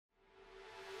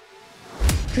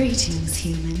Greetings,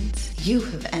 humans. You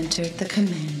have entered the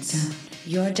Command Zone,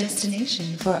 your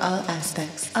destination for all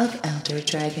aspects of Elder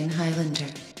Dragon Highlander.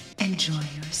 Enjoy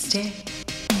your stay.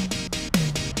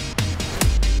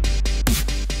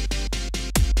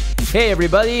 Hey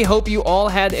everybody, hope you all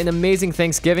had an amazing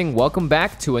Thanksgiving. Welcome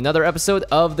back to another episode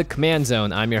of The Command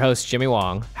Zone. I'm your host, Jimmy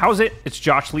Wong. How's it? It's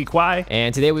Josh Lee Kwai.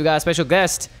 And today we've got a special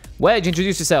guest. Wedge,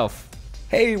 introduce yourself.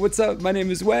 Hey, what's up? My name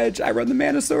is Wedge. I run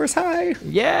TheManaSource. Hi.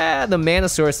 Yeah,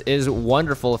 TheManaSource is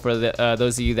wonderful. For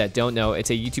those of you that don't know,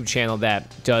 it's a YouTube channel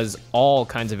that does all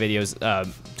kinds of videos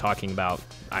talking about,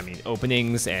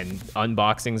 openings and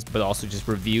unboxings, but also just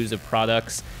reviews of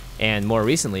products. And more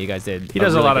recently, you guys did. He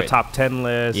does a lot of top 10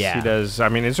 lists. Yeah. He does.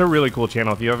 It's a really cool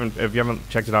channel. If you haven't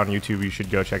checked it out on YouTube, you should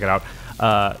go check it out.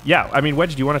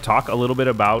 Wedge, do you want to talk a little bit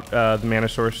about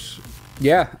TheManaSource?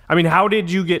 Yeah. How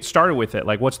did you get started with it?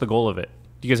 Like, what's the goal of it?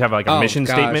 Do you guys have a mission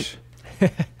statement?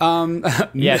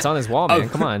 Yeah, it's on his wall, man.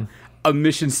 Come on. A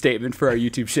mission statement for our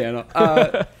YouTube channel.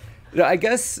 I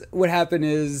guess what happened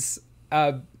is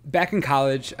back in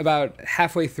college, about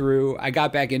halfway through, I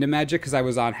got back into Magic because I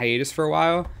was on hiatus for a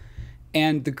while.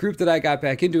 And the group that I got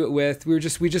back into it with, we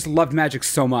just loved Magic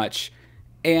so much.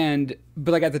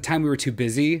 But at the time we were too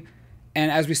busy.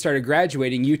 And as we started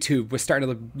graduating, YouTube was starting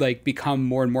to become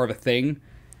more and more of a thing.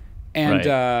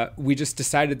 And we just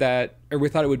decided we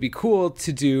thought it would be cool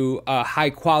to do a high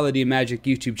quality Magic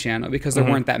YouTube channel because there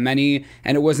weren't that many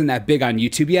and it wasn't that big on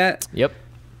YouTube yet. Yep.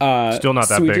 Still not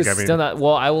that big. Still not.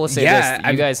 Well, I will say this: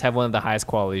 you guys have one of the highest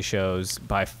quality shows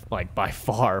by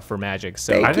far for Magic.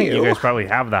 So I think you guys probably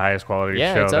have the highest quality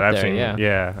show it's that up I've there, seen.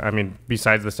 Yeah.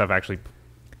 Besides the stuff actually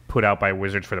put out by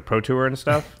Wizards for the Pro Tour and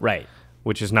stuff, right?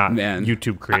 Which is not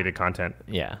YouTube created content.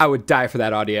 Yeah, I would die for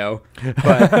that audio.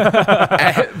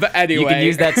 But anyway, you can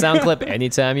use that sound clip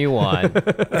anytime you want.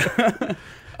 But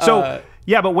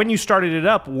when you started it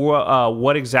up,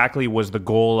 what exactly was the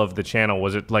goal of the channel?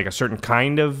 Was it like a certain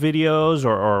kind of videos,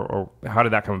 or how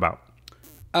did that come about?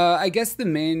 I guess the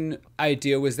main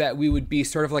idea was that we would be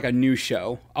sort of like a news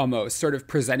show, almost, sort of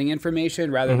presenting information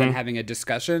rather than having a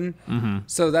discussion.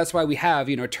 So that's why we have,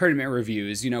 tournament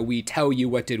reviews. We tell you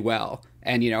what did well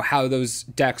and, how those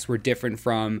decks were different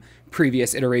from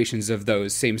previous iterations of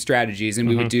those same strategies. And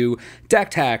we would do deck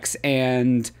techs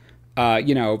and...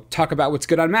 talk about what's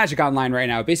good on Magic Online right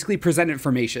now, basically present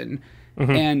information.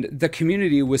 And the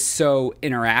community was so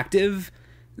interactive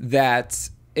that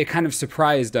it kind of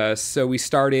surprised us. So we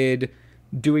started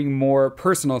doing more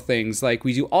personal things. Like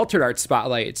we do altered art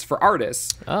spotlights for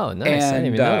artists. Oh, nice. I didn't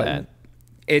even know that.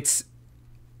 It's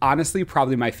honestly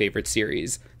probably my favorite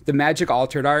series. The Magic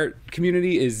altered art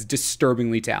community is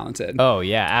disturbingly talented. Oh,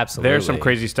 yeah, absolutely. There's some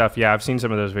crazy stuff. Yeah, I've seen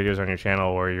some of those videos on your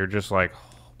channel where you're just like...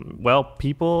 Well,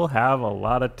 people have a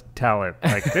lot of talent.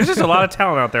 There's just a lot of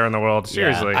talent out there in the world.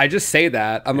 Seriously. Yeah, I just say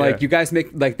that. I'm like, you guys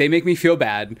they make me feel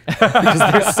bad because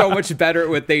they're so much better at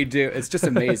what they do. It's just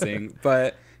amazing.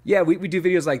 But yeah, we do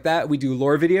videos like that. We do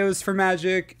lore videos for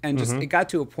Magic, and just it got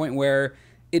to a point where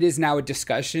it is now a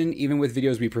discussion, even with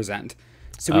videos we present.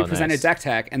 So we present a deck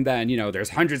tech, and then there's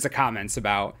hundreds of comments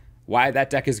about why that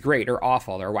deck is great or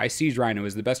awful, or why Siege Rhino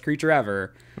is the best creature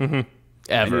ever.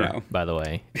 Ever, by the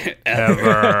way.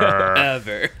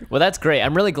 Ever. Well, that's great.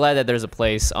 I'm really glad that there's a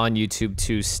place on YouTube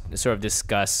to sort of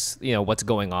discuss, what's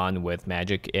going on with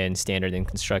Magic in Standard and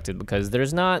Constructed, because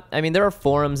there's not, there are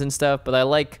forums and stuff, but I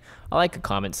like a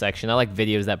comment section. I like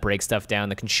videos that break stuff down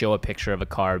that can show a picture of a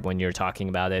card when you're talking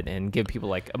about it and give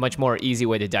people a much more easy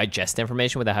way to digest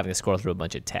information without having to scroll through a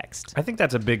bunch of text. I think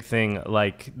that's a big thing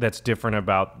that's different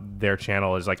about their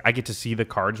channel is I get to see the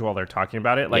cards while they're talking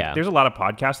about it. There's a lot of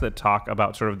podcasts that talk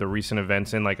about sort of the recent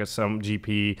events in some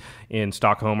GP in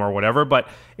Stockholm or whatever, but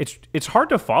it's hard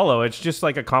to follow. It's just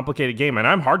a complicated game, and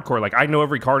I'm hardcore. I know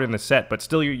every card in the set, but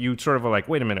still you sort of are like,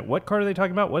 wait a minute, what card are they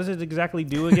talking about? What does it exactly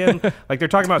do again? They're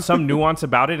talking about some nuance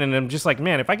about it, and I'm just like,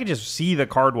 man, if I could just see the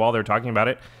card while they're talking about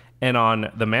it, and on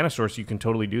TheManaSource you can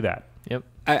totally do that. Yep.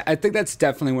 I think that's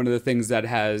definitely one of the things that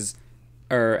has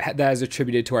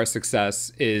attributed to our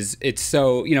success is it's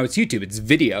so, it's YouTube, it's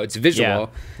video, it's visual.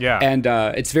 Yeah. And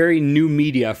it's very new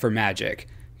media for Magic.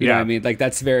 You know what I mean?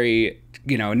 That's very,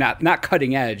 not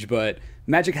cutting edge, but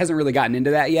Magic hasn't really gotten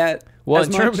into that yet. Well,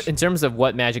 in terms of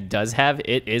what Magic does have,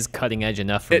 it is cutting edge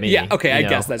enough for me. Yeah, okay, I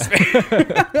guess that's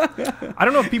fair. I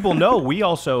don't know if people know, we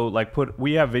also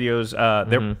we have videos,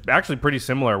 they're actually pretty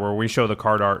similar, where we show the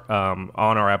card art on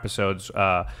our episodes.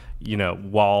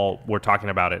 while we're talking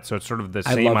about it. So it's sort of the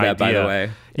same love idea. That, by the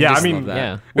way. Yeah,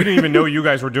 yeah. We didn't even know you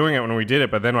guys were doing it when we did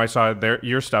it, but then I saw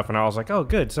your stuff and I was like, oh,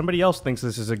 good. Somebody else thinks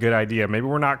this is a good idea. Maybe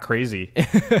we're not crazy.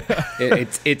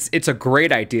 It's a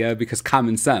great idea because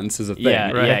common sense is a thing.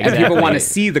 Yeah, right. Yeah, And exactly. people want to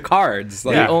see the cards.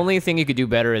 The only thing you could do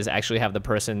better is actually have the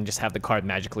person just have the card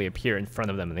magically appear in front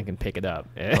of them and they can pick it up.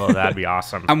 Oh, that'd be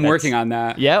awesome. I'm working on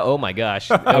that. Yeah, oh my gosh.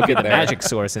 I'll get the magic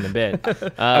source in a bit.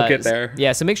 I'll get there.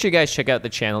 Yeah, so make sure you guys check out the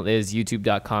channel. It is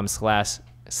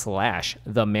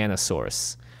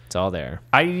youtube.com/TheManaSource. It's all there.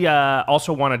 I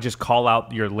also want to just call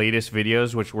out your latest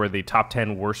videos, which were the top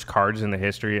 10 worst cards in the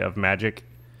history of Magic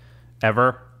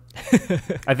ever.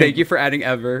 Thank you for adding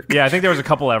ever. Yeah, I think there was a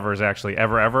couple evers actually.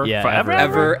 Ever. Yeah,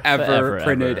 ever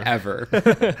printed ever.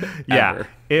 Yeah, Ever.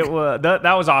 it was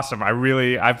that was awesome.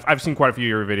 I've seen quite a few of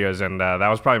your videos, and that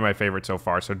was probably my favorite so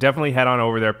far. So definitely head on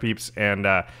over there, peeps, and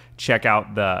check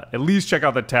out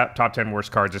the top 10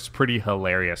 worst cards. It's pretty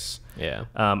hilarious. Yeah.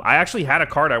 I actually had a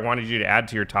card I wanted you to add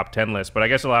to your top 10 list, but I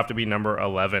guess it'll have to be number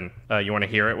 11. You want to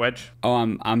hear it, Wedge?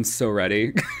 Oh, I'm so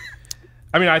ready.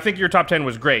 I mean, I think your top 10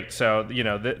 was great, so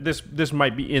this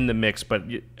might be in the mix. But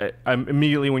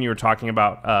immediately when you were talking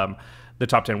about the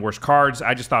top 10 worst cards,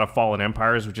 I just thought of Fallen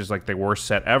Empires, which is like the worst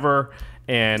set ever.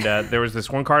 And there was this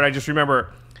one card I just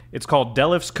remember. It's called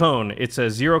Delif's Cone. It's a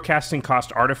 0 casting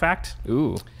cost artifact.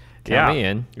 Ooh, count me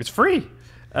in. It's free.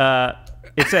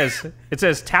 It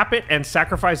says tap it and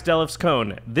sacrifice Delif's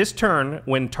Cone. This turn,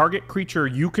 when target creature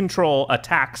you control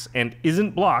attacks and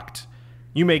isn't blocked,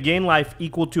 you may gain life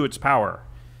equal to its power.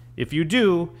 If you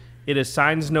do, it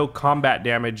assigns no combat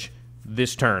damage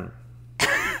this turn.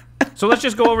 So let's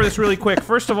just go over this really quick.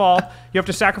 First of all, you have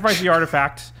to sacrifice the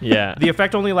artifact. Yeah. The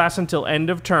effect only lasts until end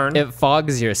of turn. It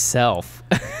fogs yourself.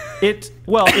 It's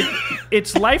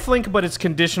lifelink, but it's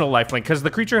conditional lifelink because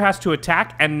the creature has to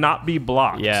attack and not be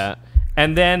blocked. Yeah.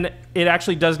 And then it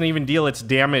actually doesn't even deal its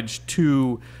damage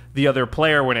to the other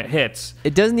player when it hits.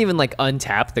 It doesn't even like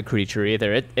untap the creature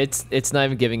either. It's not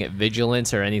even giving it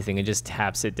vigilance or anything. It just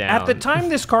taps it down. At the time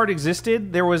this card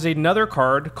existed, there was another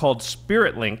card called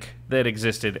Spirit Link that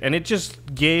existed, and it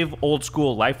just gave old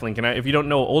school lifelink. And if you don't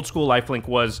know, old school lifelink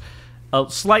was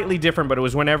slightly different, but it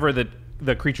was whenever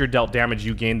the creature dealt damage,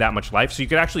 you gained that much life. So you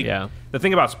could actually... Yeah. The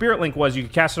thing about Spirit Link was you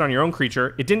could cast it on your own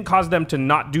creature. It didn't cause them to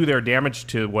not do their damage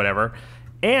to whatever.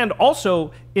 And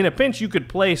also, in a pinch, you could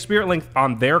play Spirit Link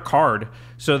on their card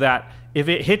so that if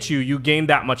it hits you, you gained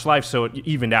that much life, so it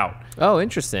evened out. Oh,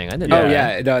 interesting. I didn't know. Oh,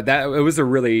 that. yeah. No, it was a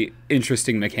really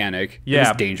interesting mechanic. Yeah. It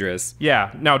was dangerous. Yeah.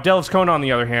 Now, Delif's Cone, on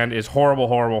the other hand, is horrible,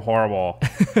 horrible, horrible.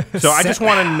 So I just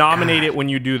want to nominate it when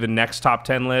you do the next top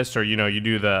 10 list, or, you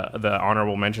do the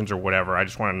honorable mentions or whatever. I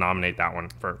just want to nominate that one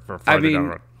for further down the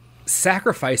road.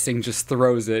 Sacrificing just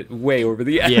throws it way over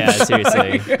the edge. Yeah,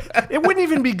 seriously. It wouldn't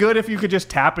even be good if you could just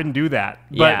tap and do that.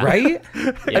 But Yeah. Right?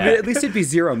 Yeah. I mean, at least it'd be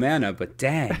 0 mana, but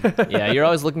dang. Yeah, you're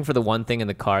always looking for the one thing in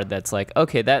the card that's like,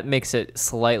 okay, that makes it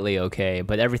slightly okay,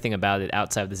 but everything about it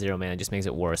outside of the 0 mana just makes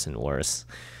it worse and worse.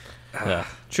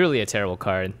 Truly a terrible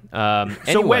card.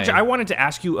 So, Wedge, I wanted to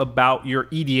ask you about your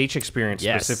EDH experience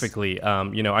specifically.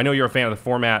 I know you're a fan of the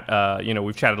format.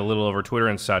 We've chatted a little over Twitter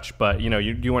and such, but do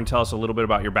you want to tell us a little bit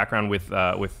about your background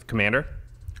with Commander?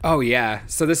 Oh, yeah.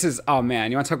 So this is, oh, man,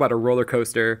 you want to talk about a roller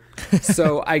coaster?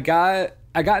 So I got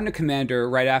into Commander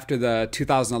right after the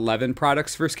 2011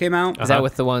 products first came out. Is that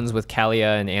with the ones with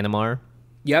Kalia and Animar?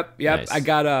 Yep. Nice. I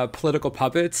got Political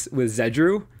Puppets with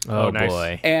Zedru. Oh, nice.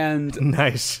 boy. And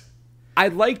Nice. I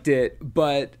liked it,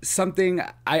 but something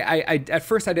I at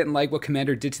first I didn't like what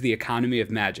Commander did to the economy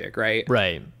of Magic, right?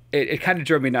 Right. It kind of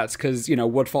drove me nuts because,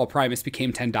 Woodfall Primus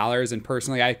became $10, and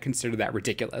personally I consider that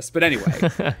ridiculous. But anyway,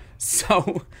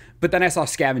 but then I saw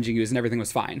Scavenging Ooze and everything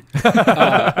was fine.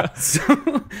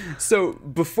 So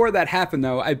before that happened,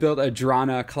 though, I built a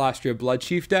Drana Colostria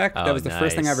Bloodchief deck. That was the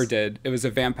first thing I ever did. It was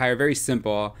a vampire, very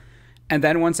simple. And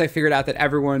then once I figured out that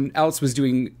everyone else was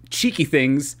doing cheeky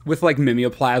things with like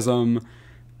Mimeoplasm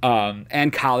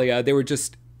and Kalia, they were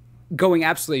just going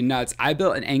absolutely nuts. I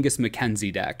built an Angus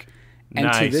Mackenzie deck.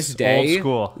 And to this day, old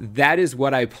school. That is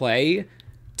what I play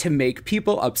to make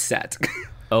people upset.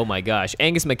 Oh my gosh.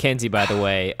 Angus Mackenzie, by the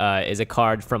way, is a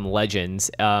card from Legends.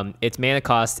 Its mana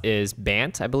cost is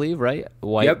Bant, I believe, right?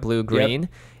 White, blue, green.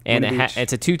 And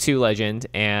it's a 2/2 legend,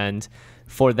 and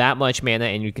for that much mana,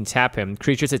 and you can tap him,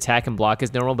 creatures attack and block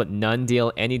as normal, but none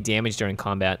deal any damage during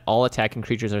combat. All attacking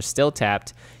creatures are still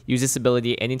tapped. Use this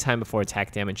ability anytime before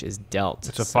attack damage is dealt.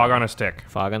 It's a fog on a stick.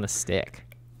 Fog on a stick.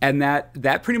 And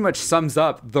that pretty much sums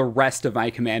up the rest of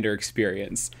my Commander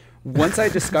experience, Once I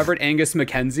discovered Angus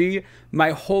Mackenzie, my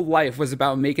whole life was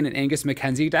about making an Angus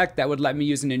Mackenzie deck that would let me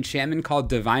use an enchantment called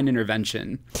Divine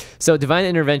Intervention. So Divine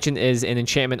Intervention is an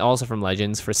enchantment also from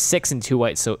Legends for 6 and 2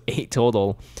 white, so 8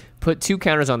 total. Put 2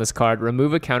 counters on this card.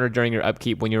 Remove a counter during your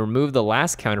upkeep. When you remove the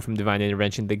last counter from Divine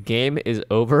Intervention, the game is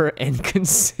over and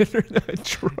considered a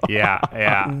draw.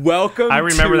 Yeah. Welcome I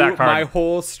remember to that card. my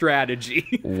whole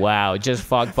strategy. Wow, just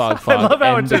fog, I love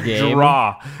how end it's the a game.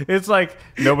 draw. It's like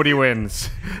nobody wins.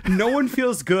 No one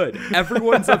feels good.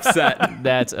 Everyone's upset.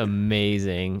 That's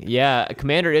amazing. Yeah,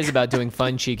 Commander is about doing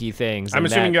fun, cheeky things. I'm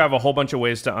and assuming you have a whole bunch of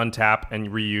ways to untap and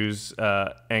reuse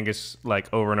Angus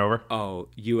like over and over. Oh,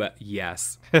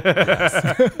 yes.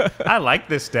 I like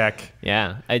this deck.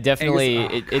 Yeah, I definitely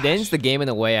it ends the game in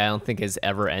a way I don't think has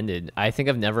ever ended. I think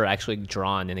I've never actually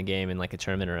drawn in a game in like a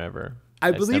tournament or ever. I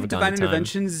It's never believe gone Divine to time.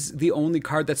 Intervention's the only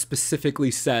card that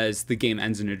specifically says the game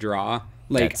ends in a draw,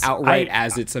 like That's- outright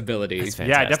as its ability. That's Yeah, I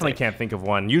definitely fantastic. can't think of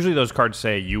one. Usually those cards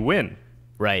say you win.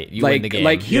 Right, you win the game.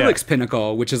 Like Helix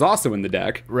Pinnacle, which is also in the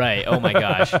deck. Right. Oh my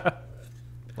gosh.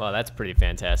 Well, that's pretty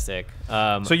fantastic.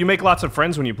 So you make lots of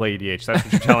friends when you play EDH. That's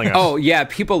what you're telling us. Oh yeah,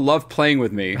 people love playing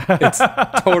with me. It's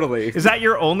totally. Is that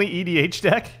your only EDH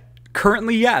deck?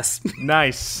 Currently, yes.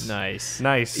 Nice.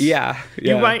 Nice. Yeah.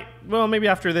 You might, well, maybe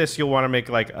after this you'll want to make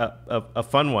like a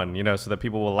fun one, so that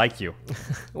people will like you.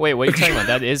 Wait, what are you talking about?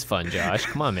 That is fun, Josh.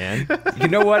 Come on, man. You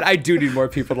know what? I do need more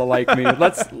people to like me.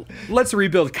 Let's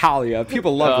rebuild Kalia.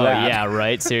 People love that. Yeah,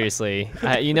 right. Seriously.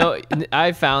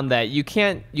 I found that you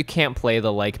can't play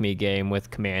the like me game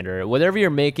with Commander. Whatever you're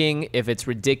making, if it's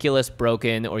ridiculous,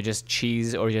 broken, or just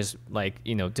cheese, or just like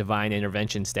divine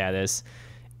intervention status,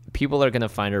 people are gonna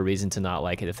find a reason to not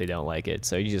like it if they don't like it.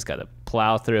 So you just gotta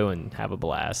plow through and have a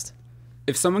blast.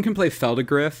 If someone can play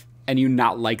Feldegriff and you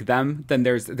not like them, then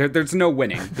there's no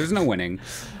winning. There's no winning.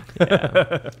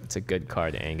 Yeah, it's a good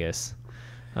card, Angus.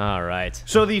 All right.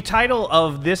 So the title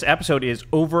of this episode is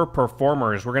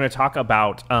Overperformers. We're going to talk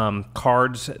about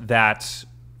cards that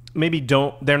maybe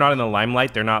they're not in the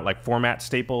limelight. They're not like format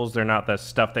staples. They're not the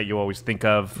stuff that you always think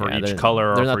of for each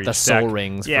color or they're for not each the deck. soul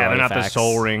rings. Yeah, for they're not the artifacts.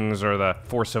 soul rings or the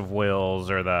force of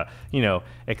wills or the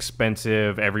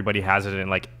expensive. Everybody has it in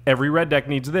like every red deck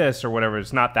needs this or whatever.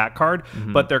 It's not that card,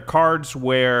 but they're cards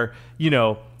where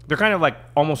they're kind of like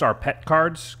almost our pet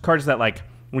cards. Cards that like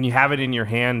when you have it in your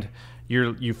hand,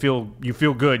 you feel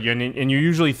good, and you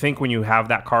usually think when you have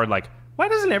that card like, why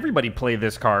doesn't everybody play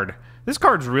this card? This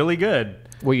card's really good.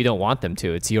 Well, you don't want them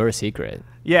to. It's your secret.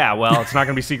 Yeah, well, it's not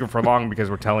going to be secret for long because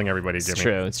we're telling everybody, Jimmy.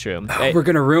 It's true. We're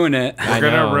gonna ruin it. We're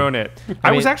going to ruin it.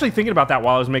 I was actually thinking about that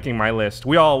while I was making my list.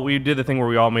 We did the thing where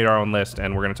we all made our own list,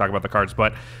 and we're going to talk about the cards.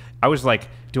 But I was like,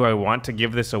 do I want to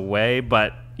give this away?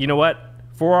 But you know what?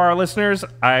 For our listeners,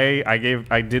 I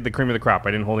did the cream of the crop.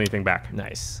 I didn't hold anything back.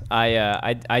 Nice.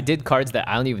 I did cards that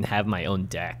I don't even have my own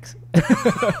decks.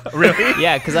 Really?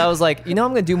 Yeah, because I was like, I'm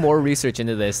gonna do more research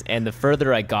into this, and the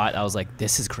further I got, I was like,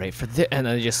 this is great for this, and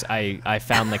I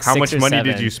found like How 6 much or money 7.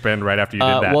 did you spend right after you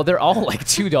did that? Well, they're all like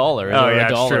 $2 or yeah,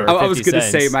 it's $1 true. or Oh, 50 I was gonna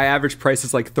say cents. my average price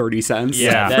is like 30 cents.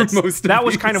 Yeah, for most of that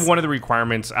was these. kind of one of the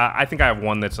requirements. I think I have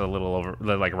one that's a little over,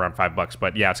 like around $5.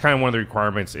 But yeah, it's kind of one of the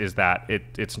requirements is that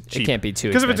it's cheap. It can't be too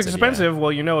because if it's expensive, expensive,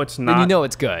 well, it's not. Then you know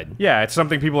it's good. Yeah, it's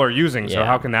something people are using. So Yeah.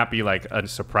 how can that be like a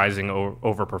surprising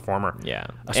overperformer? Yeah.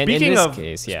 And in Speaking this of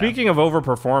case, yeah. speaking of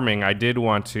overperforming, I did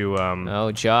want to.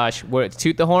 Oh, Josh,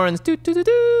 toot the horns. Toot, toot, toot,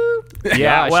 toot.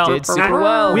 Yeah, Josh well, did super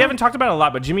well. We haven't talked about it a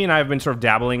lot, but Jimmy and I have been sort of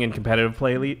dabbling in competitive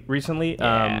play recently.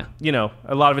 Yeah.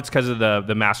 A lot of it's because of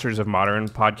the Masters of Modern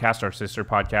podcast, our sister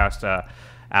podcast.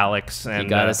 Alex and He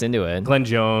got us into it. Glenn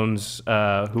Jones,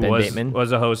 who Bateman.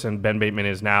 was a host, and Ben Bateman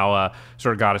is now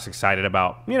sort of got us excited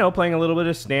about playing a little bit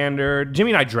of standard.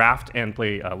 Jimmy and I draft and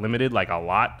play limited like a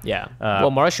lot. Yeah.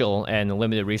 Well, Marshall and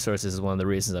limited resources is one of the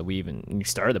reasons that we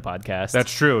started the podcast.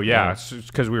 That's true. Yeah, it's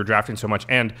because we were drafting so much,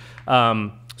 and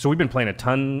so we've been playing a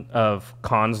ton of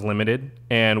cons limited,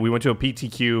 and we went to a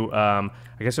PTQ.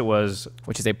 I guess it was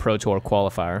which is a Pro Tour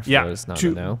qualifier for those not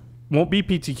to know. Won't be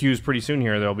PTQs pretty soon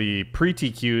here. There'll be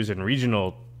pre-TQs and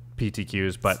regional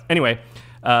PTQs. But anyway,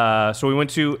 so we went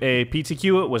to a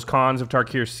PTQ. It was Cons of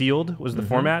Tarkir Sealed was the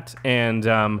format. And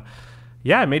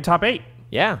I made top 8.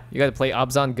 Yeah, you got to play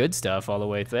Obzon good stuff all the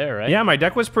way there, right? Yeah, my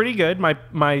deck was pretty good. My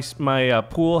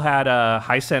pool had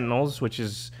High Sentinels, which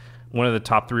is one of the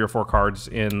top 3 or 4 cards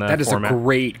in the That is format. a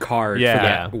great card. Yeah. For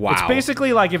that. Wow. It's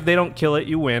basically like if they don't kill it,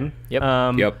 you win.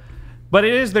 Yep. Yep. But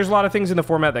there's a lot of things in the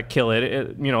format that kill it.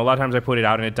 A lot of times I put it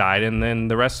out and it died, and then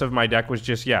the rest of my deck was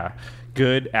just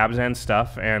good Abzan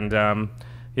stuff. And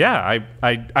I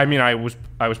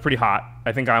was pretty hot.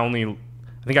 I think I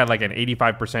I think I had like an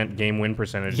 85% game win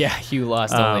percentage. Yeah, you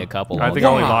lost only a couple. I think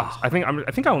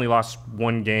I only lost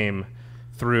one game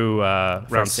through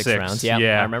round 6 rounds. Yeah,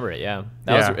 I remember it. Yeah,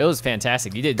 it was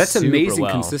fantastic. You did that's super amazing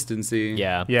well. Consistency.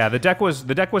 Yeah. The deck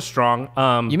was strong.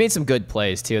 You made some good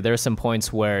plays too. There were some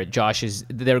points where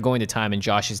they were going to time in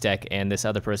Josh's deck and this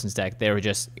other person's deck. They were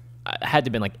just had to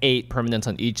been like 8 permanents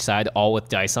on each side, all with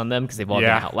dice on them because they've all been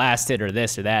outlasted or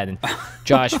this or that. And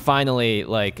Josh finally,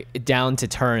 like, down to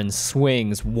turns,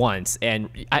 swings once. And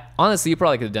honestly, you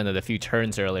probably could have done it a few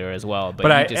turns earlier as well.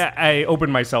 But I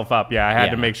opened myself up. Yeah, I had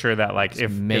to make sure that, like,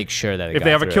 if they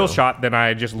have a kill shot, then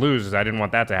I just lose. I didn't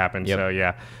want that to happen. Yep. So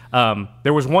yeah,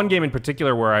 there was one game in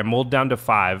particular where I mulled down to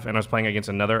 5, and I was playing against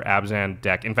another Abzan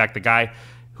deck. In fact, the guy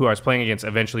who I was playing against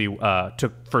eventually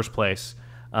took first place.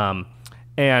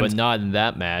 But not in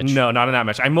that match. No, not in that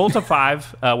match. I mulled to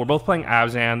 5. We're both playing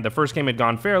Abzan. The first game had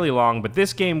gone fairly long, but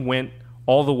this game went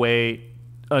all the way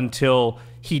until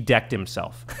he decked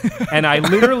himself. And I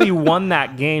literally won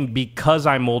that game because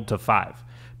I mulled to 5.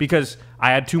 Because I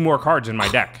had 2 more cards in my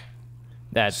deck.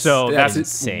 That's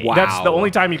insane. Wow. That's the only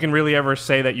time you can really ever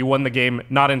say that you won the game,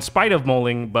 not in spite of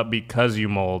mulling, but because you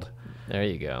mulled. There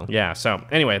you go. Yeah, so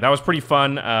anyway, that was pretty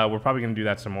fun. We're probably going to do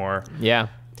that some more. Yeah.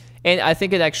 And I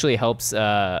think it actually helps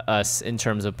us in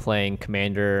terms of playing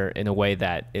Commander in a way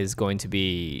that is going to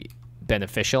be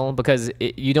beneficial because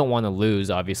you don't want to lose,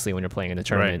 obviously, when you're playing in a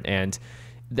tournament. Right. And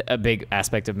a big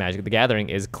aspect of Magic the Gathering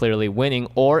is clearly winning,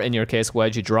 or in your case,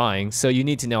 Wedge, drawing. So you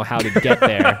need to know how to get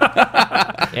there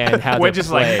and how Wedge to is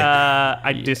play. like,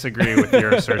 I disagree with your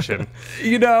assertion.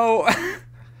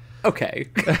 Okay.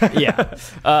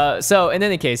 Yeah. So in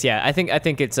any case, I think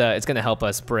it's going to help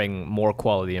us bring more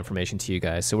quality information to you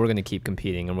guys. So we're going to keep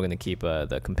competing and we're going to keep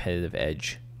the competitive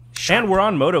edge sharp. And we're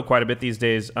on Moto quite a bit these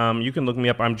days. You can look me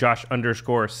up. I'm Josh_CMDZ.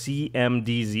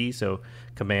 So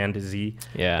Command Z.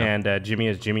 Yeah. And Jimmy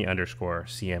is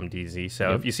Jimmy_CMDZ.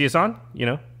 So if you see us on,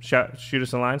 shoot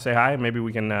us a line, say hi. Maybe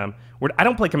we can. I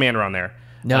don't play Commander on there.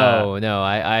 No.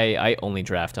 I only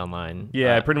draft online.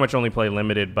 Yeah, I pretty much only play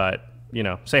limited, but.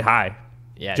 Say hi.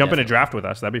 Yeah, Jump in a draft with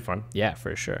us. That'd be fun. Yeah,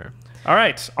 for sure. All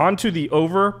right, on to the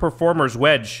Overperformers.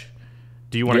 Wedge.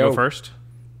 Do you want to go first?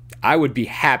 I would be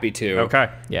happy to. Okay.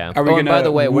 Yeah. Are we gonna? By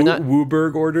the way, we're not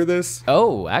Wooberg order this.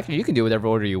 Oh, actually, you can do whatever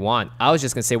order you want. I was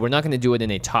just gonna say we're not gonna do it in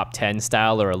a top 10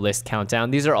 style or a list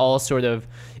countdown. These are all sort of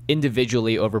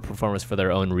individually Overperformers for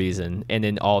their own reason and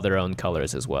in all their own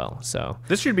colors as well. So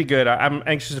this should be good. I'm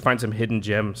anxious to find some hidden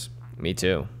gems. Me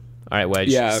too. All right,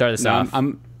 Wedge. Start us off.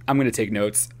 I'm going to take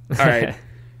notes. All right.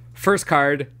 First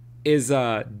card is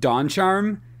Dawn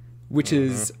Charm, which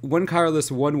is 1 colorless,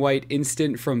 1 white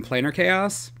instant from Planar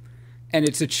Chaos. And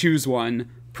it's a choose one.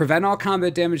 Prevent all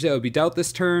combat damage that will be dealt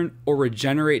this turn, or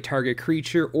regenerate target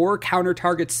creature, or counter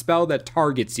target spell that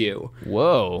targets you.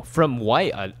 Whoa. From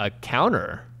white, a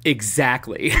counter.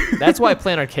 Exactly. That's why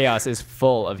Planar Chaos is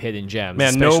full of hidden gems.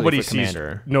 Man, nobody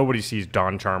sees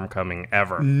Dawn Charm coming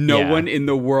ever. No one in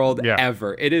the world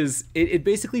ever. It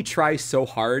basically tries so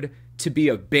hard to be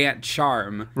a Bant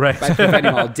Charm by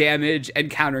preventing all damage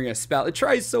and countering a spell. It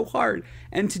tries so hard.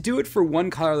 And to do it for 1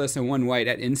 colorless and 1 white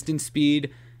at instant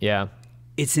speed. Yeah.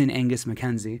 It's in Angus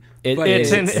Mackenzie. Of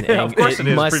course it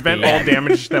is. Prevent all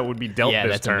damage that would be dealt this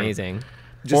that's turn. Amazing.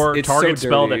 Or target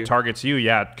spell that targets you.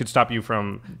 Yeah, it could stop you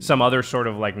from some other sort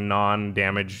of like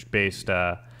non-damage based.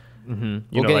 Like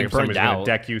if somebody's going to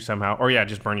deck you somehow, or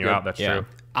just burn you out. That's true.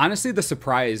 Honestly, the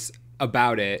surprise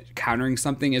about it countering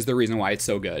something is the reason why it's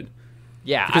so good.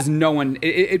 Yeah, because no one.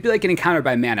 It'd be like getting countered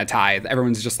by Mana Tithe.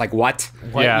 Everyone's just like, what?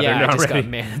 Yeah, they're not ready.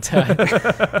 Got Mana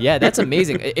Tithe. Yeah, that's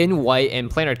amazing. In white and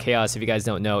Planar Chaos, if you guys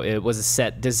don't know, it was a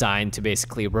set designed to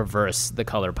basically reverse the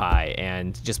color pie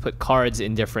and just put cards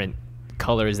in different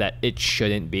colors that it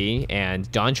shouldn't be,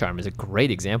 and Dawn Charm is a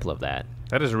great example of that.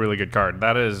 That is a really good card.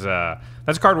 That's a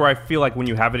card where I feel like when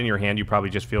you have it in your hand, you probably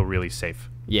just feel really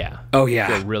safe. Yeah. Oh yeah.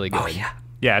 Feel really good. Oh yeah.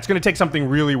 Yeah, it's going to take something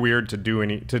really weird to do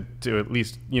to at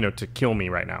least to kill me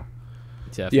right now.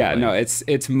 Definitely. Yeah, no,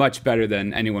 it's much better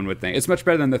than anyone would think. It's much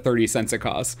better than the 30 cents it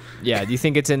costs. Yeah. Do you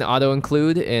think it's an auto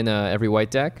include in every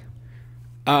white deck?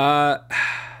 I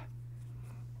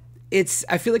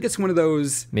feel like it's one of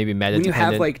those maybe meta when you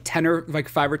have like 10 or like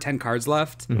 5 or 10 cards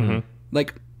left,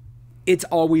 like it's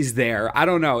always there. I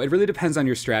don't know. It really depends on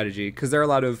your strategy because there are a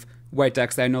lot of white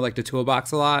decks that I know like the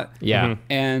toolbox a lot. Yeah.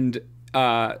 And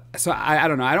so I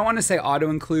don't know. I don't want to say auto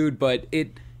include, but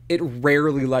it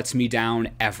rarely lets me down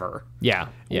ever. Yeah.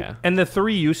 Yeah. And the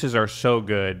 3 uses are so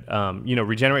good.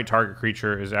 Regenerate target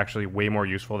creature is actually way more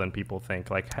useful than people think.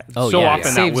 Like often that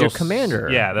saves will your commander.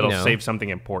 Yeah, that'll save something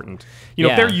important.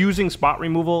 If they're using spot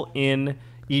removal in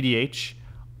EDH,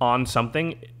 on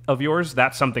something of yours,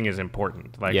 that something is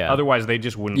important. Like otherwise they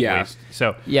just wouldn't waste.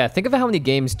 So think of how many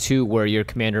games too where your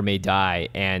commander may die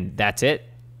and that's it.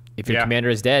 If your commander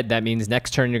is dead, that means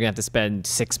next turn you're gonna have to spend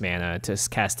 6 mana to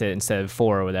cast it instead of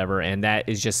 4 or whatever, and that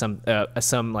is just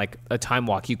some like a time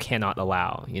walk you cannot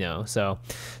allow, you know. So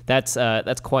that's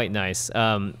quite nice.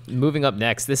 Moving up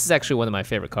next, this is actually one of my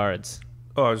favorite cards.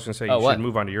 Oh, I was going to say, you should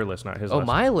move on to your list, not his list. Oh,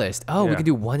 my list. Oh, we can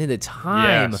do one at a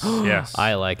time. Yes.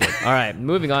 I like it. All right,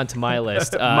 moving on to my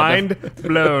list. Mind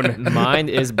blown. Mind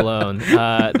is blown.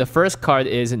 The first card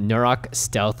is Neurok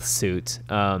Stealthsuit,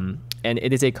 and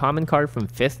it is a common card from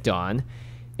 5th Dawn.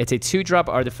 It's a 2-drop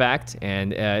artifact,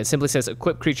 and it simply says,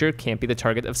 equip creature can't be the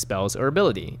target of spells or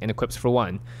ability, and equips for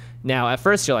 1. Now, at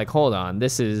first, you're like, hold on,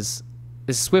 this is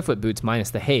Swiftfoot Boots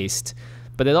minus the haste.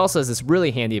 But it also has this really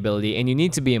handy ability, and you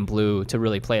need to be in blue to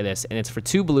really play this. And it's for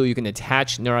 2 blue, you can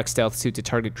attach Neurok Stealthsuit to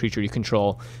target creature you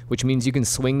control, which means you can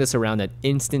swing this around at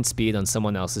instant speed on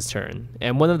someone else's turn.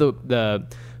 And one of the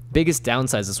biggest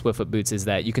downsides of Swiftfoot Boots is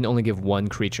that you can only give 1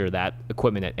 creature that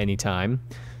equipment at any time.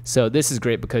 So this is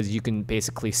great because you can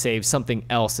basically save something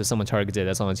else if someone targets it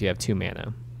as long as you have 2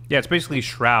 mana. Yeah, it's basically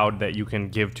Shroud that you can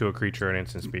give to a creature at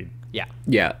instant speed. Yeah.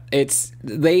 Yeah, it's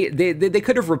they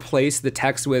could have replaced the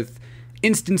text with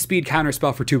instant speed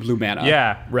counterspell for 2 blue mana.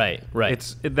 Yeah, right.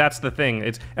 That's the thing.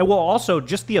 And well, also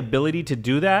just the ability to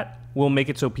do that will make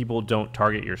it so people don't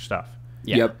target your stuff.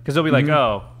 Yeah. Yep. Because they'll be like,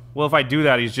 oh, well, if I do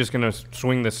that, he's just gonna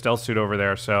swing the stealth suit over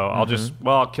there. So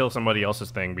I'll kill somebody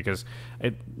else's thing because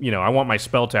I want my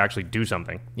spell to actually do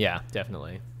something. Yeah,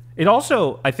 definitely. It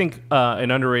also, I think,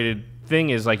 an underrated thing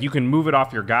is like you can move it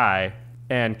off your guy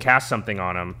and cast something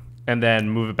on him. And then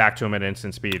move it back to him at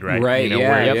instant speed, right? Right,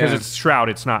 Because it's Shroud,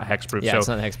 it's not hexproof. Yeah, so it's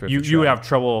not hexproof. You have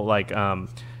trouble like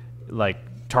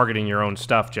targeting your own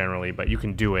stuff generally, but you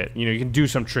can do it. You can do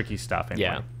some tricky stuff.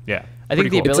 Anyway. Yeah. I think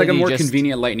the ability it's like a more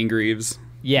convenient Lightning Greaves.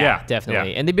 Yeah,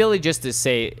 definitely. Yeah. And the ability just to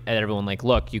say at everyone like,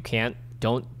 look, you can't.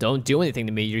 Don't do anything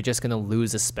to me. You're just gonna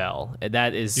lose a spell.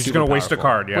 That is. You're just gonna waste a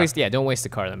card. Yeah. Don't waste a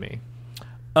card on me.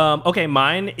 Okay,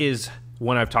 mine is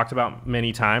one I've talked about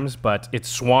many times, but it's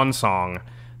Swan Song.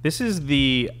 This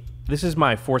is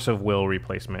my Force of Will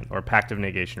replacement or Pact of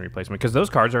Negation replacement because those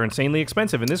cards are insanely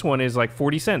expensive, and this one is like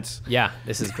 40 cents. Yeah,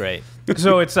 this is great.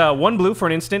 So it's 1 blue for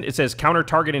an instant. It says counter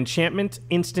target enchantment,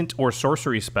 instant, or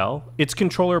sorcery spell. Its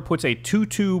controller puts a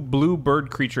 2/2 blue bird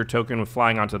creature token with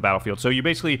flying onto the battlefield. So you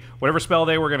basically, whatever spell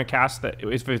they were going to cast, that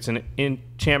if it's an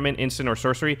enchantment, instant, or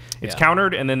sorcery, it's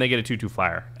countered, and then they get a 2/2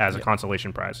 flyer as a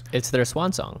consolation prize. It's their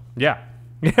Swan Song. Yeah.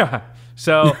 Yeah.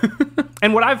 So,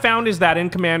 and what I've found is that in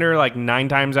Commander, like 9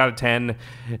 times out of 10,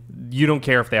 you don't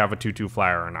care if they have a 2/2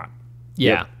 flyer or not.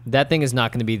 Yeah, that thing is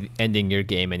not going to be ending your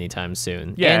game anytime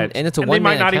soon. Yeah, and it's a 1 they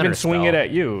might mana not even counterspell. swing it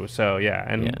at you. So yeah,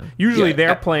 and usually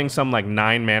they're playing some like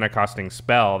 9 mana costing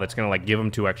spell that's going to like give them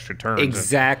 2 extra turns.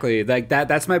 Exactly, like that.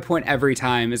 That's my point every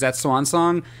time. Is that Swan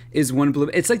Song is 1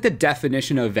 blue. It's like the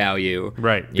definition of value,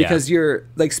 right? Because you're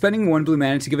like spending 1 blue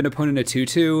mana to give an opponent a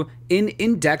 2/2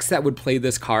 in decks that would play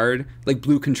this card, like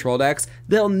blue control decks.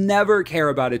 They'll never care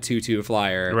about a 2/2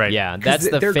 flyer, right? Yeah, that's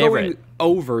the they're favorite. Going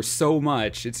over so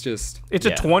much. It's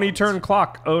a 20 turn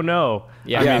clock. Oh no.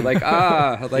 Yeah,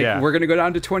 we're gonna go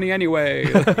down to 20 anyway.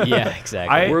 Yeah,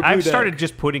 exactly. I've started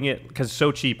just putting it because it's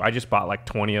so cheap. I just bought like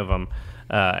 20 of them.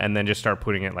 And then just start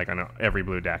putting it like on every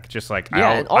blue deck. Just like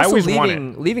and also I always want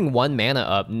it. Leaving 1 mana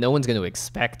up, no one's going to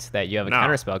expect that you have a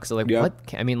counterspell because they're like, what?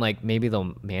 I mean, like maybe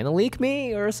they'll mana leak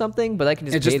me or something, but I can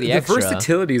just pay the extra. The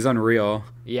versatility is unreal.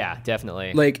 Yeah,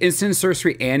 definitely. Like instant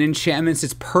sorcery and enchantments,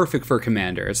 it's perfect for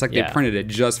Commander. It's like they printed it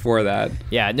just for that.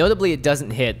 Yeah, notably it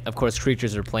doesn't hit, of course,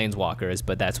 creatures or planeswalkers,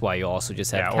 but that's why you also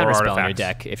just have counterspell on your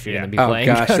deck if you're going to be playing.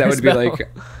 Oh gosh, that would be like.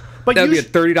 But that would be a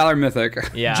 $30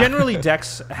 mythic. Yeah. Generally,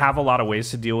 decks have a lot of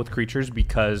ways to deal with creatures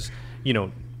because,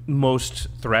 most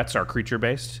threats are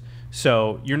creature-based.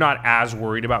 So you're not as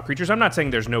worried about creatures. I'm not saying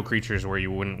there's no creatures where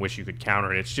you wouldn't wish you could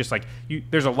counter it. It's just like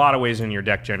there's a lot of ways in your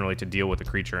deck generally to deal with a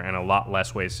creature and a lot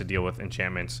less ways to deal with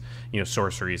enchantments,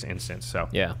 sorceries, instants. So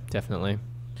yeah, definitely.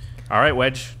 All right,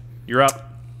 Wedge, you're up.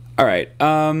 All right.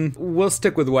 We'll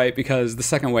stick with white because the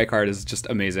second white card is just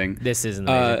amazing. This is an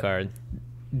amazing card.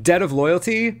 Debt of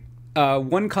Loyalty.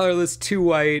 1 colorless, 2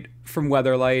 white from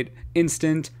Weatherlight.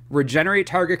 Instant. Regenerate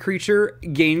target creature.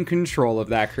 Gain control of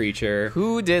that creature.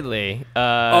 Who diddly?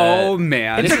 Oh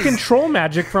man, it's a control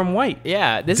magic from white.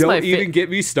 Yeah, this don't is even get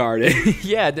me started.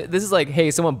 Yeah, this is like,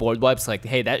 hey, someone board wipes like,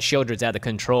 hey, that Shieldred's out of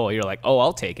control. You're like, oh,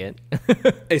 I'll take it.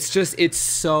 It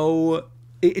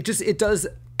does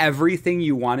everything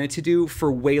you want it to do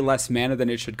for way less mana than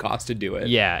it should cost to do it.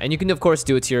 Yeah, and you can of course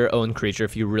do it to your own creature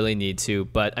if you really need to,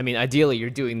 but I mean, ideally you're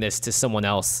doing this to someone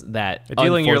else that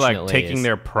ideally you're like unfortunately taking is-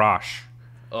 their prosh.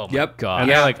 Oh my god. And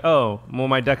they're like, oh, well,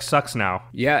 my deck sucks now.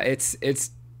 Yeah,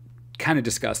 it's kind of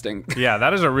disgusting. Yeah,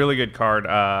 that is a really good card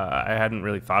I hadn't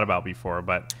really thought about before,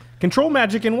 but control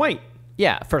magic in white.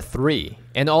 Yeah, for 3.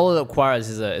 And all it requires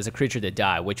is a creature to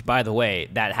die, which, by the way,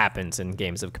 that happens in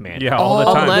games of Commander. Yeah, all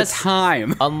the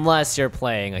time. Unless you're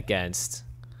playing against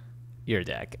your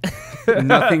deck.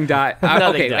 Nothing dies.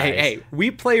 Nothing Okay, dies. hey, we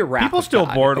play Wrath People of still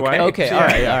God, board okay? white. Okay, all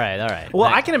right. Well,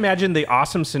 I can imagine the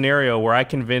awesome scenario where I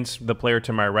convince the player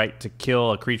to my right to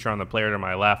kill a creature on the player to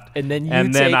my left, And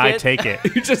then I take it.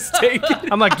 You just take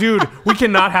it. I'm like, dude, we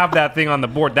cannot have that thing on the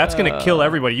board. That's gonna kill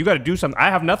everybody. You got to do something.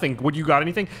 I have nothing. Would you got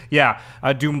anything? Yeah,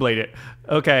 Doomblade it.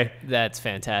 Okay. That's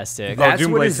fantastic. That's what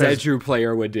a Doomblade says- Zedru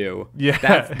player would do. Yeah.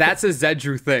 That's a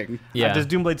Zedru thing. Yeah. Does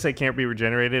Doomblade say can't be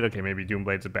regenerated? Okay, maybe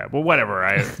Doomblade's a bad. Well, whatever.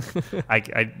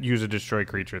 I use a destroy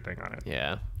creature thing on it.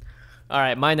 Yeah. All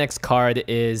right, my next card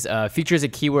is features a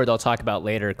keyword I'll talk about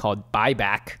later called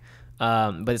buyback,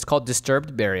 but it's called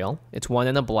Disturbed Burial. It's 1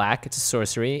 and a black. It's a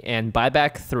sorcery, and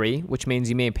buyback 3, which means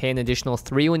you may pay an additional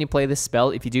 3 when you play this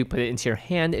spell. If you do, put it into your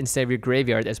hand instead of your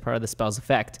graveyard as part of the spell's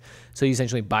effect. So you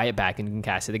essentially buy it back and you can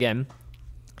cast it again.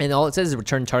 And all it says is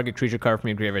return target creature card from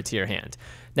your graveyard to your hand.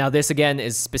 Now, this again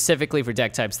is specifically for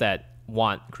deck types that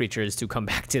want creatures to come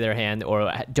back to their hand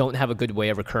or don't have a good way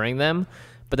of recurring them.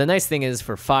 But the nice thing is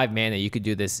for 5 mana, you could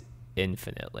do this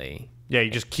infinitely. Yeah, you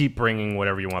just keep bringing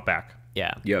whatever you want back.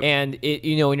 Yeah. Yep. And it,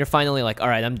 when you're finally like, all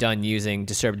right, I'm done using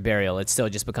Disturbed Burial, it still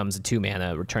just becomes a 2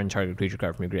 mana return target creature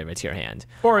card from your graveyard to your hand.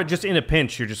 Or just in a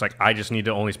pinch, you're just like, I just need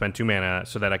to only spend 2 mana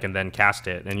so that I can then cast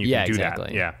it, and you can do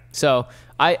that. Yeah. So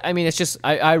I mean, it's just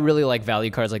I really like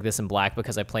value cards like this in black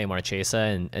because I play Marchesa,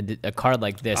 and a card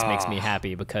like this makes me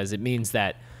happy because it means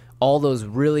that all those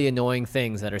really annoying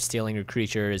things that are stealing your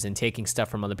creatures and taking stuff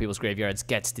from other people's graveyards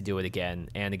gets to do it again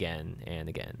and again and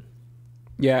again.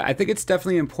 Yeah, I think it's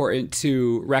definitely important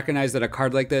to recognize that a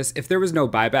card like this, if there was no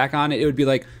buyback on it, it would be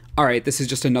like, all right, this is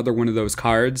just another one of those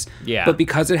cards. Yeah. But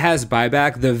because it has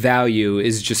buyback, the value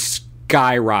is just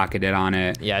skyrocketed on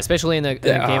it. Yeah, especially in a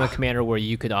game of Commander where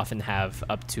you could often have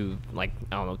up to, like,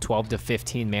 I don't know, 12 to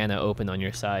 15 mana open on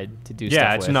your side to do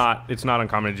stuff with. Yeah, it's not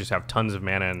uncommon to just have tons of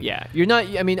mana. And Yeah, you're not,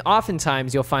 I mean,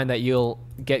 oftentimes you'll find that you'll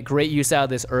get great use out of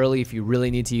this early if you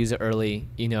really need to use it early,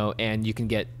 and you can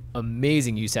get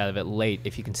amazing use out of it late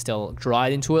if you can still draw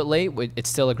it into it late. It's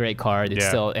still a great card. It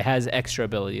has extra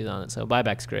abilities on it, so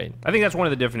buyback's great. I think that's one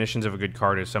of the definitions of a good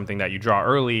card is something that you draw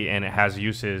early and it has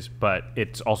uses, but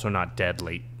it's also not dead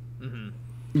late. Mm-hmm.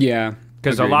 Yeah.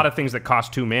 Because a lot of things that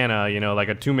cost 2 mana, like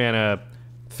a 2 mana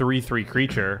 3/3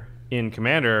 creature in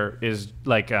Commander is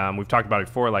like, we've talked about it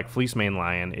before, like Fleece Mane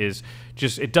Lion is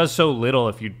just, it does so little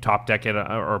if you top deck it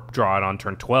or draw it on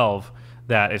turn 12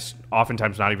 that it's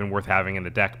oftentimes not even worth having in the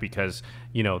deck because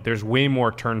there's way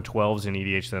more turn 12s in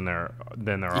EDH than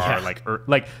there are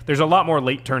like there's a lot more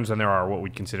late turns than there are what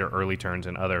we'd consider early turns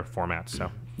in other formats.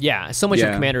 So much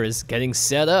of Commander is getting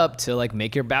set up to like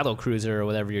make your battle cruiser or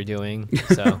whatever you're doing.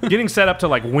 So getting set up to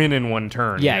like win in one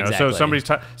turn. Yeah, exactly.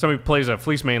 So somebody plays a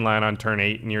Fleece Mane Lion on turn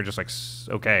 8 and you're just like,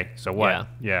 okay, so what?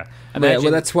 Yeah.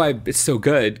 Well, that's why it's so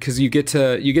good because you get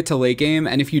to late game,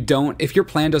 and if your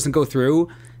plan doesn't go through,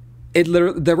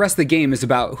 the rest of the game is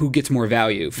about who gets more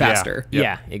value faster.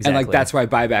 Yeah, exactly. And like that's why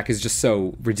buyback is just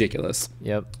so ridiculous.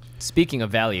 Yep. Speaking of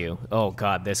value, oh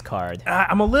god, this card.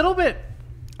 I'm a little bit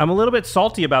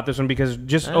salty about this one because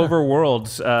just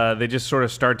Overworlds, they just sort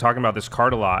of started talking about this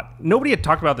card a lot. Nobody had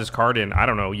talked about this card in, I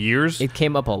don't know, years. It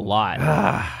came up a lot.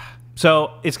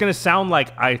 So it's going to sound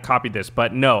like I copied this,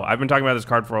 but no, I've been talking about this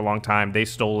card for a long time. They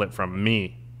stole it from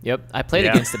me. Yep, I played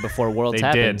against it before Worlds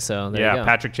happened, so there you go.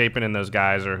 Patrick Chapin and those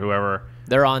guys or whoever.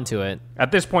 They're onto it.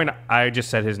 At this point, I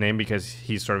just said his name because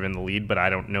he's sort of in the lead, but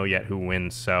I don't know yet who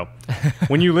wins. So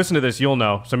when you listen to this, you'll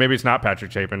know. So maybe it's not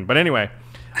Patrick Chapin. But anyway,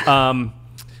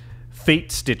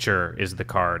 Fatestitcher is the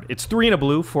card. It's 3 and a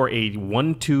blue for a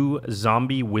 1/2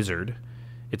 zombie wizard.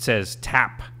 It says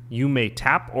tap. You may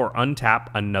tap or untap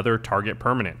another target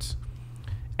permanent.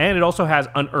 And it also has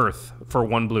Unearth for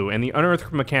 1 blue. And the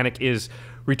Unearth mechanic is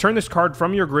return this card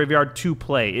from your graveyard to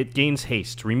play. It gains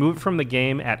haste. Remove it from the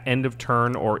game at end of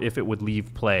turn or if it would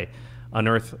leave play.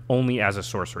 Unearth only as a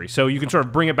sorcery. So you can sort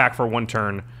of bring it back for 1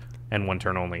 turn and 1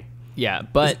 turn only. Yeah,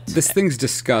 but this thing's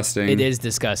disgusting. It is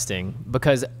disgusting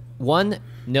because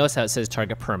notice how it says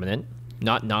target permanent,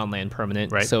 not non-land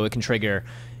permanent. Right. So it can trigger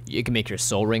It can make your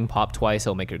Soul Ring pop twice.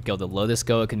 It'll make your Gilded Lotus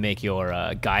go. It can make your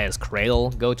Gaia's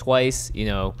Cradle go twice. You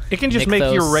know, it can just make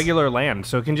your regular land.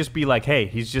 So it can just be like, hey,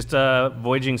 he's just a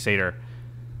Voyaging Satyr.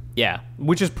 Yeah,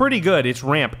 which is pretty good. It's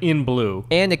ramp in blue,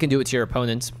 and it can do it to your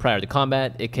opponents prior to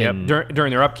combat. It can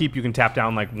during their upkeep, you can tap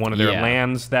down like one of their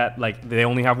lands that like they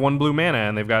only have 1 blue mana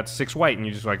and they've got 6 white, and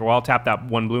you just like, well, I'll tap that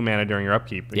 1 blue mana during your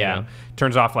upkeep. You know,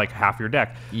 turns off like half your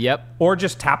deck. Yep. Or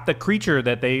just tap the creature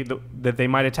that they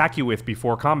might attack you with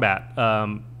before combat.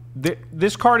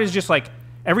 This card is just like.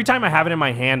 Every time I have it in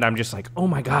my hand, I'm just like, oh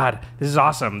my god, this is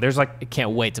awesome. There's like, I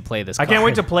can't wait to play this card. I can't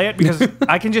wait to play it because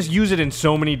I can just use it in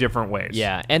so many different ways.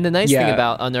 Yeah, and the nice thing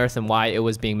about Unearth and why it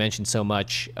was being mentioned so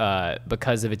much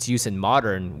because of its use in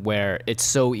Modern, where it's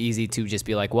so easy to just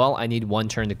be like, well, I need 1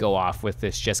 turn to go off with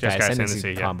this Jeskai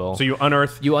Ascendancy combo. So you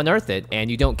unearth it,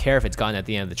 and you don't care if it's gone at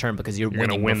the end of the turn because you're winning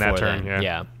gonna win before that turn.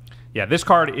 Then. Yeah. This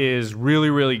card is really,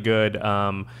 really good.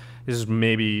 This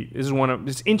is one of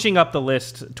it's inching up the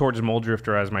list towards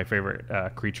Moldrifter as my favorite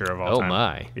creature of all time. Oh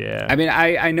my! Yeah. I mean,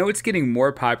 I know it's getting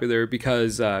more popular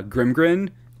because Grimgrin,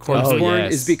 Corpseborn,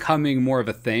 is becoming more of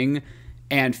a thing,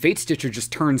 and Fatestitcher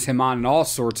just turns him on in all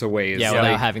sorts of ways. Yeah,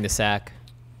 without having to sack.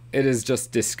 It is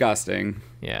just disgusting.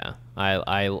 Yeah,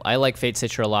 I like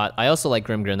Fatestitcher a lot. I also like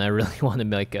Grimgrin. I really want to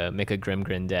make a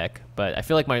Grimgrin deck, but I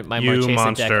feel like my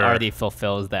Marchesa deck already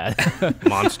fulfills that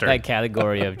that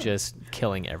category of just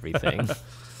killing everything.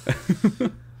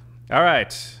 All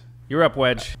right, you're up,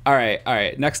 Wedge. All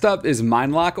right. Next up is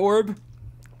Mindlock Orb,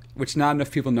 which not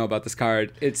enough people know about this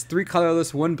card. It's 3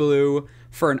 colorless, 1 blue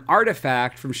for an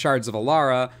artifact from Shards of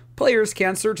Alara. Players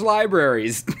can't search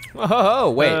libraries. Wait.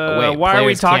 Why are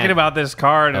we talking about this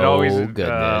card?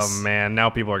 Goodness. Oh, man. Now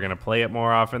people are going to play it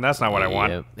more often. That's not what I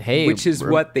want. Hey, which is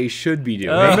what they should be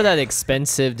doing. Remember that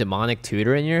expensive demonic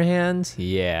tutor in your hand?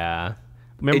 Yeah.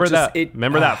 Remember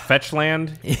that fetch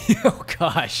land? Oh,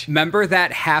 gosh. Remember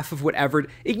that half of whatever...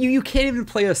 You can't even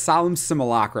play a Solemn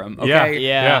Simulacrum, okay?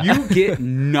 Yeah. You get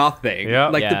nothing.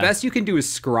 The best you can do is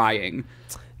scrying.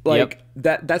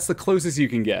 That's the closest you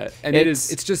can get, and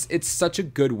it's such a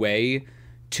good way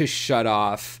to shut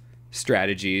off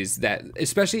strategies that,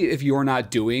 especially if you're not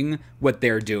doing what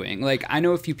they're doing. Like, I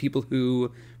know a few people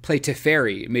who play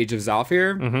Teferi, Mage of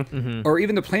Zalfir, or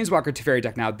even the Planeswalker Teferi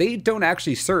deck now. They don't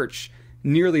actually search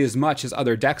nearly as much as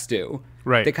other decks do.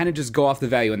 Right. They kind of just go off the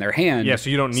value in their hand. Yeah, so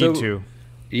you don't need to.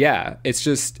 Yeah, it's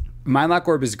just... Mindlock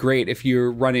Orb is great if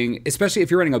you're running, especially if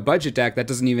you're running a budget deck that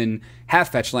doesn't even have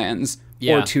fetch lands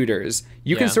or tutors.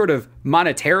 You can sort of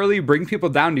monetarily bring people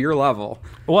down to your level.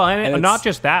 Well, and not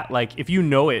just that. Like, if you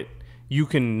know it, you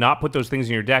can not put those things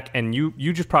in your deck, and you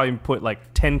just probably put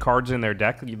like 10 cards in their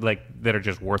deck like that are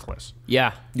just worthless.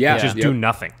 Yeah. Just do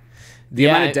nothing. The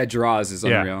amount of dead draws is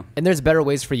unreal. And there's better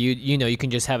ways for you. You can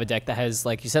just have a deck that has,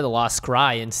 like you said, a Lost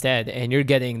Scry instead, and you're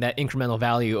getting that incremental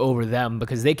value over them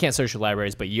because they can't search your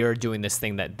libraries, but you're doing this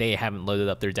thing that they haven't loaded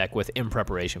up their deck with in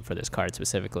preparation for this card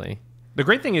specifically. The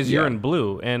great thing is you're in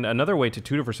blue, and another way to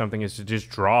tutor for something is to just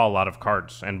draw a lot of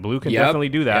cards, and blue can definitely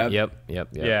do that. Yep.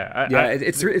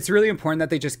 It's really important that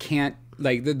they just can't,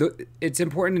 like, it's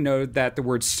important to know that the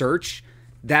word search,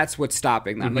 that's what's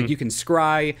stopping them. Like, you can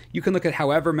scry, you can look at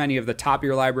however many of the top of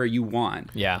your library you want.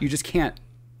 Yeah. You just can't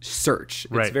search.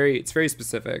 Right. It's very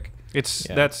specific. It's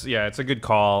a good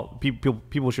call.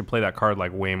 People should play that card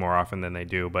like way more often than they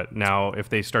do. But now, if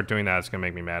they start doing that, it's gonna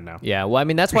make me mad now. Yeah, well, I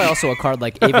mean, that's why also a card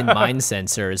like Aven Mind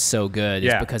Sensor is so good,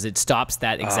 is because it stops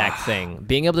that exact thing.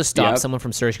 Being able to stop someone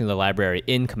from searching the library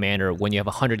in Commander when you have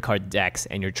 100 card decks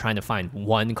and you're trying to find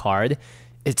one card.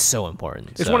 It's so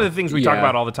important. It's one of the things we talk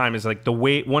about all the time is like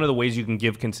one of the ways you can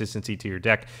give consistency to your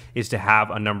deck is to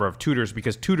have a number of tutors,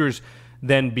 because tutors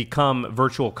then become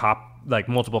virtual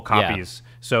multiple copies.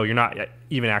 So you're not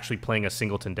even actually playing a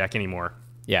singleton deck anymore.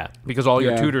 Yeah. Because all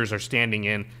your tutors are standing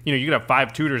in. You could have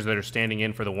 5 tutors that are standing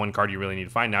in for the one card you really need to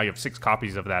find. Now you have 6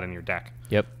 copies of that in your deck.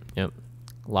 Yep. A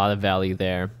lot of value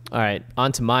there. All right,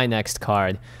 on to my next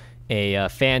card. A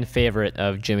fan favorite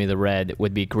of Jimmy the Red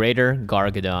would be Greater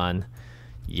Gargadon.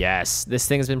 Yes, this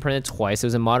thing has been printed twice. It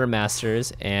was in Modern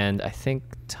Masters and I think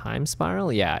Time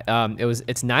Spiral. Yeah,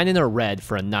 it's 9 in a red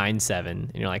for a 9/7,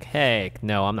 and you're like, hey,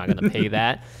 no, I'm not gonna pay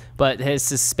that. But it has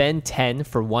suspend 10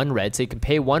 for 1 red, so you can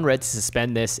pay 1 red to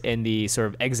suspend this in the sort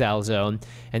of exile zone,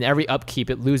 and every upkeep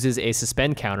it loses a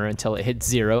suspend counter until it hits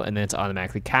 0, and then it's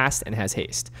automatically cast and has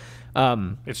haste.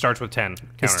 It starts with 10 counters.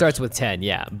 It starts with 10,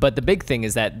 yeah. But the big thing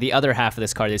is that the other half of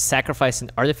this card is sacrifice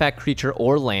an artifact, creature,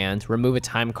 or land, remove a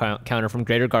time counter from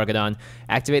Greater Gargadon,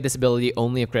 activate this ability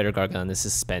only if Greater Gargadon is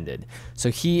suspended.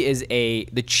 So he is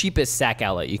the cheapest sack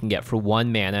outlet you can get for 1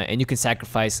 mana, and you can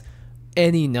sacrifice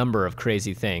any number of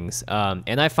crazy things.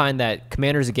 And I find that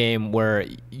Commander's a game where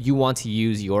you want to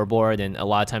use your board, and a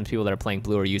lot of times people that are playing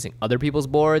blue are using other people's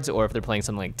boards, or if they're playing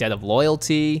something like Debt of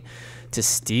Loyalty to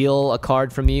steal a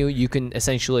card from you, you can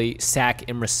essentially sack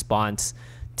in response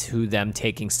to them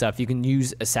taking stuff. You can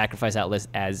use a Sacrifice Atlas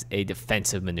as a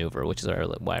defensive maneuver, which is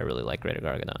why I really like Greater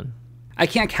Gargadon. I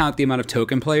can't count the amount of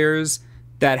token players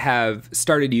that have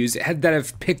started that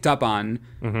have picked up on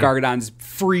Gargadon's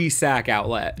free sack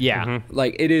outlet. Yeah.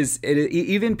 Like it is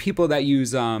even people that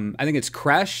use I think it's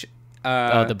Kresh.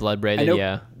 The blood braided,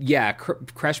 yeah. Yeah,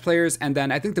 Kresh players, and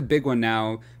then I think the big one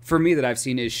now for me that I've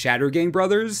seen is Shattergang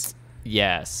Brothers.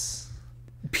 Yes.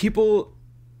 People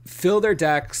fill their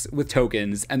decks with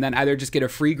tokens and then either just get a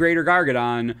free Greater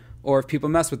Gargadon, or if people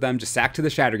mess with them, just sack to the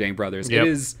Shattergang Brothers. Yep. It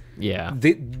is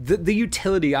the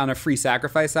utility on a free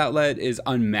sacrifice outlet is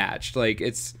unmatched. Like,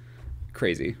 it's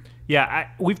crazy. Yeah,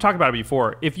 we've talked about it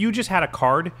before. If you just had a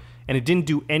card and it didn't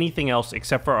do anything else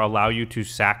except for allow you to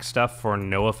sack stuff for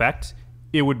no effect,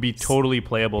 it would be totally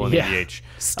playable in EDH.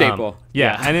 Staple.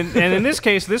 And in this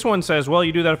case, this one says, well,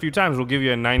 you do that a few times, we'll give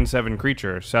you a 9/7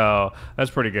 creature. So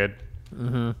that's pretty good.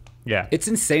 Mm-hmm. Yeah. It's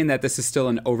insane that this is still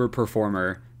an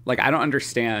overperformer. Like, I don't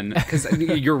understand, because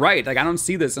you're right. Like, I don't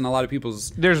see this in a lot of people's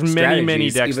There's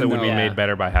many decks that would be made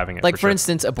better by having it. Like, for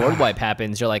instance, a board wipe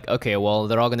happens. You're like, okay, well,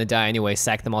 they're all going to die anyway.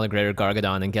 Sack them all to Greater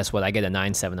Gargadon, and guess what? I get a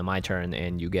 9/7 on my turn,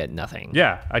 and you get nothing.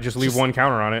 Yeah, I just leave one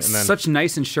counter on it, and then such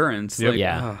nice insurance. Yep. Like,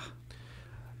 yeah.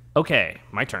 Okay,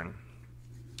 my turn.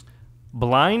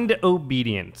 Blind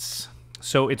Obedience.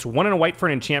 So it's 1 and a white for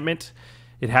an enchantment.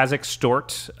 It has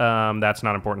Extort. That's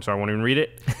not important, so I won't even read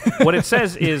it. What it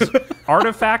says is,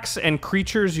 artifacts and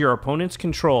creatures your opponents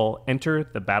control enter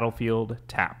the battlefield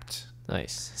tapped.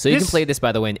 Nice. So you can play this,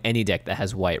 by the way, in any deck that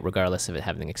has white, regardless of it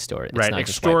having Extort. It's not Extort,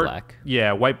 just white-black.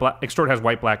 Yeah, white-black. Extort has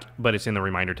white-black, but it's in the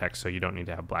reminder text, so you don't need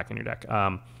to have black in your deck.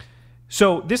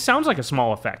 So this sounds like a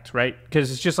small effect, right?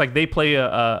 Because it's just like they play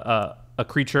a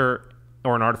creature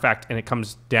or an artifact, and it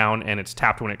comes down, and it's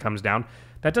tapped when it comes down.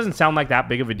 That doesn't sound like that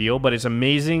big of a deal, but it's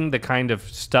amazing the kind of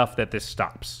stuff that this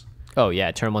stops. Oh, yeah,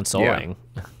 turn 1 Soaring.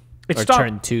 Yeah. Or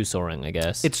turn 2 Soaring, I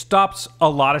guess. It stops a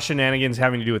lot of shenanigans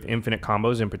having to do with infinite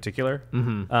combos in particular.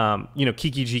 Mm-hmm.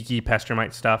 Kiki Jiki,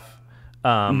 Pestermite stuff.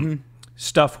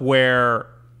 Stuff where,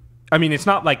 I mean, it's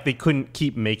not like they couldn't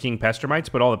keep making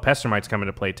Pestermites, but all the Pestermites come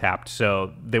into play tapped,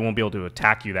 so they won't be able to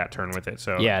attack you that turn with it.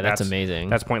 So yeah, that's amazing.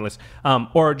 That's pointless.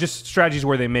 Or just strategies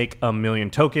where they make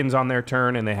 1,000,000 tokens on their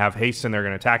turn and they have haste and they're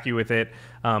going to attack you with it.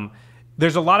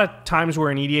 There's a lot of times where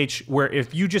in EDH, where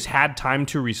if you just had time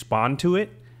to respond to it,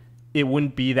 it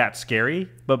wouldn't be that scary.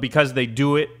 But because they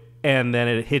do it and then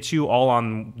it hits you all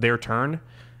on their turn,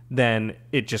 then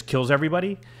it just kills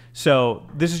everybody. So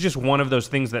this is just one of those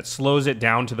things that slows it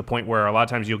down to the point where a lot of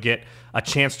times you'll get a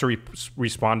chance to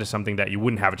respond to something that you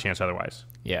wouldn't have a chance otherwise.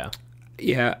 Yeah.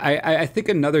 Yeah, I think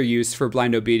another use for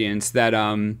Blind Obedience that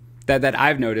that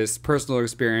I've noticed, personal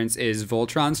experience, is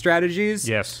Voltron strategies.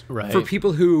 Yes. Right. For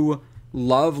people who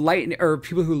love lightning, or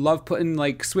people who love putting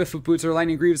like Swiftfoot Boots or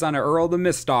Lightning Greaves on a Earl the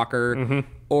Miststalker,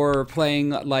 or playing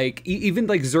like even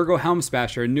like Zergo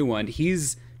Helmspasher, a new one.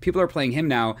 People are playing him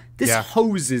now. This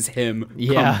hoses him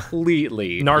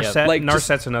completely.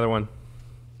 Narset's another one.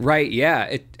 Right,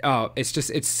 yeah.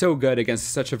 It's so good against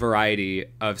such a variety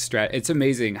of strat. It's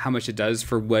amazing how much it does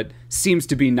for what seems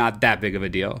to be not that big of a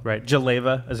deal. Right.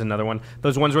 Jaleva is another one.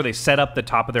 Those ones where they set up the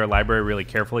top of their library really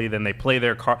carefully, then they play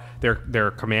their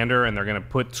commander, and they're going to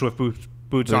put Swift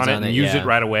Boots on it and use it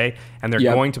right away, and they're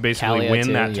going to basically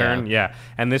win that turn. Yeah.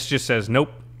 And this just says,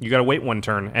 nope. You got to wait one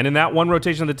turn. And in that one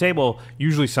rotation of the table,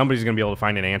 usually somebody's going to be able to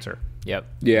find an answer. Yep.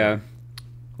 Yeah.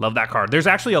 Love that card. There's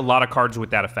actually a lot of cards with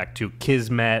that effect, too.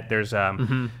 Kismet. There's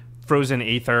Frozen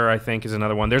Aether, I think, is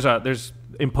another one. There's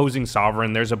Imposing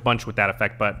Sovereign. There's a bunch with that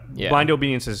effect. But Blind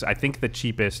Obedience is, I think, the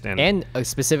cheapest. And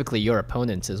specifically your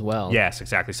opponents as well. Yes,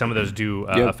 exactly. Some of those do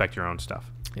affect your own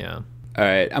stuff. Yeah. All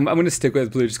right. I'm going to stick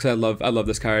with blue just because I love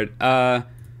this card.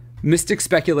 Mystic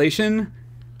Speculation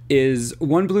is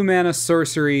 1 blue mana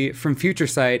sorcery from Future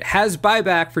Sight, has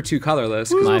buyback for 2 colorless,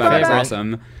 because buyback's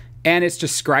awesome, and it's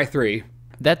just scry 3.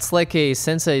 That's like a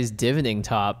Sensei's Dividing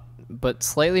Top, but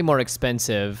slightly more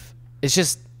expensive. It's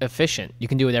just efficient. You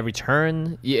can do it every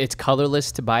turn. It's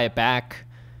colorless to buy it back.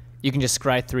 You can just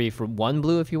scry 3 for 1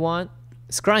 blue if you want.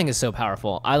 Scrying is so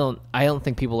powerful. I don't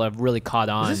think people have really caught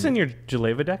on. Is this in your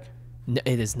Jaleva deck? No,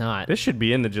 it is not. This should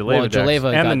be in the Jaleva decks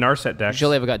and the Narset decks.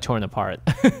 Jaleva got torn apart.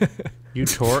 You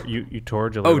tore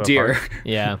Jaleva apart? Oh dear.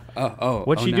 Yeah.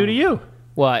 What'd she do to you?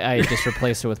 Well, I just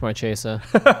replaced her with Marchesa.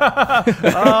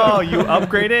 Oh, you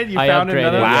upgraded? You found upgraded,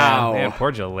 another? Wow. Man,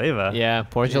 poor Jaleva. Yeah,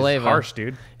 poor She's Jaleva. harsh,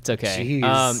 dude. It's okay.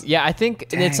 Jeez. Yeah, I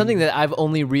think it's something that I've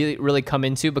only really come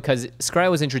into because Scry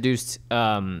was introduced.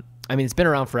 I mean, it's been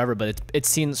around forever, but it's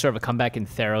seen sort of a comeback in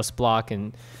Theros block,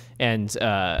 and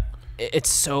it's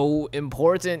so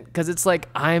important because it's like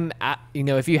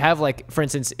if you have, like, for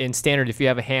instance, in Standard, if you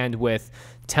have a hand with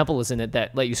Temple in it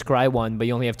that let you scry one, but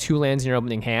you only have 2 lands in your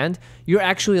opening hand, you're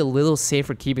actually a little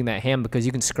safer keeping that hand because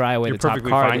you can scry away the top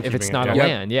card if it's not a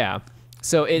land. Yeah.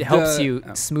 So it helps you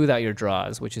smooth out your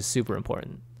draws, which is super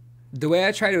important. The way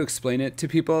I try to explain it to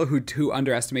people who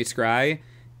underestimate scry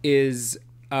is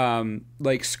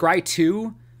like scry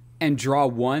 2 and draw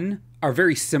 1 are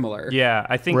very similar. Yeah,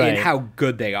 I think in how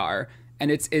good they are. And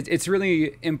it's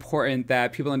really important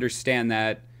that people understand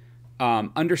that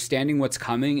understanding what's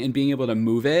coming and being able to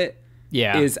move it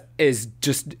is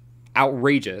just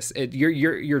outrageous.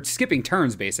 You're skipping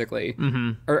turns basically,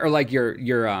 or like you're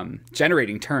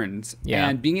generating turns,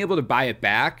 and being able to buy it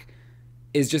back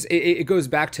is just it goes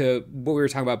back to what we were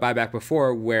talking about buyback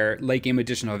before, where late game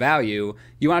additional value.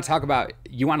 You want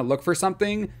to look for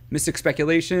something, Mystic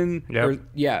Speculation. Yep.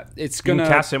 It's you gonna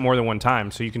can cast it more than one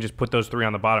time, so you can just put those 3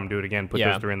 on the bottom, do it again, put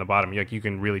those 3 on the bottom. You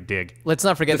can really dig. Let's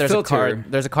not forget there's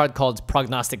a card called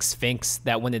Prognostic Sphinx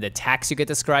that when it attacks you get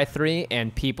to scry 3,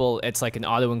 and it's like an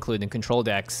auto include in control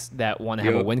decks that want to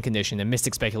have a win condition, and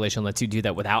Mystic Speculation lets you do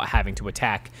that without having to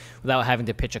attack, without having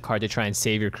to pitch a card to try and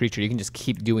save your creature. You can just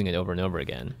keep doing it over and over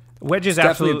again. Wedge is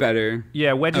definitely better.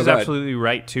 Yeah, Wedge is absolutely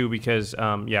right too, because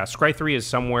Scry 3 is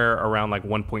somewhere around like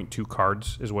 1.2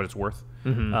 cards is what it's worth.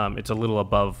 It's a little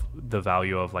above the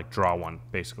value of like draw 1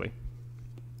 basically.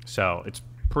 So it's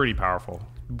pretty powerful.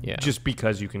 Yeah. Just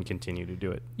because you can continue to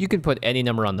do it. You can put any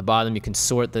number on the bottom. You can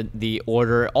sort the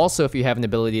order. Also, if you have an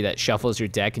ability that shuffles your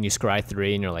deck and you scry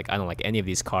 3 and you're like, I don't like any of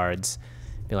these cards,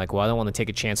 be like, well, I don't want to take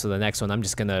a chance with the next one. I'm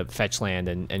just going to fetch land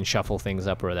and shuffle things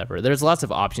up or whatever. There's lots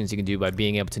of options you can do by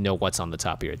being able to know what's on the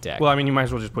top of your deck. Well, I mean, you might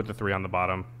as well just put the 3 on the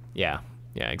bottom. Yeah,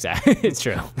 exactly. It's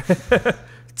true.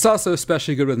 It's also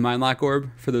especially good with Mindlock Orb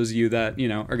for those of you that,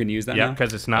 are going to use that now. Yeah,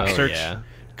 because it's not search. Yeah.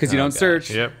 Because you don't search.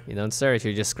 Yep. You don't search.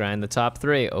 You're just scrying the top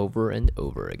 3 over and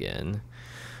over again.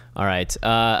 All right.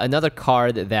 Another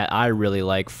card that I really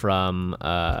like from,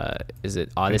 is it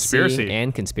Odyssey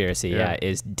and Conspiracy? Yeah,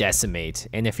 is Decimate.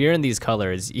 And if you're in these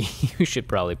colors, you should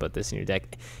probably put this in your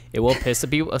deck. It will piss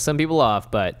some people off,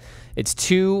 but it's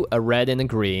 2, a red and a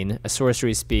green, a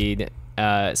sorcery speed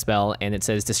spell, and it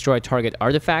says destroy target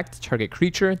artifact, target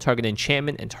creature, target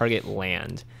enchantment, and target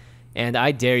land. And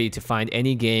I dare you to find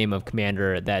any game of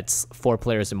Commander that's 4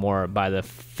 players or more by the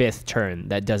 5th turn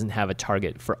that doesn't have a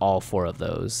target for all 4 of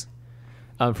those.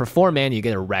 For 4 mana, you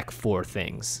get to wreck 4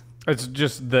 things. It's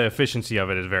just the efficiency of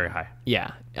it is very high.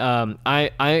 Yeah.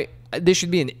 This should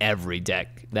be in every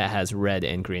deck that has red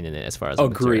and green in it, as far as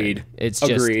I'm concerned. It's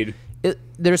just Agreed.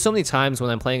 There's so many times when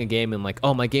I'm playing a game and like,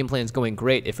 oh, my game plan's going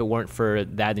great if it weren't for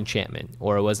that enchantment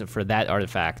or it wasn't for that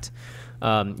artifact.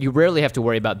 You rarely have to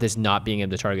worry about this not being able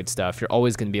to target stuff. You're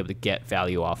always going to be able to get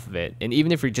value off of it. And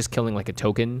even if you're just killing like a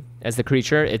token as the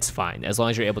creature, it's fine. As long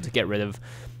as you're able to get rid of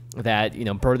that,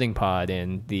 birthing pod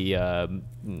and the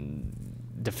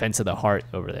defense of the heart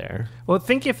over there. Well,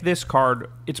 think if this card,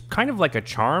 it's kind of like a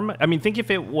charm. I mean, think if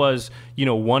it was,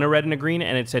 1 a red and a green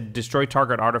and it said destroy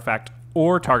target artifact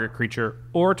or target creature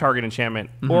or target enchantment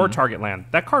or target land.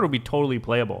 That card would be totally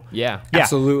playable. Yeah.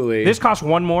 Absolutely. This costs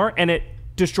 1 more and it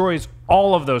destroys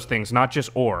all of those things, not just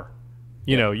or.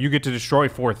 You get to destroy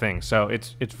 4 things. So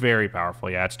it's very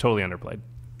powerful. Yeah, it's totally underplayed.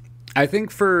 I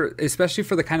think especially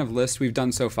for the kind of list we've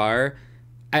done so far,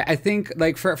 I think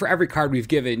like for every card we've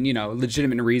given,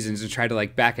 legitimate reasons to try to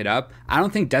like back it up. I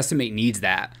don't think Decimate needs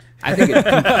that. I think it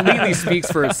completely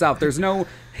speaks for itself. There's no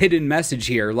hidden message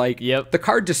here. Like, the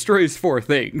card destroys 4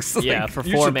 things. Yeah, like, for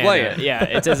 4 you should mana. Play it. Yeah,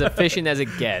 it's as efficient as it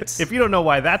gets. If you don't know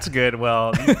why that's good,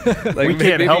 well, we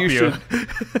can't help you.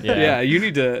 Yeah, you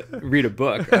need to read a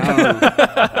book.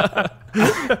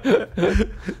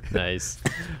 Nice.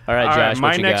 All right, Josh, my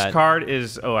what you next got? card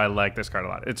is, I like this card a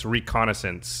lot. It's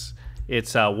Reconnaissance.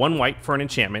 It's 1 white for an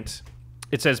enchantment.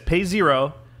 It says pay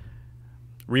 0,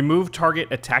 remove target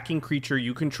attacking creature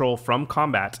you control from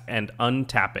combat and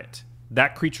untap it.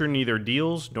 That creature neither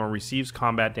deals nor receives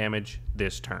combat damage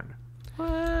this turn.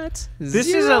 What? This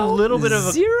is a little bit of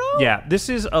a 0? Yeah, this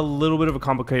is a little bit of a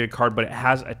complicated card, but it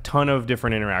has a ton of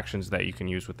different interactions that you can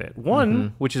use with it.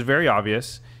 One, which is very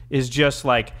obvious, is just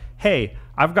like, hey,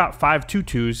 I've got 5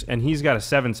 2/2s and he's got a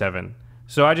 7/7.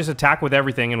 So I just attack with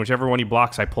everything, and whichever one he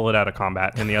blocks, I pull it out of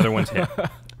combat, and the other one's hit.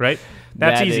 Right?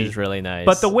 That's easy. That is really nice.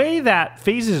 But the way that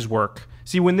phases work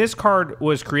See, when this card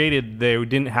was created, they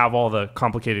didn't have all the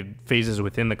complicated phases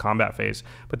within the combat phase.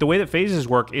 But the way that phases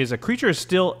work is a creature is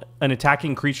still an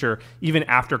attacking creature even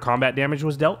after combat damage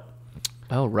was dealt.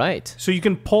 Oh, right. So you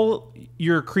can pull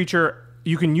your creature,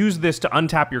 you can use this to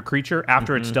untap your creature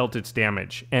after it's dealt its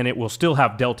damage, and it will still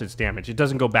have dealt its damage. It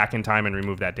doesn't go back in time and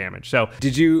remove that damage. So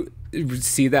did you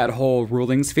see that whole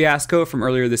rulings fiasco from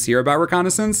earlier this year about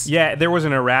Reconnaissance? Yeah, there was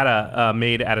an errata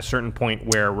made at a certain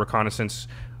point where Reconnaissance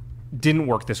didn't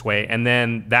work this way, and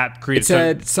then that created... It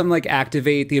said something like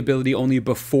activate the ability only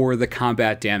before the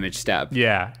combat damage step.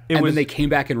 Yeah. Then they came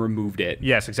back and removed it.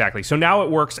 Yes, exactly. So now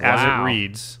it works as it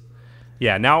reads.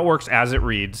 Yeah, now it works as it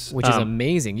reads. Which is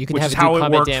amazing. You can which have is it how do it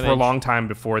combat worked damage for a long time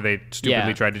before they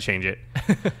stupidly tried to change it.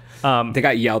 They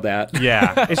got yelled at.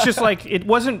 Yeah, it's just like, it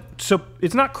wasn't so,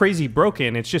 it's not crazy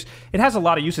broken. It's just, it has a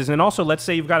lot of uses. And also, let's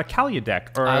say you've got a Kalia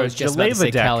deck or a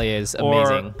Jaleva deck. Kalia is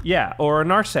amazing. Or a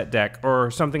Narset deck or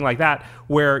something like that,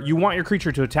 where you want your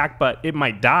creature to attack, but it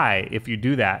might die if you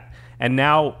do that. And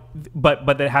now,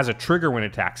 but it has a trigger when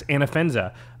it attacks, and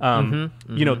Anafenza.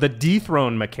 You know, the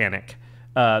dethrone mechanic.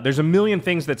 There's a million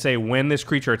things that say when this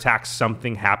creature attacks,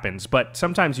 something happens. But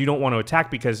sometimes you don't want to attack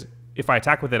because if I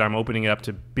attack with it, I'm opening it up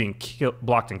to being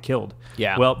blocked and killed.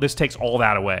 Yeah. Well, this takes all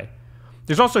that away.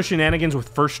 There's also shenanigans with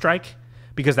First Strike,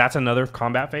 because that's another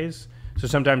combat phase. So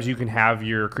sometimes you can have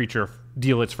your creature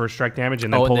deal its first strike damage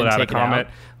and then pull it out of combat.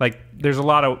 Like there's a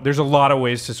lot of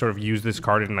ways to sort of use this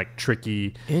card in like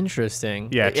tricky,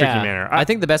 tricky manner. I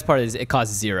think the best part is it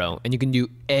costs 0, and you can do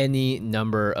any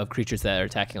number of creatures that are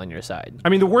attacking on your side. I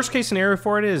mean, the worst case scenario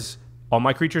for it is all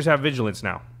my creatures have vigilance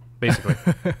now, basically.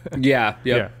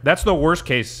 Yeah. That's the worst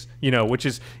case, which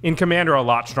is in Commander a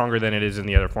lot stronger than it is in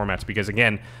the other formats, because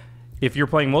again, if you're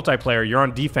playing multiplayer, you're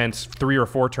on defense 3 or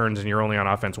 4 turns and you're only on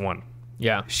offense 1.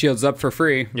 Yeah. Shields up for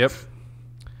free. Yep.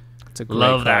 It's a great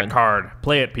Love that card.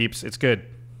 Play it, peeps. It's good.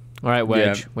 All right,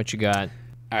 Wedge, what you got?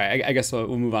 All right, I guess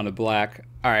we'll move on to black.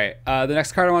 All right, the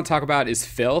next card I want to talk about is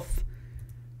Filth.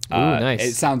 Ooh, nice.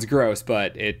 It sounds gross,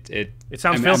 but it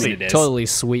sounds filthy. I mean, it is. Totally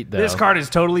sweet, though. This card is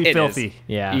totally filthy.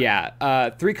 Yeah. Yeah.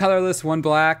 3 colorless, 1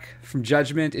 black from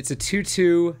Judgment. It's a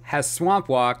 2/2, has Swamp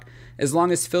Walk. As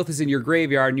long as Filth is in your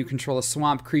graveyard and you control a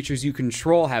swamp, creatures you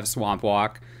control have Swamp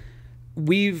Walk.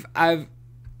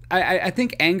 I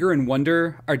think Anger and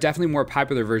Wonder are definitely more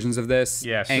popular versions of this.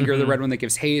 Yes. Anger, the red one that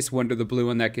gives haste, Wonder, the blue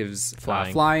one that gives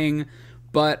flying.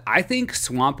 But I think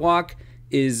Swamp Walk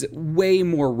is way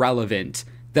more relevant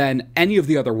than any of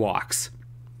the other walks.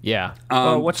 Yeah.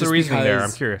 What's the reasoning there?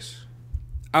 I'm curious.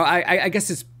 I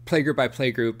guess it's playgroup by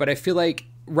playgroup, but I feel like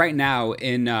right now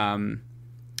in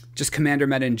just Commander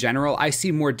meta in general, I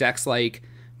see more decks like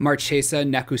Marchesa,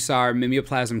 Nekusar,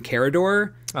 Mimeoplasm,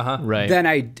 Carador, right,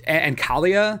 and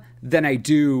Kalia than I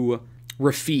do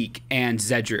Rafiq and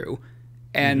Zedru.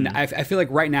 And I feel like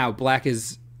right now Black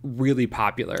is really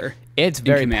popular. It's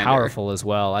very powerful as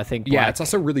well. I think Black, yeah, it's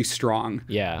also really strong.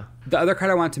 Yeah. The other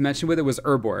card I wanted to mention with it was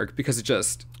Urborg, because it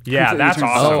just that's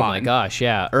awesome. Oh my gosh,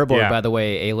 yeah. Urborg, by the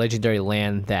way, a legendary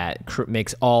land that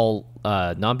makes all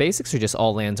non-basics, or just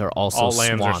all lands are also all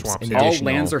swamps. Lands are swamps. All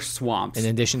lands are swamps. In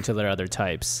addition to their other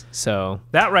types. So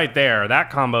that right there,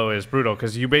 that combo is brutal,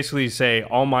 because you basically say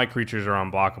all my creatures are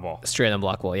unblockable. Straight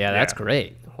unblockable. Yeah, that's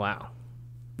great. Wow.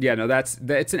 Yeah, no,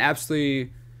 it's an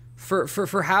absolutely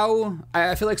for how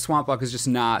I feel like Swamp Walk is just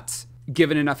not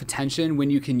given enough attention when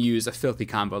you can use a filthy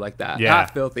combo like that. Yeah,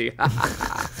 filthy.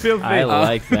 Filthy. I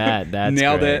like that. That's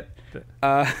nailed great.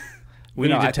 it. We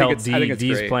need to tell D.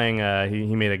 D's playing.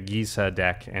 He made a Gisa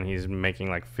deck, and he's making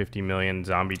like 50 million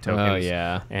zombie tokens. Oh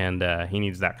yeah, and he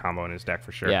needs that combo in his deck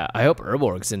for sure. Yeah, I hope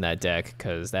Urborg's in that deck,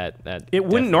 because that it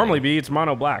wouldn't normally be. It's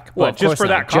mono black. Well, just for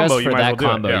that combo, you might as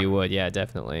well do it. You would, yeah,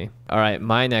 definitely. All right,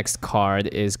 my next card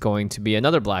is going to be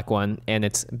another black one, and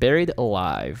it's Buried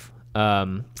Alive.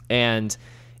 And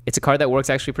it's a card that works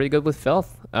actually pretty good with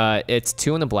Filth. It's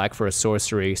 2 in the black for a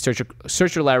sorcery.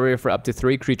 Search your library for up to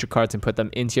 3 creature cards and put them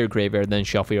into your graveyard, then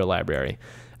shuffle your library.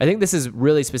 I think this is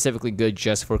really specifically good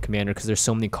just for Commander, because there's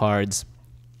so many cards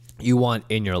you want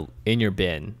in your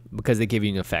bin, because they give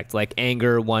you an effect like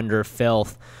Anger, Wonder,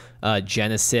 Filth,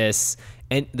 Genesis,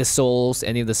 and the Souls,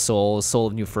 any of the Souls, Soul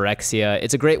of New Phyrexia.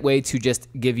 It's a great way to just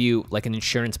give you like an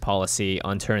insurance policy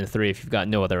on turn 3 if you've got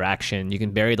no other action. You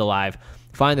can bury it alive,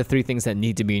 find the 3 things that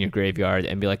need to be in your graveyard,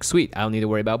 and be like, sweet, I don't need to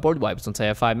worry about board wipes once I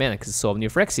have 5 mana, because Soul of New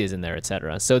Phyrexia is in there,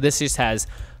 etc. So this just has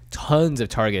tons of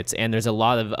targets, and there's a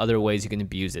lot of other ways you can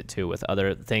abuse it too, with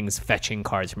other things, fetching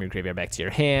cards from your graveyard back to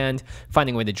your hand,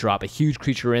 finding a way to drop a huge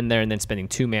creature in there, and then spending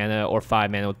 2 mana or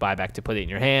 5 mana with buyback to put it in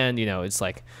your hand. It's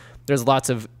like there's lots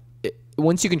of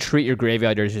once you can treat your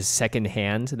graveyard as your second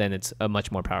hand, then it's a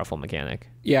much more powerful mechanic.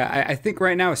 Yeah, I think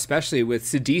right now, especially with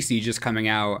Sidisi just coming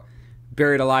out,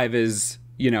 Buried Alive is,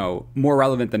 more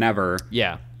relevant than ever.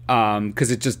 Yeah.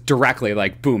 Because it just directly,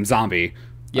 like, boom, zombie.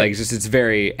 Yep. Like, it's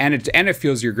very, and it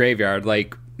feels your graveyard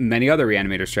like many other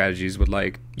reanimator strategies would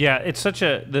like. Yeah, it's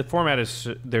the format is,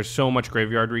 there's so much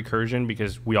graveyard recursion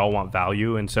because we all want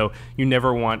value, and so you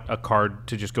never want a card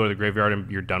to just go to the graveyard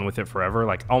and you're done with it forever.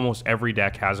 Like, almost every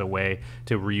deck has a way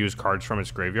to reuse cards from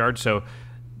its graveyard, so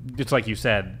it's like you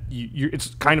said,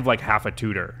 it's kind of like half a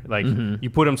tutor. Like, you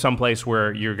put them someplace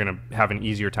where you're going to have an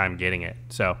easier time getting it,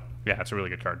 so... Yeah, it's a really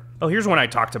good card. Oh, here's one I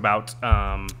talked about.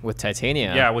 With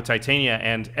Titania. Yeah, with Titania.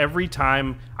 And every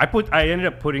time I ended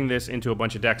up putting this into a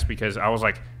bunch of decks because I was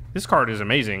like, this card is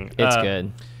amazing. It's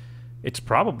good. It's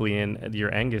probably in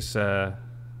your Angus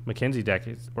Mackenzie deck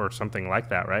or something like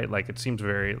that, right? Like, it seems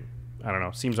very, I don't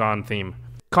know, seems on theme.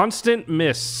 Constant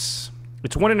Mists.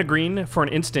 It's 1 and a green. For an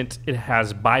instant, it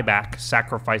has buyback,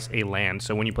 sacrifice a land.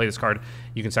 So when you play this card,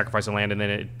 you can sacrifice a land and then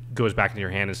it goes back into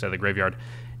your hand instead of the graveyard.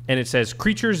 And it says,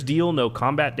 creatures deal no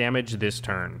combat damage this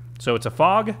turn. So it's a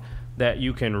fog that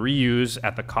you can reuse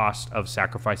at the cost of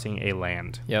sacrificing a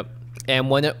land. Yep. And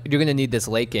you're going to need this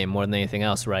late game more than anything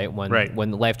else, right? When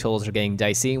the life totals are getting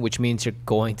dicey, which means you're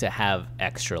going to have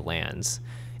extra lands.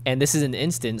 And this is an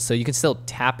instant, so you can still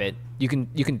tap it. You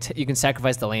can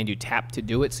sacrifice the land you tap to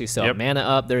do it, so you still have mana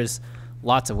up. There's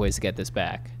lots of ways to get this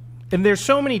back. And there's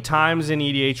so many times in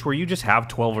EDH where you just have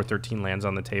 12 or 13 lands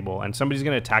on the table, and somebody's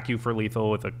going to attack you for lethal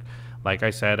with like I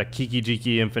said, a Kiki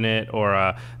Jiki Infinite,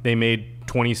 or they made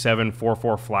 27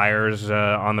 4/4 flyers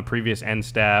on the previous end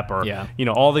step, or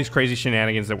all these crazy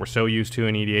shenanigans that we're so used to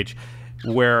in EDH,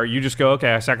 where you just go,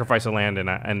 okay, I sacrifice a land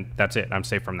and that's it. I'm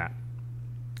safe from that.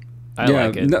 I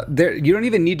like it. No, you don't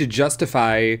even need to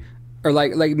justify, or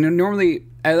like normally,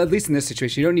 at least in this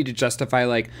situation, you don't need to justify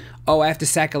like, oh, I have to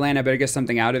sack a land, I better get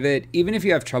something out of it. Even if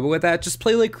you have trouble with that, just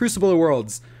play like Crucible of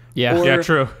Worlds. Yeah,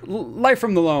 true. Life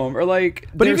from the Loam, or like,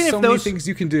 but there's even if so many things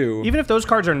you can do. Even if those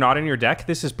cards are not in your deck,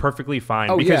 this is perfectly fine.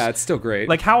 Oh, because, yeah, it's still great.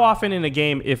 Like, how often in a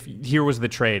game, if here was the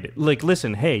trade, like,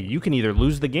 listen, hey, you can either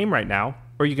lose the game right now,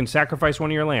 or you can sacrifice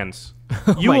one of your lands.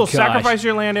 You will sacrifice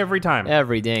your land every time.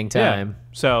 Every dang time.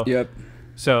 Yeah.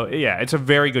 So, yeah, it's a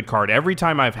very good card. Every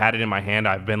time I've had it in my hand,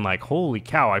 I've been like, holy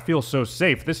cow, I feel so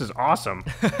safe. This is awesome.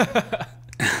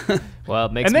 Well,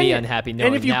 it makes me unhappy knowing.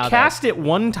 And if you cast it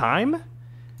one time,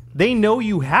 they know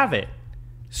you have it.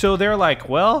 So they're like,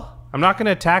 well, I'm not going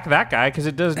to attack that guy because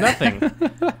it does nothing.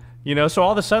 So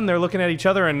all of a sudden they're looking at each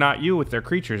other and not you with their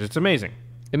creatures. It's amazing.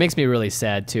 It makes me really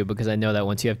sad, too, because I know that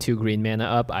once you have 2 green mana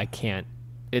up, I can't.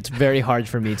 It's very hard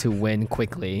for me to win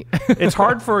quickly. It's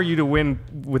hard for you to win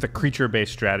with a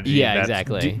creature-based strategy. Yeah,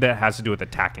 exactly. That has to do with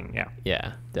attacking,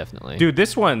 Yeah, definitely. Dude,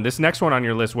 this next one on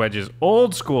your list, Wedge, is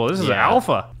old school. This is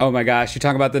alpha. Oh my gosh, you're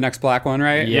talking about the next black one,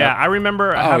 right? Yeah, I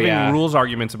remember having rules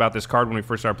arguments about this card when we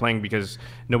first started playing because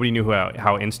nobody knew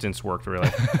how instants worked, really.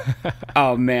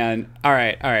 Oh, man. All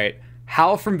right.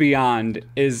 Howl from Beyond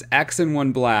is X and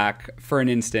 1 black for an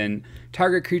instant.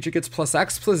 Target creature gets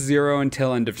 +X/+0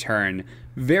 until end of turn.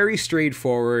 Very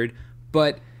straightforward,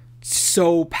 but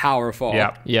powerful.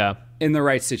 Yeah. In the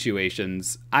right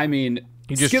situations. I mean,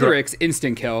 just Skitterix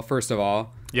instant kill, first of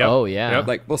all. Yep. Oh, yeah. Yep.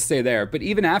 Like, we'll stay there. But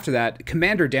even after that,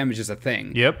 commander damage is a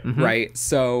thing. Yep. Mm-hmm. Right?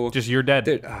 So... Just you're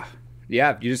dead.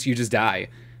 Yeah, you just die.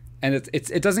 And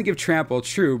it doesn't give trample,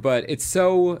 true, but it's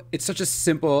such a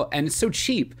simple, and it's so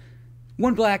cheap.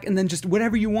 1 black, and then just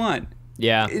whatever you want.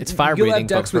 Yeah, it's fire breathing. You'll have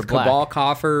decks with black. Cabal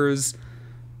coffers.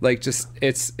 Like, just,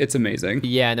 it's amazing.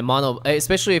 Yeah, and the mono,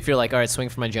 especially if you're like, all right, swing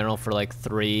for my general for like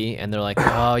 3, and they're like,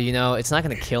 oh, it's not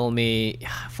going to kill me.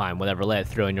 Fine, whatever, let it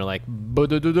through. And you're like,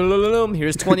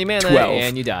 here's 20 mana, 12.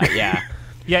 and you die. Yeah.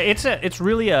 Yeah, it's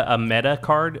really a meta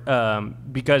card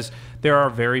because there are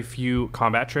very few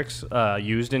combat tricks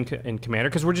used in Commander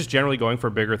because we're just generally going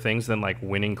for bigger things than like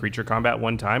winning creature combat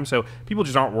one time. So people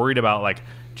just aren't worried about like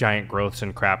giant growths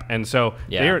and crap. And so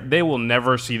they will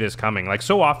never see this coming. Like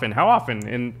how often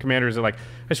in Commander is it like,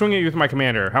 I swing at you with my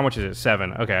Commander. How much is it?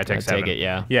 7. Okay, I take 7. Take it,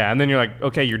 yeah. Yeah, and then you're like,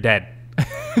 okay, you're dead.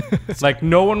 Like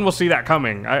no one will see that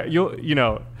coming.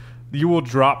 You will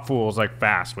drop fools like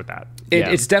fast with that.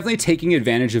 It's definitely taking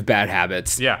advantage of bad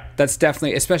habits. Yeah. That's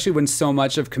definitely, especially when so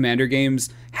much of Commander games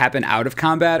happen out of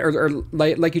combat, or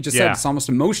like you just said, it's almost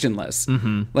emotionless.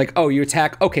 Mm-hmm. Like, oh, you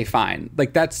attack, okay, fine.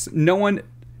 Like that's, no one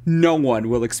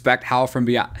will expect Howl from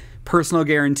Beyond. Personal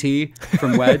guarantee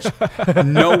from Wedge.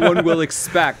 No one will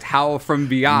expect Howl from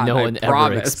Beyond. No one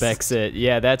ever expects it.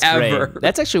 Yeah, that's great.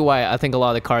 That's actually why I think a lot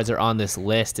of the cards are on this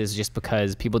list, is just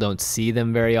because people don't see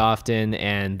them very often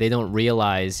and they don't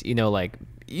realize, like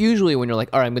usually when you're like,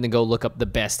 all right, I'm going to go look up the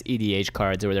best EDH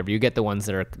cards or whatever, you get the ones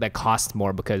that cost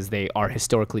more because they are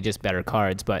historically just better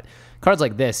cards. But cards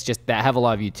like this, just that have a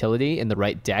lot of utility in the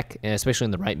right deck, and especially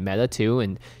in the right meta too.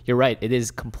 And you're right, it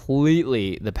is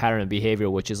completely the pattern of behavior,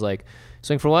 which is like,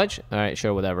 swing for Wedge? All right,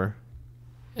 sure, whatever.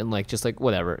 And like, just like,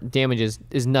 whatever. Damage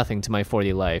is nothing to my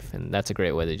 40 life, and that's a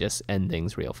great way to just end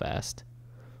things real fast.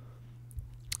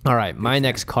 All right, my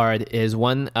next card is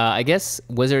one, I guess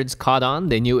Wizards caught on.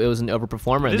 They knew it was an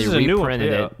overperformer, and they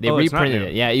reprinted it. They reprinted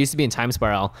it. Yeah, it used to be in Time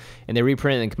Spiral, and they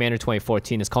reprinted it in Commander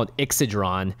 2014. It's called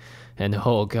Ixidron, and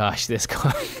oh gosh, this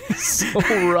card is so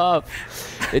rough.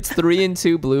 It's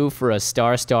 3/2 blue for a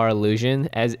star illusion.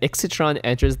 As Ixidron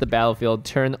enters the battlefield,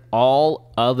 turn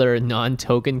all other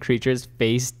non-token creatures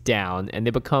face down, and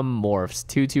they become morphs,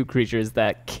 2/2 creatures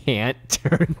that can't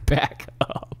turn back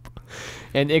up.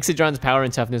 And Ixidron's power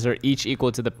and toughness are each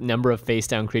equal to the number of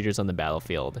face-down creatures on the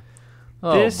battlefield.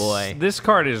 Oh, boy. This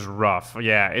card is rough.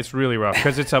 Yeah, it's really rough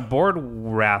because it's a board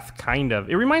wrath, kind of.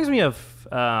 It reminds me of...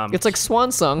 it's like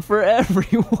Swan Song for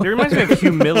everyone. It reminds me of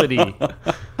Humility.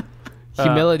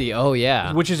 Humility, oh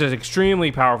yeah. Which is an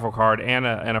extremely powerful card and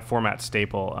a format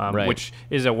staple, right. Which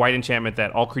is a white enchantment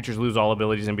that all creatures lose all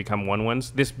abilities and become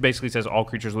 1/1s. This basically says all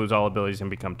creatures lose all abilities and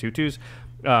become 2/2s.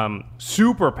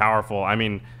 Super powerful. I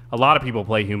mean, a lot of people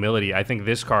play Humility. I think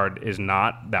this card is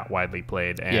not that widely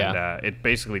played, and it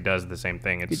basically does the same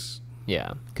thing.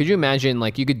 Yeah. Could you imagine,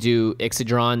 like, you could do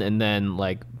Ixidron and then,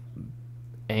 like,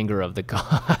 Anger of the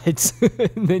Gods,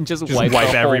 and then just wipe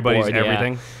everybody's board.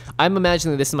 everything? Yeah. I'm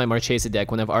imagining this in my Marchesa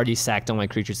deck when I've already sacked all my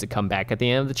creatures to come back at the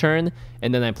end of the turn,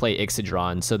 and then I play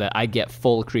Ixidron so that I get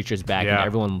full creatures back and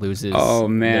everyone loses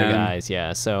their guys.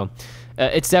 Yeah, so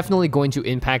it's definitely going to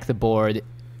impact the board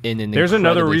in an There's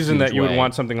another reason huge that you way. would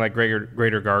want something like Greater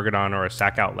Gargadon or a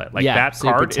sack outlet. Like that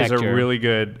so card is a really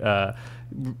good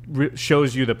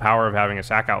shows you the power of having a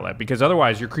sack outlet, because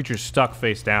otherwise your creature's stuck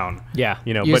face down. Yeah,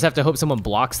 you know, you just have to hope someone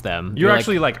blocks them. You're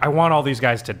actually like, I want all these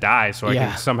guys to die so I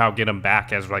can somehow get them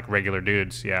back as like regular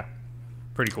dudes. Yeah,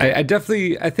 pretty cool.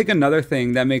 I think another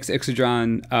thing that makes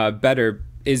Ixidron better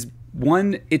is,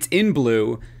 one, it's in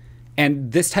blue,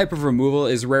 and this type of removal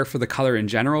is rare for the color in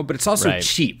general, but it's also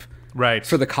cheap. Right.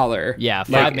 For the color. Yeah,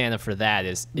 5 mana for that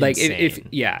is like insane.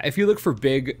 if you look for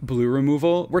big blue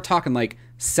removal, we're talking like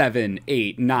 7,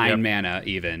 8, 9 mana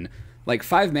even. Like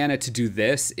 5 mana to do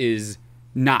this is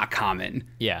not common.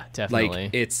 Yeah, definitely.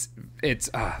 Like it's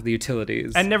the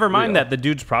utilities. And never mind that the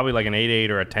dude's probably like an 8/8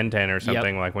 or a 10/10 or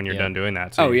something like when you're done doing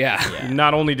that. So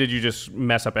not only did you just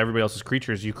mess up everybody else's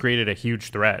creatures, you created a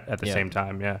huge threat at the same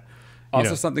time. Yeah.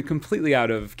 Also, something completely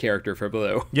out of character for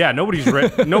blue. Yeah, nobody's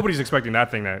expecting that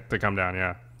thing to come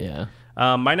down. Yeah.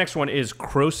 My next one is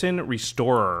Krosan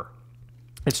Restorer.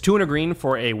 It's 2 and a green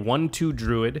for a 1/2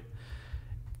 druid.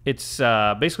 It's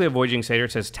basically a Voyaging Satyr.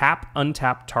 It says tap,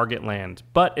 untap target land,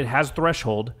 but it has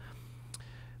Threshold.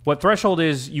 What Threshold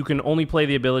is, you can only play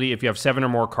the ability if you have 7 or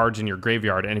more cards in your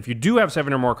graveyard. And if you do have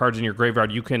 7 or more cards in your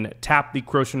graveyard, you can tap the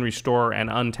Krosan Restorer and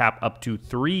untap up to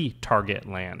 3 target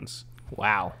lands.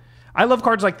 Wow. I love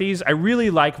cards like these. I really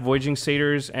like Voyaging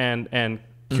Satyrs and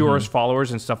Curious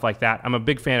Followers and stuff like that. I'm a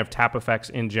big fan of tap effects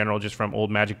in general, just from old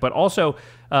Magic. But also,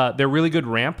 they're really good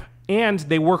ramp, and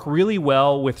they work really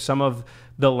well with some of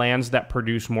the lands that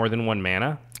produce more than 1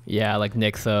 mana. Yeah, like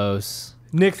Nykthos.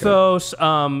 There's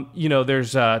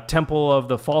Temple of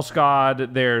the False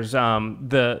God. There's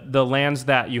the lands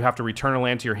that you have to return a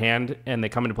land to your hand, and they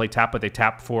come into play tap, but they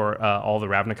tap for all the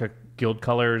Ravnica Guild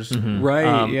colors.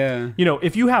 Right,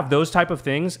 if you have those type of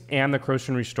things and the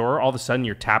Krosan Restorer, all of a sudden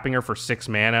you're tapping her for 6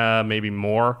 mana, maybe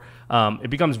more. It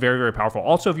becomes very, very powerful.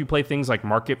 Also, if you play things like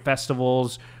Market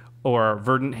Festivals or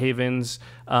Verdant Havens,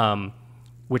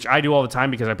 which I do all the time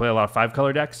because I play a lot of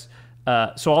 5-color decks,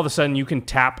 so all of a sudden you can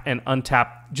tap and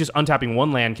untap. Just untapping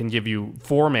 1 land can give you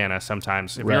 4 mana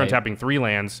sometimes. If you're untapping 3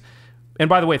 lands. And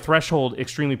by the way, Threshold,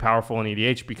 extremely powerful in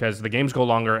EDH because the games go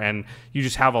longer and you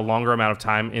just have a longer amount of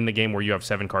time in the game where you have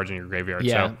 7 cards in your graveyard.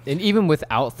 Yeah, so. And even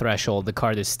without Threshold, the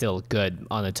card is still good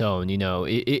on its own. You know,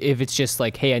 if it's just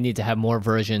like, hey, I need to have more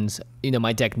versions,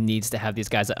 my deck needs to have these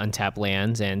guys that untap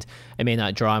lands, and I may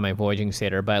not draw my Voyaging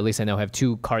Satyr, but at least I know I have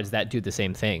 2 cards that do the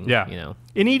same thing. Yeah.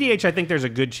 In EDH, I think there's a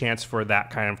good chance for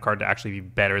that kind of card to actually be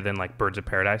better than like Birds of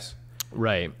Paradise.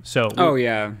 Right. So.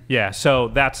 Yeah.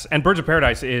 So and Birds of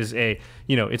Paradise is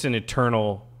it's an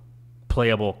eternal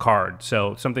playable card.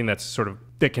 So something that's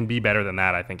that can be better than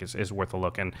that, I think is worth a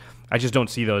look. And I just don't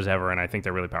see those ever, and I think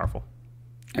they're really powerful.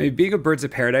 I mean, being a Birds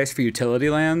of Paradise for utility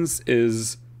lands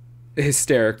is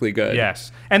hysterically good.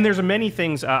 Yes, and there's many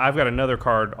things. I've got another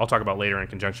card I'll talk about later in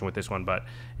conjunction with this one, but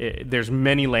there's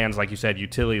many lands, like you said,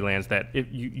 utility lands that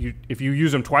if you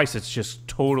use them twice, it's just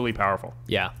totally powerful.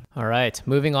 Yeah. All right,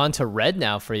 moving on to red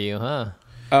now for you, huh?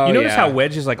 Oh, you notice how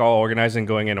Wedge is like all organized and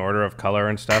going in order of color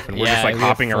and stuff, and we're just like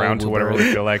hopping around to whatever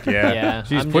we feel like. Yeah,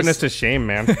 she's putting us to shame,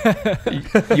 man.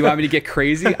 You want me to get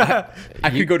crazy? I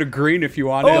could go to green if you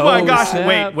want. Oh my gosh! Snap.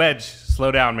 Wait, Wedge,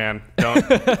 slow down, man.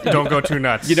 Don't go too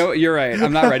nuts. You know, you're right.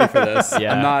 I'm not ready for this.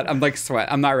 I'm like sweat.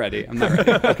 I'm not ready.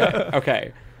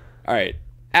 Okay. All right.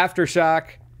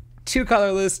 Aftershock, 2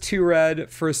 colorless, 2 red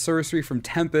for a sorcery from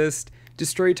Tempest.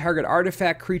 Destroy target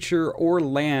artifact, creature, or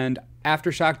land.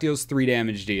 Aftershock deals 3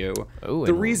 damage to you. Ooh,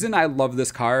 the reason I love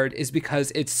this card is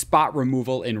because it's spot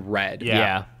removal in red.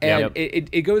 Yeah. And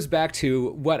it goes back to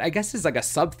what I guess is like a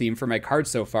sub-theme for my card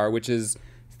so far, which is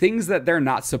things that they're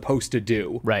not supposed to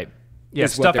do. Right. Yeah,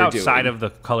 stuff outside of the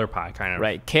color pie, kind of.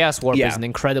 Right. Chaos Warp is an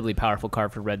incredibly powerful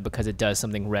card for red because it does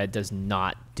something red does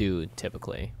not do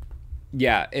typically.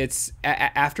 Yeah, it's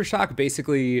Aftershock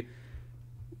basically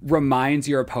reminds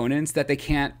your opponents that they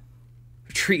can't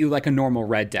treat you like a normal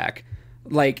red deck.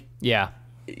 Like,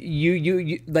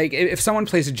 you like if someone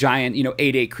plays a giant,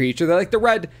 8/8 creature, they're like the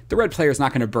red player is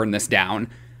not going to burn this down.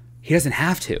 He doesn't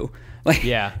have to. Like,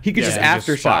 he could just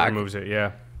Aftershock. Removes it,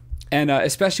 yeah. And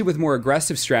especially with more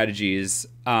aggressive strategies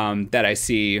that I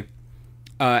see,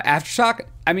 Aftershock.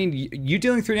 I mean, you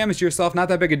dealing 3 damage to yourself, not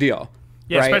that big a deal.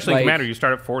 Yeah, right? especially in Commander, you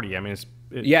start at 40. I mean,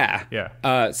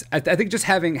 I think just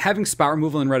having spot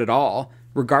removal in red at all,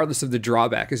 regardless of the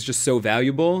drawback, is just so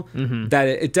valuable that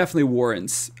it definitely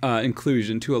warrants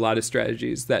inclusion to a lot of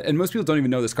strategies and most people don't even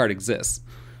know this card exists.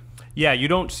 Yeah, you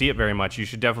don't see it very much. You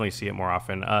should definitely see it more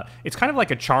often. It's kind of like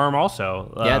a charm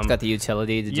also. It's got the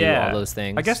utility to do all those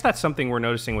things. I guess that's something we're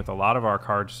noticing with a lot of our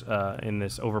cards in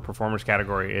this Overperformers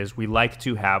category is we like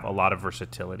to have a lot of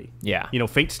versatility. Yeah.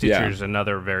 Fatestitcher is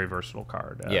another very versatile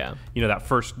card.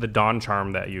 The Dawn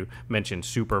Charm that you mentioned,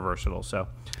 super versatile. So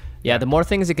Yeah, the more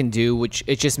things it can do, which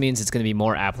it just means it's going to be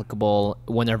more applicable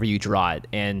whenever you draw it.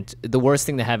 And the worst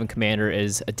thing to have in Commander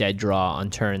is a dead draw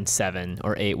on turn 7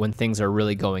 or 8 when things are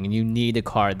really going, and you need a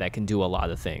card that can do a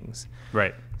lot of things.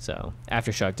 Right. So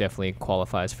Aftershock definitely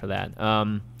qualifies for that.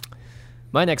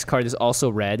 My next card is also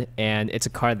red, and it's a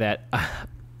card that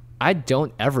I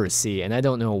don't ever see, and I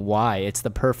don't know why. It's the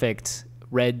perfect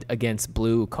red against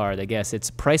blue card, I guess.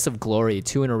 It's Price of Glory,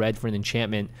 2 in a red for an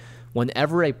enchantment.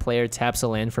 Whenever a player taps a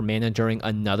land for mana during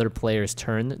another player's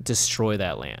turn, destroy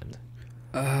that land.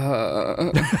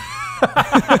 That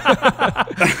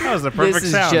was the perfect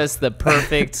This is just the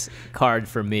perfect card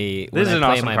for me when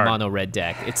I play my mono red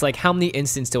deck. It's like, how many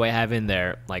instants do I have in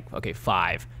there? Like, okay,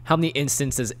 5. How many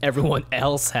instants does everyone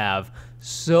else have?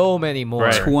 So many more.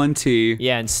 Right. 20.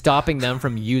 Yeah, and stopping them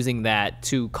from using that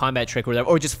to combat trick or whatever,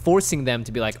 or just forcing them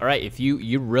to be like, all right, if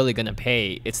you're really gonna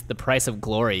pay, it's the price of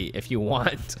glory if you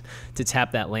want to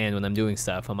tap that land when I'm doing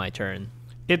stuff on my turn.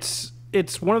 It's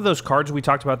one of those cards, we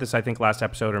talked about this I think last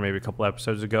episode or maybe a couple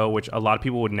episodes ago, which a lot of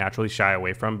people would naturally shy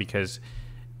away from because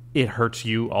it hurts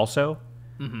you also.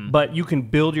 Mm-hmm. But you can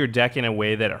build your deck in a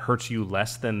way that it hurts you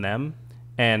less than them.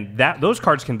 And those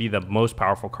cards can be the most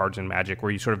powerful cards in Magic,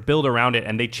 where you sort of build around it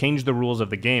and they change the rules of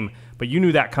the game, but you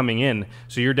knew that coming in,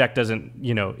 so your deck doesn't,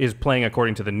 is playing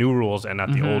according to the new rules and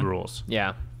not the old rules.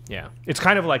 Yeah, yeah. It's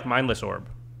kind of like Mindless Orb.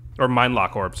 Or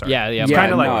Mindlock Orb, sorry. Yeah. It's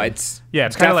kind of it's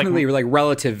kind of like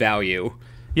relative value.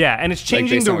 Yeah, and it's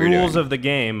changing the rules of the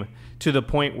game to the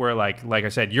point where, like I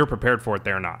said, you're prepared for it,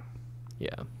 they're not. Yeah.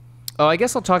 Oh, I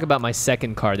guess I'll talk about my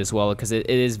second card as well, because it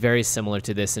is very similar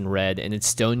to this in red, and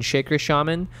it's Stoneshaker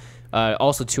Shaman.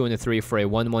 Also 2 and a 3 for a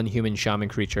 1/1 human shaman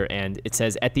creature, and it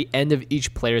says, at the end of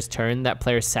each player's turn, that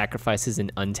player sacrifices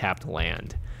an untapped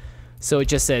land. So it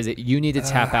just says you need to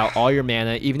tap out all your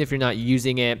mana, even if you're not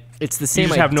using it. It's the same idea. You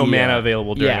just have no mana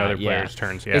available during other players'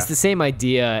 turns. Yeah. It's the same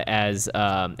idea as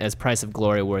Price of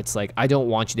Glory, where it's like, I don't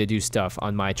want you to do stuff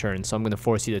on my turn, so I'm going to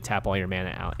force you to tap all your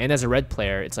mana out. And as a red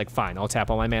player, it's like, fine, I'll tap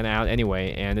all my mana out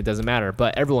anyway, and it doesn't matter.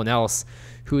 But everyone else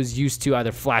who is used to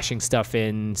either flashing stuff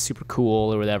in, super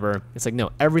cool or whatever, it's like,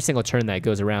 no, every single turn that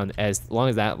goes around, as long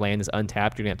as that land is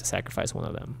untapped, you're going to have to sacrifice one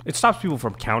of them. It stops people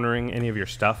from countering any of your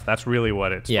stuff. That's really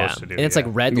what it's supposed to do. And it's like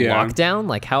red lockdown.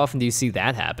 Like, how often do you see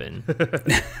that happen?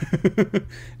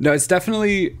 No, it's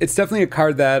definitely a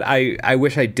card that I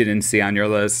wish I didn't see on your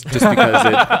list, just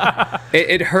because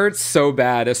it hurts so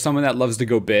bad as someone that loves to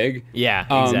go big. Yeah,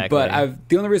 exactly. But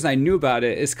the only reason I knew about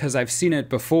it is because I've seen it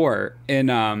before in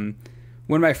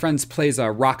one of my friends plays a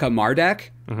Raka Mar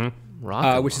deck,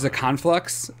 which is a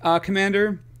Conflux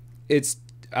commander. It's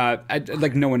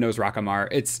like no one knows Raka Mar.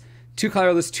 It's 2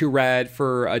 colorless, 2 red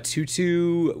for a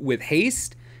 2/2 with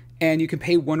haste, and you can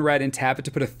pay 1 red and tap it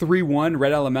to put a 3/1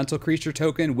 red elemental creature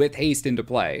token with haste into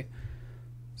play.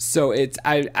 So it's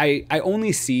I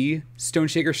only see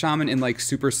Stoneshaker Shaman in like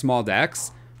super small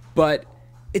decks, but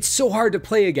it's so hard to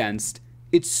play against.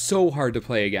 It's so hard to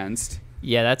play against.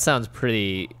 Yeah, that sounds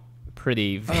pretty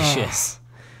vicious.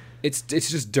 It's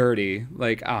just dirty.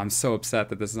 Like, I'm so upset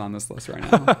that this is on this list right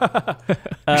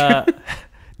now.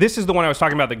 This is the one I was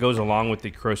talking about that goes along with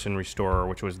the Krosan Restorer,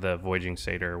 which was the Voyaging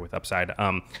Satyr with upside.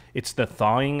 It's the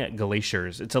Thawing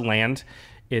Glaciers. It's a land.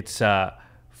 It's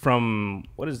from,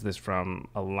 what is this from?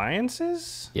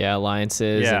 Alliances? Yeah,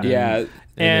 Alliances. Yeah.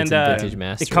 And Vintage It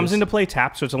Masters. comes into play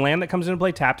tapped, so it's a land that comes into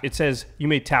play tapped. It says you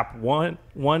may tap one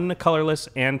colorless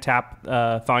and tap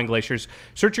Thawing Glaciers.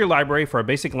 Search your library for a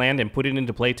basic land and put it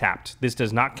into play tapped. This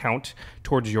does not count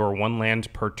towards your 1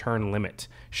 land per turn limit.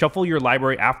 Shuffle your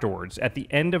library afterwards. At the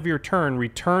end of your turn,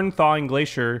 return Thawing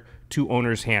Glacier to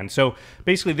owner's hand. So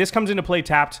basically, this comes into play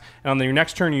tapped, and on your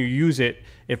next turn you use it,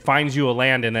 it finds you a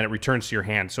land, and then it returns to your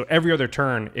hand. So every other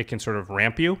turn, it can sort of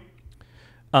ramp you.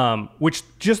 Which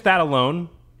just that alone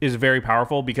is very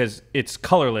powerful because it's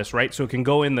colorless, right? So it can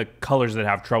go in the colors that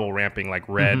have trouble ramping, like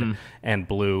red and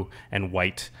blue and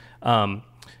white.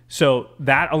 So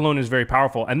that alone is very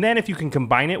powerful. And then if you can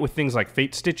combine it with things like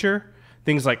Fatestitcher,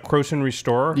 things like Krosan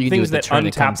Restorer, things that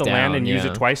untap the land and use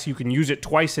it twice, you can use it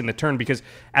twice in the turn because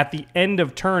at the end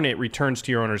of turn, it returns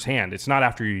to your owner's hand. It's not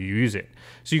after you use it.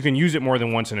 So you can use it more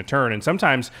than once in a turn. And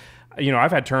sometimes, you know,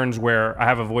 I've had turns where I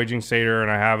have a Voyaging Satyr and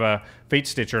I have a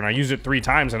Fatestitcher and I use it 3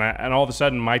 times and all of a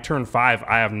sudden my turn 5,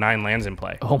 I have 9 lands in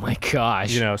play. Oh my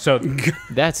gosh. You know, so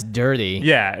that's dirty.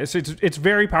 Yeah, it's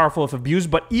very powerful if abused,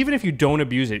 but even if you don't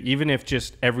abuse it, even if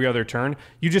just every other turn,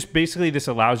 you just basically, this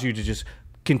allows you to just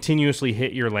continuously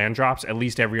hit your land drops at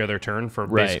least every other turn for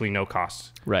basically no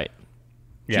cost. Right.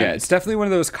 Yeah, it's definitely one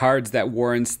of those cards that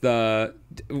warrants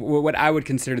what I would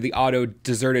consider the auto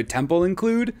Deserted Temple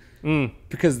include,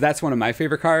 because that's one of my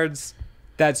favorite cards.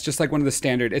 That's just like one of the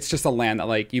standard. It's just a land that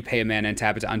like you pay a mana and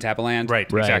tap it to untap a land.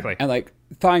 Right. Exactly. And like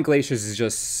Thawing Glaciers is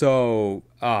just so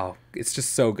it's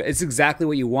just so good. It's exactly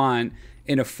what you want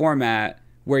in a format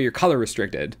where you're color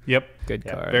restricted. Yep. Good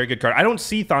card. Very good card. I don't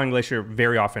see Thawing Glacier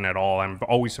very often at all. I'm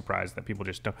always surprised that people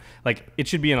just don't. Like, it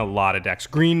should be in a lot of decks.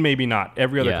 Green, maybe not.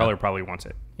 Every other color probably wants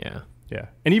it. Yeah. Yeah.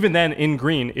 And even then, in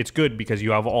green, it's good because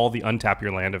you have all the untap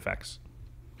your land effects.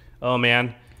 Oh,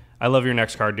 man. I love your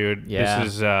next card, dude. Yeah.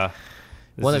 This is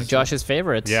one of Josh's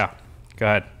favorites. Yeah. Go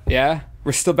ahead. Yeah?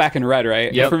 We're still back in red,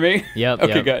 right? Yep. For me? Yep.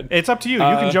 Okay, good. It's up to you.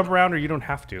 You can jump around or you don't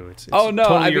have to. It's no,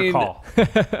 totally your call.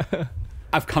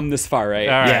 I've come this far, right?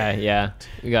 All right. Yeah.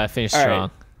 We got to finish All strong.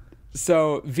 Right.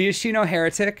 So, Viashino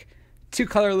Heretic, 2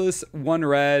 colorless, 1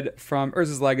 red from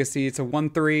Urza's Legacy. It's a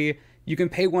 1/3. You can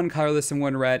pay 1 colorless and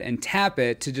 1 red and tap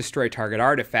it to destroy target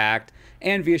artifact.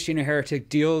 And Viashino Heretic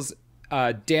deals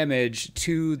damage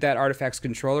to that artifact's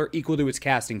controller equal to its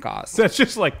casting cost. That's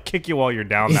just like kick you while you're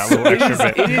down that little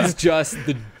extra bit. It is just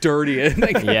the dirtiest.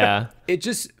 Like, Yeah. It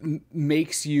just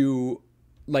makes you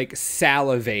like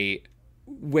salivate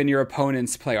when your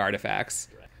opponents play artifacts.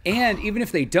 And even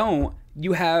if they don't,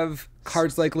 you have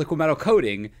cards like Liquid Metal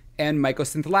Coating and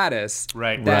Mycosynth Lattice.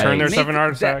 Right. Return their 7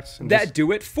 artifacts. That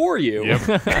do it for you. Yep.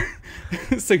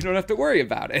 So you don't have to worry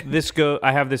about it.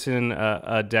 I have this in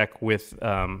a deck with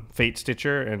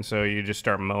Fatestitcher, and so you just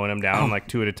start mowing them down like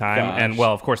 2 at a time. Gosh. And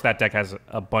well, of course, that deck has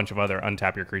a bunch of other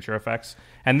untap your creature effects.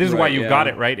 And this is why you've got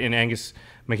it right in Angus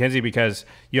Mackenzie, because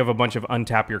you have a bunch of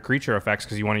untap your creature effects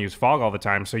because you want to use Fog all the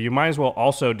time. So you might as well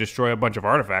also destroy a bunch of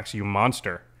artifacts, you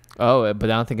monster. Oh, but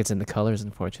I don't think it's in the colors,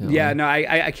 unfortunately. Yeah, no,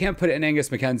 I can't put it in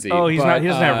Angus Mackenzie. Oh, he's not. He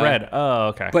doesn't have red. Oh,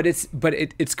 okay. But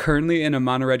it's currently in a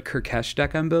mono red Kirkesh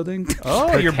deck I'm building.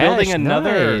 Oh, you're building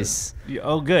another. Nice.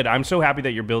 Oh, good. I'm so happy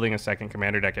that you're building a second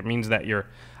commander deck. It means that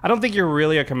I don't think you're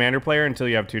really a commander player until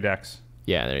you have 2 decks.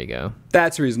 Yeah, there you go.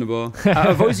 That's reasonable.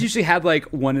 I've always usually had like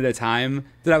 1 at a time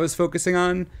that I was focusing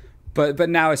on, but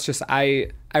now it's just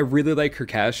I really like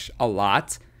Kirkesh a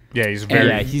lot. Yeah, he's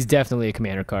he's definitely a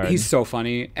commander card. He's so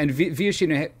funny, and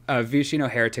Viashino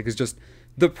Heretic is just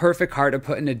the perfect card to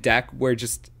put in a deck where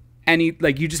just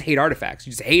you just hate artifacts.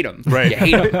 You just hate them. Right. You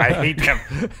hate them. I hate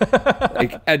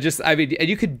them. And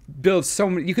you could build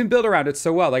you can build around it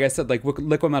so well. Like I said, like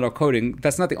Liquid Metal Coating,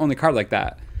 that's not the only card like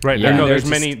that. Right. Yeah. No, there's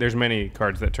many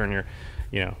cards that turn your,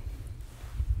 No,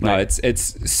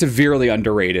 it's severely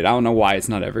underrated. I don't know why it's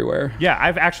not everywhere. Yeah,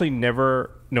 I've actually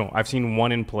I've seen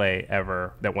 1 in play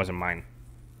ever that wasn't mine.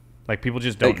 Like, people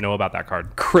just don't know about that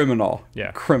card. Criminal.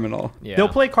 Yeah. Criminal. Yeah. They'll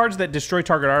play cards that destroy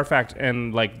target artifact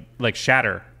and like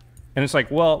shatter. And it's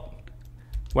like, well,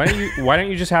 Why don't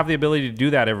you just have the ability to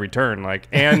do that every turn, like,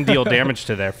 and deal damage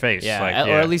to their face? Yeah, like,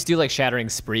 or at least do like Shattering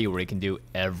Spree, where he can do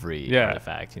every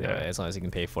artifact, as long as he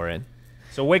can pay for it.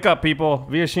 So wake up, people!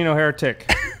 Viashino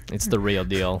Heretic. It's the real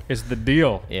deal. It's the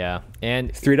deal. Yeah,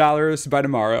 and $3 by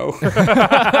tomorrow.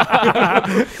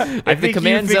 I think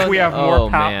we have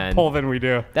more pull than we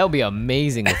do. That would be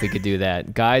amazing if we could do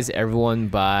that, guys. Everyone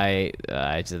buy.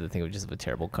 I just think it was just a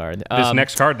terrible card. This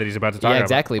next card that he's about to talk about. Yeah,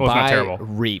 exactly. It's not terrible.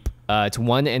 Reap. It's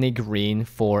 1 and a green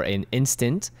for an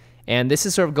instant. And this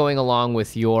is sort of going along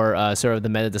with your sort of the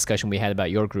meta discussion we had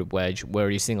about your group, Wedge, where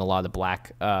you're seeing a lot of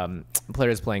black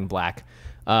players playing black.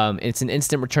 It's an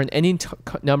instant. Return any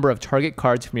number of target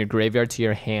cards from your graveyard to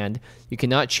your hand. You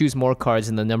cannot choose more cards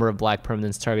than the number of black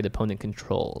permanents target opponent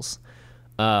controls.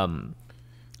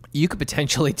 You could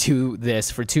potentially do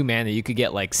this for 2 mana. You could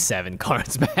get like 7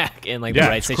 cards back in like the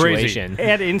right situation. Crazy.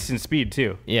 And instant speed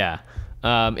too. Yeah.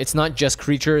 It's not just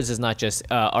creatures. It's not just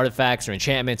artifacts or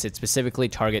enchantments. It's specifically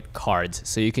target cards.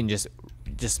 So you can just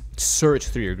search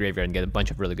through your graveyard and get a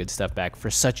bunch of really good stuff back for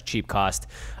such a cheap cost.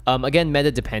 Again,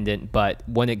 meta dependent, but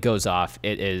when it goes off,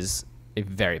 it is a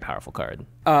very powerful card.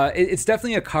 It's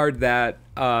definitely a card that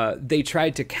they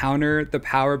tried to counter the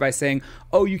power by saying,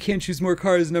 "Oh, you can't choose more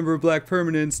cards, number of black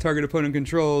permanents, target opponent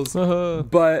controls."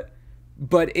 But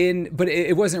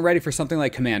it wasn't ready for something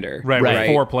like Commander. Right.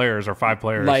 4 players or 5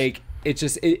 players. Like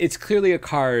it's clearly a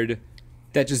card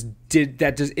that just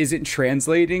isn't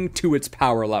translating to its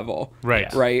power level.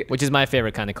 Right. Right. Which is my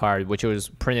favorite kind of card, which was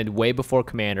printed way before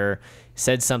Commander,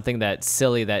 said something that's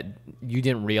silly that you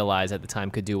didn't realize at the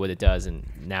time could do what it does, and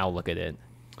now look at it.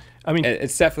 I mean,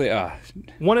 it's definitely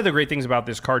one of the great things about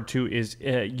this card too is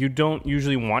you don't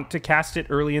usually want to cast it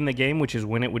early in the game, which is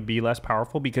when it would be less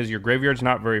powerful because your graveyard's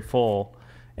not very full.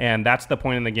 And that's the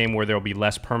point in the game where there will be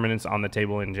less permanents on the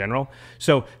table in general.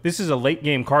 So this is a late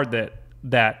game card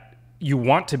that you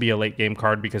want to be a late game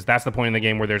card because that's the point in the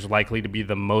game where there's likely to be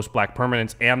the most black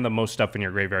permanents and the most stuff in your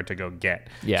graveyard to go get.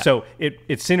 Yeah. So it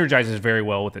synergizes very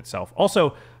well with itself.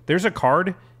 Also, there's a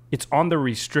card, it's on the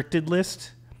restricted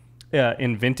list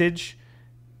in Vintage.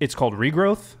 It's called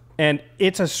Regrowth. And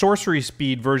it's a sorcery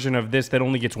speed version of this that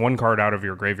only gets 1 card out of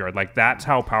your graveyard. Like, that's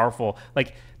how powerful.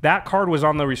 Like, that card was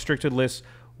on the restricted list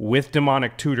with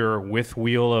Demonic Tutor, with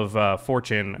Wheel of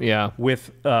Fortune,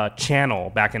 with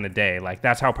Channel back in the day. Like,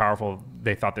 that's how powerful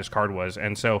they thought this card was.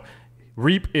 And so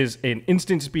Reap is an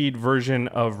instant speed version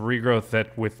of Regrowth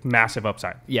that with massive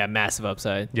upside. Yeah, massive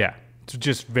upside. Yeah, it's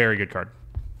just very good card.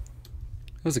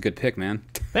 That was a good pick, man.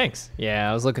 Thanks.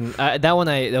 Yeah, I was looking. That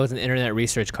was an internet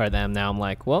research card that I'm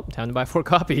like, well, time to buy 4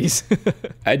 copies.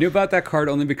 I knew about that card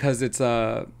only because it's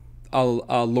a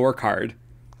lore card.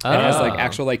 It has like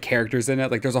actual like characters in it.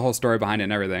 Like there's a whole story behind it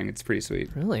and everything. It's pretty sweet.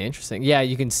 Really interesting. Yeah,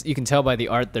 you can tell by the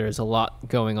art there's a lot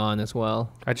going on as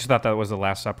well. I just thought that was the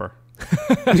Last Supper.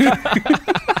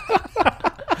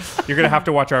 You're gonna have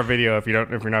to watch our video if you're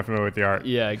not familiar with the art.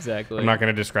 Yeah, exactly. I'm not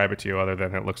gonna describe it to you other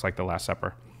than it looks like the Last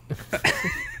Supper.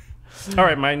 All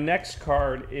right, my next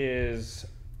card is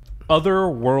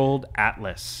Otherworld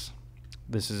Atlas.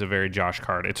 This is a very Josh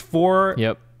card. It's 4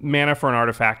 mana for an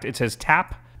artifact. It says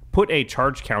tap. Put a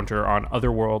charge counter on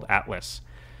Otherworld Atlas.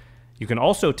 You can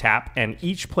also tap, and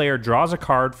each player draws a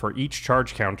card for each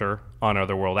charge counter on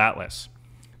Otherworld Atlas.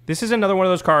 This is another one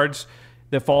of those cards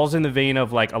that falls in the vein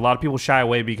of, like, a lot of people shy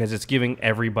away because it's giving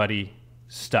everybody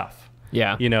stuff.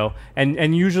 Yeah. You know,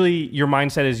 and usually your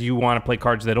mindset is you want to play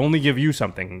cards that only give you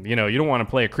something. You know, you don't want to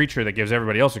play a creature that gives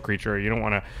everybody else a creature. You don't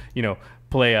want to,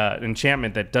 play an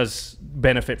enchantment that does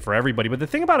benefit for everybody. But the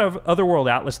thing about Otherworld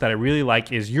Atlas that I really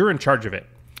like is you're in charge of it.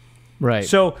 Right.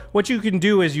 So what you can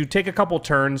do is you take a couple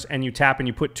turns and you tap and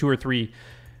you put 2 or 3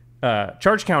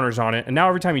 charge counters on it. And now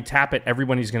every time you tap it,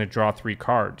 everybody's going to draw 3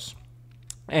 cards.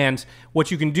 And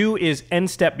what you can do is end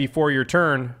step before your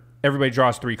turn, everybody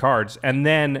draws 3 cards. And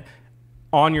then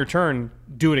on your turn,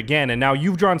 do it again. And now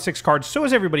you've drawn 6 cards. So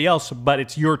has everybody else, but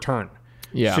it's your turn.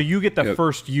 Yeah. So you get the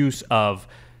first use of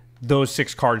those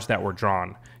 6 cards that were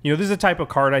drawn. This is a type of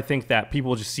card I think that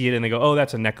people just see it and they go, oh,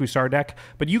 that's a Nekusar deck.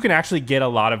 But you can actually get a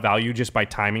lot of value just by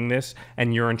timing this,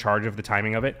 and you're in charge of the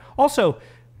timing of it. Also,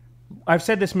 I've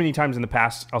said this many times in the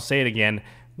past, I'll say it again.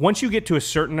 Once you get to a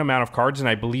certain amount of cards, and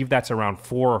I believe that's around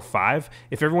 4 or 5,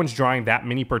 if everyone's drawing that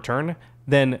many per turn,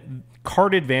 then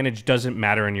card advantage doesn't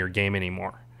matter in your game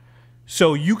anymore.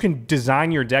 So you can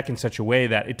design your deck in such a way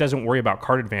that it doesn't worry about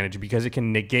card advantage because it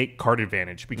can negate card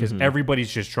advantage because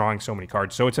everybody's just drawing so many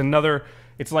cards. So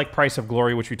it's like Price of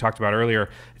Glory, which we talked about earlier.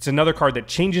 It's another card that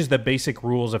changes the basic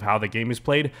rules of how the game is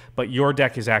played, but your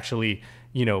deck is actually,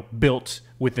 built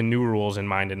with the new rules in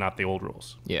mind and not the old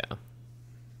rules. Yeah.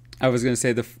 I was gonna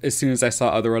say as soon as I saw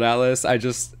Otherworld Atlas, I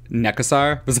just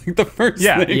Nekasar was like the first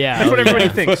thing. Yeah, that's what everybody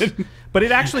thinks. But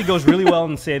it actually goes really well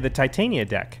in, say, the Titania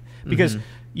deck because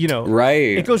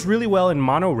it goes really well in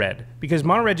mono red because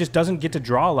mono red just doesn't get to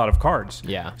draw a lot of cards.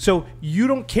 Yeah. So you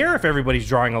don't care if everybody's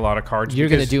drawing a lot of cards. You're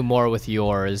gonna do more with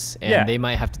yours, and they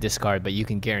might have to discard, but you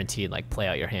can guarantee like play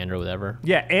out your hand or whatever.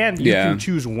 Yeah, and you can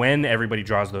choose when everybody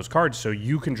draws those cards, so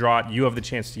you can draw it. You have the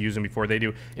chance to use them before they do.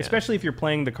 Yeah. Especially if you're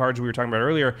playing the cards we were talking about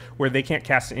earlier, where they can't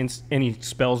cast any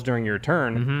spells during your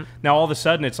turn. Now all of a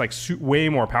sudden it's like way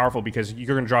more powerful because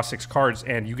you're gonna draw 6 cards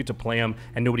and you get to play them,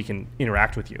 and nobody can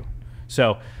interact with you.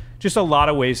 So just a lot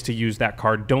of ways to use that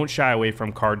card. Don't shy away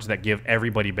from cards that give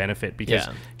everybody benefit because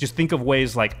just think of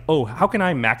ways like, oh, how can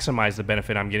I maximize the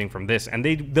benefit I'm getting from this? And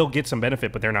they'll get some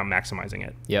benefit, but they're not maximizing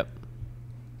it. Yep.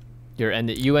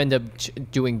 You end up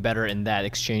doing better in that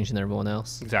exchange than everyone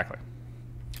else. Exactly.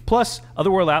 Plus,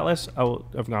 Otherworld Atlas,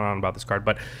 I've gone on about this card,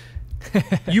 but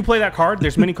you play that card,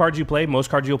 there's many cards you play,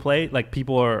 most cards you'll play, like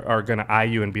people are going to eye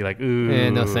you and be like, ooh.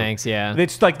 No thanks, yeah.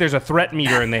 It's like there's a threat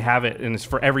meter and they have it and it's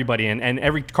for everybody and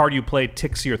every card you play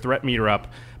ticks your threat meter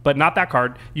up, but not that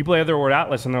card. You play Otherworld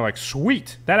Atlas and they're like,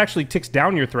 sweet, that actually ticks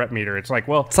down your threat meter. It's like,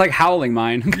 well. It's like Howling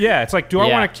Mine. Yeah, it's like, do I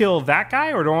want to kill that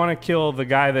guy or do I want to kill the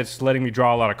guy that's letting me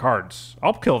draw a lot of cards?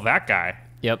 I'll kill that guy.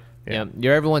 Yep.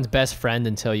 You're everyone's best friend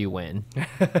until you win.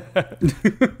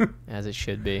 As it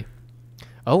should be.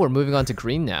 Oh, we're moving on to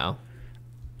green now.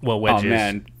 Well, Wedge Oh,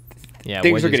 man. Yeah,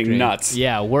 things are getting green. nuts.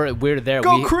 Yeah, we're there.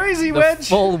 Go crazy, Wedge!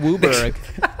 Full Wooberg.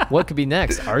 What could be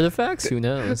next? Artifacts? Who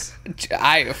knows?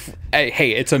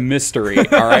 Hey, it's a mystery.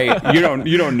 All right, you don't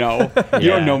know. You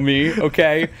don't know me.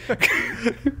 Okay.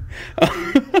 All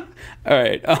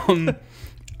right.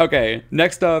 Okay.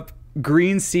 Next up,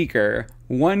 Green Seeker.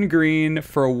 1 green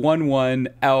for 1/1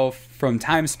 elf from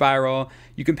Time Spiral.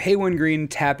 You can pay 1 green,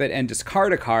 tap it, and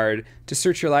discard a card to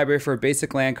search your library for a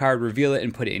basic land card, reveal it,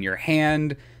 and put it in your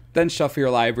hand. Then shuffle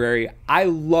your library. I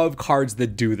love cards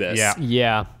that do this.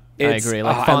 Yeah. I agree.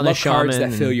 Like I love Shaman cards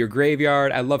that fill your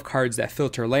graveyard. I love cards that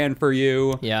filter land for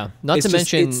you. Yeah. Not to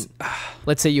mention,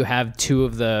 let's say you have 2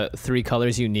 of the 3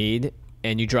 colors you need,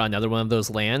 and you draw another one of those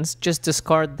lands. Just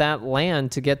discard that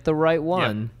land to get the right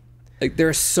one. Yep. Like, there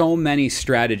are so many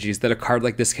strategies that a card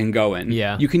like this can go in.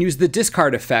 Yeah. You can use the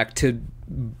discard effect to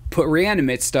put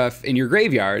reanimate stuff in your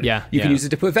graveyard. Yeah. You can use it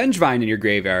to put Vengevine in your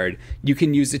graveyard. You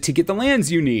can use it to get the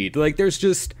lands you need. Like, there's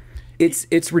just...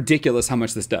 It's ridiculous how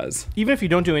much this does. Even if you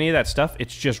don't do any of that stuff,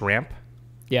 it's just ramp.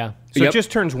 Yeah. So it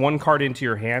just turns 1 card into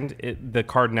your hand. The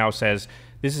card now says,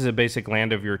 this is a basic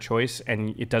land of your choice,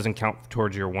 and it doesn't count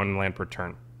towards your 1 land per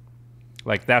turn.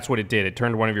 Like, that's what it did. It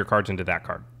turned one of your cards into that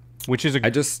card. Which is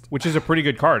a pretty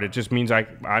good card. It just means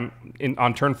I'm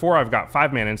on turn 4. I've got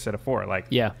 5 mana instead of 4. Like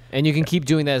and you can keep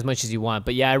doing that as much as you want.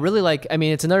 But I really like. I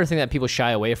mean, it's another thing that people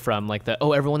shy away from, like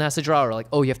everyone has to draw, or like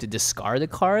you have to discard a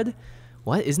card.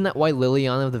 What, isn't that why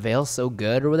Liliana of the Veil's so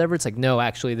good or whatever? It's like, no,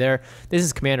 actually, this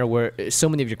is Commander where so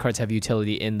many of your cards have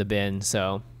utility in the bin,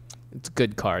 so it's a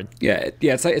good card. Yeah.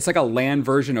 It's like a land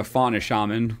version of Fauna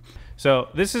Shaman. So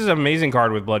this is an amazing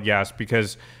card with Bloodghast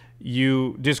because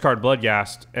you discard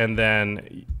Bloodghast and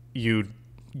then you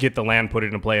get the land put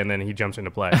into play and then he jumps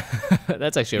into play.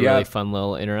 That's actually a really fun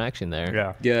little interaction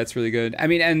there. Yeah, that's really good. I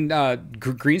mean, and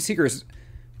Green Seeker's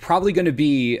probably going to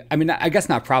be, I mean, I guess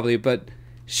not probably, but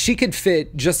she could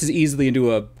fit just as easily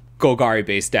into a Golgari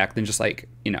based deck than just like,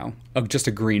 just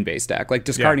a green based deck. Like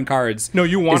discarding cards. No,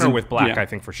 you want her with black, I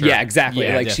think for sure. Yeah, exactly.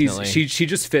 Yeah, like definitely. she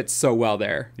just fits so well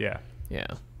there. Yeah.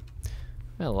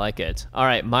 I like it. All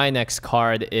right, my next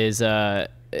card is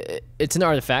it's an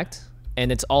artifact,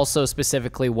 and it's also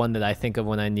specifically one that I think of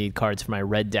when I need cards for my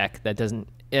red deck that isn't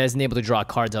able to draw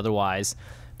cards otherwise,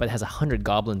 but it has 100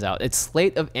 goblins out. It's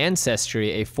Slate of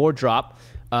Ancestry, a 4-drop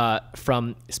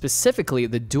from specifically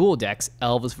the dual decks,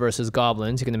 Elves versus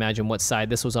Goblins. You can imagine what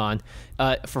side this was on.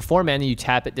 For 4 mana, you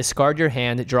tap it, discard your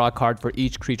hand, draw a card for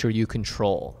each creature you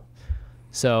control.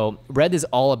 So red is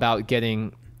all about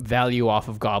getting value off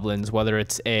of goblins, whether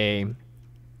it's a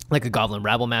Goblin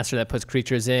Rabble Master that puts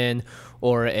creatures in,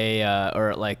 or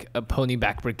like a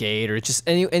Ponyback Brigade, or just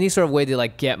any sort of way to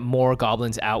like get more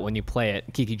goblins out when you play it.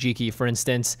 Kiki Jiki, for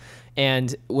instance.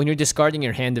 And when you're discarding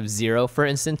your hand of 0, for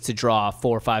instance, to draw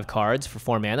 4 or 5 cards for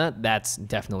 4 mana, that's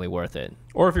definitely worth it.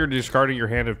 Or if you're discarding your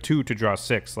hand of 2 to draw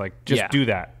 6, like just do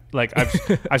that. Like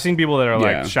I've seen people that are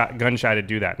like gun shy to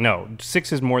do that. No,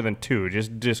 6 is more than 2.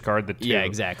 Just discard the 2. Yeah,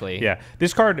 exactly. Yeah,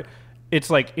 this card, it's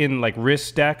like in like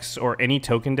risk decks or any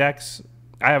token decks.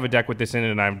 I have a deck with this in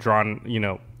it, and I've drawn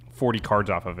 40 cards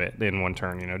off of it in one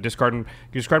turn. Discard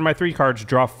my 3 cards,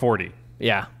 draw 40.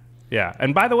 Yeah. Yeah,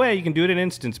 and by the way, you can do it in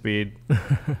instant speed.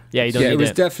 Yeah, you don't need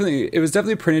it was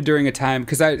definitely printed during a time,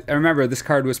 because I remember this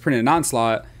card was printed in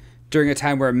Onslaught during a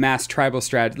time where mass tribal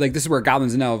strat, like this is where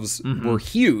goblins and elves were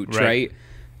huge, right?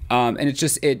 And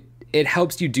it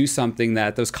helps you do something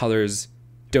that those colors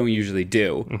don't usually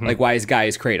do. Like Wise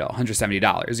Guy's Cradle,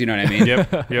 $170. You know what I mean?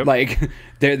 Yep. Like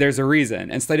there's a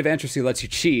reason. And Slate of Ancestry lets you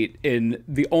cheat in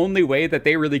the only way that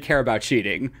they really care about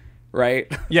cheating, right?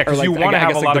 Yeah, because Like, you want to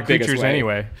have a lot the of biggest creatures way.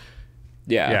 anyway.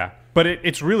 Yeah. But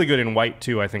it's really good in white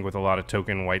too, I think, with a lot of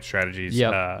token white strategies.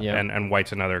 Yep. And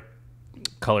white's another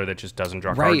color that just doesn't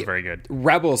draw cards very good.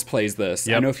 Rebels plays this.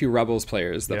 Yep. I know a few Rebels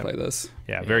players that play this.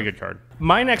 Yeah, very good card.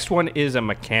 My next one is a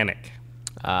mechanic.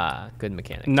 Good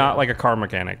mechanic. Not like a car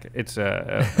mechanic. It's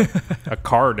a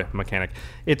card mechanic.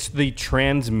 It's the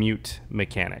transmute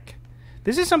mechanic.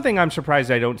 This is something I'm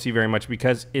surprised I don't see very much,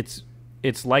 because it's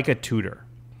like a tutor.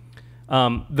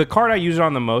 The card I use it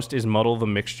on the most is Muddle the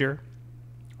Mixture.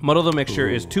 Muddle the Mixture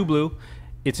is 2 blue.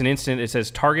 It's an instant. It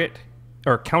says target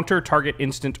or counter target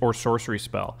instant or sorcery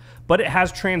spell. But it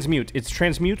has transmute. Its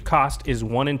transmute cost is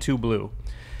 1 and 2 blue.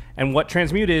 And what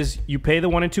transmute is, you pay the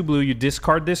 1 and 2 blue, you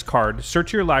discard this card,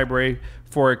 search your library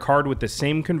for a card with the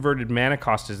same converted mana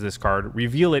cost as this card,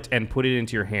 reveal it, and put it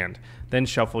into your hand. Then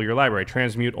shuffle your library.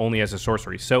 Transmute only as a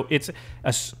sorcery. So it's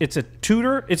a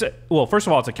tutor. Well, first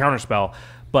of all, it's a counter spell.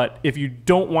 But if you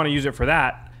don't want to use it for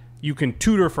that, you can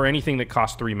tutor for anything that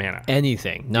costs 3 mana.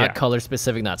 Anything. Not color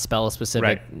specific, not spell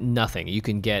specific, nothing. You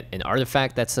can get an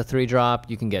artifact that's a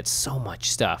 3-drop. You can get so much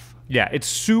stuff. Yeah, it's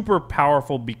super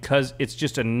powerful because it's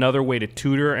just another way to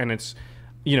tutor, and it's,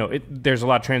 there's a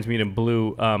lot of transmute in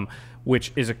blue,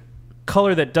 which is a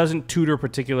color that doesn't tutor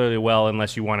particularly well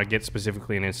unless you want to get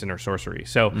specifically an instant or sorcery.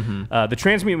 So the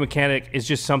transmute mechanic is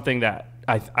just something that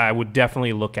I would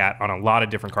definitely look at on a lot of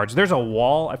different cards. There's a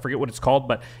wall, I forget what it's called,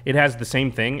 but it has the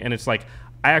same thing, and it's like,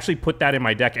 I actually put that in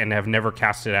my deck and have never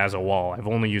cast it as a wall. I've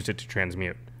only used it to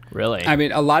transmute. Really? I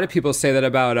mean, a lot of people say that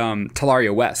about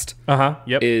Talaria West.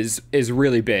 Yep. Is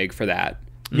really big for that.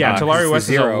 Yeah, Talaria West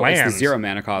is a land. It's the 0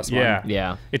 mana cost one.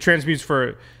 Yeah. It transmutes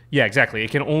for... Yeah, exactly.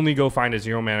 It can only go find a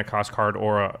 0 mana cost card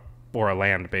or a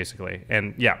land, basically.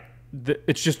 And yeah,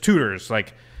 it's just tutors.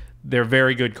 Like, they're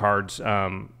very good cards.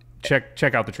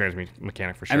 Check out the transmute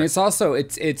mechanic for sure. I mean, it's also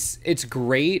it's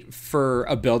great for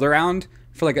a build around.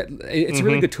 For like it's a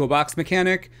really good toolbox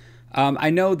mechanic. I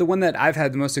know the one that I've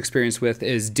had the most experience with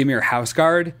is Dimir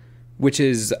Houseguard, which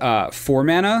is 4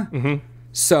 mana.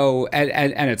 So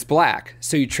and it's black.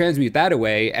 So you transmute that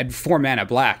away, and 4 mana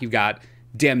black. You've got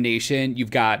Damnation. You've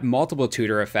got multiple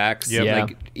tutor effects. Yep. Yeah.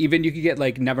 Like even you could get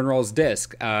like Nevinyrral's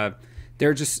Disc.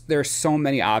 There are so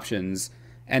many options,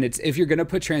 and if you're gonna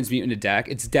put transmute in a deck,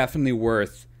 it's definitely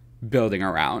worth building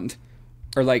around,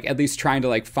 or like at least trying to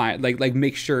like find like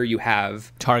make sure you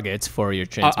have targets for your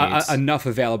transmutes. Enough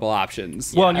available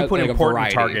options. Well, and you put like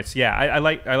important targets. Yeah, I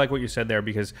like what you said there,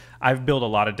 because I've built a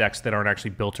lot of decks that aren't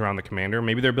actually built around the commander.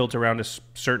 Maybe they're built around a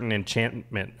certain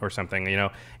enchantment or something,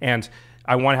 and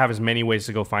I want to have as many ways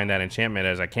to go find that enchantment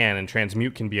as I can, and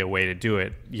transmute can be a way to do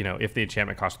it. If the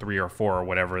enchantment costs 3 or 4 or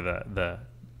whatever the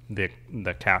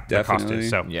cost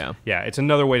is. So yeah, it's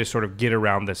another way to sort of get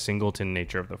around the singleton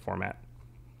nature of the format.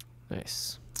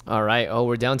 Nice. All right. Oh,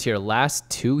 we're down to your last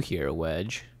 2 here,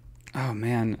 Wedge. Oh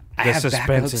man, The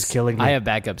suspense is killing me. I have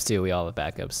backups too. We all have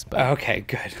backups. But Okay,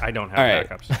 good. I don't have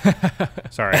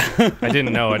backups. Sorry, I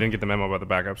didn't know. I didn't get the memo about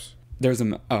the backups. There's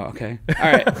a okay.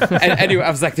 All right. And anyway,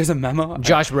 I was like, "There's a memo."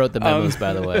 Josh wrote the memos,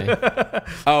 by the way.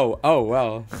 Oh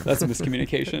well, that's a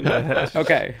miscommunication.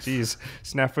 Okay. Jeez,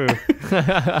 snafu.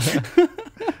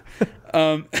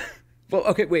 Well,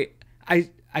 okay, wait.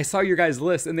 I saw your guys'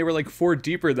 list, and they were like 4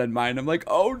 deeper than mine. I'm like,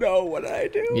 oh no, what did I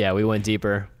do? Yeah, we went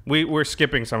deeper. We're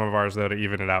skipping some of ours though to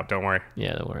even it out. Don't worry.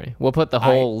 Yeah, don't worry. We'll put the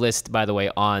whole list, by the way,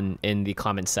 in the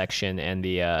comment section and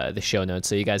the show notes,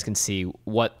 so you guys can see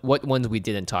what ones we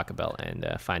didn't talk about and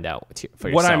find out for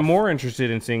yourself. What I'm more interested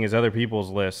in seeing is other people's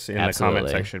lists in the comment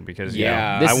section, because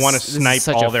I want to snipe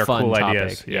all their cool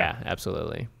ideas. Yeah,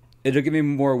 absolutely. It'll give me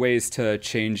more ways to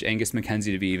change Angus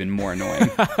Mackenzie to be even more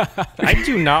annoying. I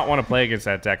do not want to play against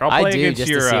that deck. I'll play against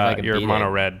your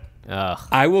mono red.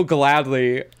 I will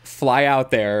gladly fly out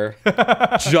there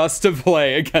just to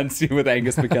play against you with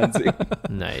Angus Mackenzie.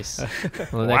 Nice.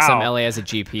 Well, the next time LA has a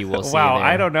GP, we'll see. Wow, you there.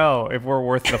 I don't know if we're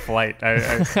worth the flight. I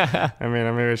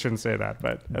mean, maybe I shouldn't say that,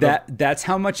 but that's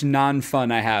how much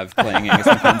non-fun I have playing Angus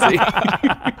Mackenzie.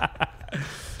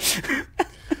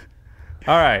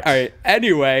 All right.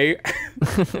 Anyway,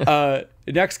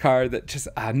 next card that just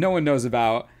no one knows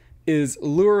about is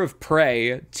Lure of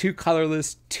Prey, 2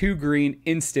 colorless, 2 green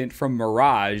instant from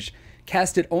Mirage.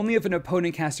 Cast it only if an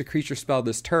opponent casts a creature spell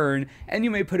this turn, and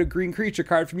you may put a green creature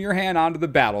card from your hand onto the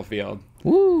battlefield.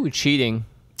 Woo, cheating.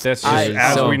 That's just,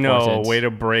 as so we know, important. a way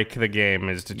to break the game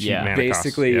is to cheat mana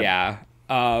basically, costs. yeah.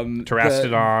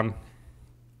 Terastodon.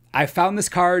 I found this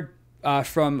card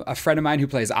from a friend of mine who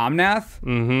plays Omnath,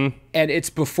 and it's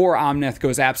before Omnath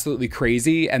goes absolutely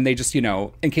crazy, and they just,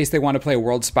 in case they want to play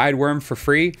World Spideworm for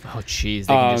free. Oh, jeez,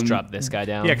 they can just drop this guy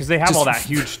down. Yeah, because they have all that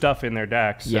huge stuff in their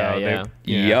decks. So Yeah.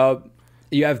 Yup.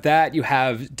 You have that. You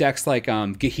have decks like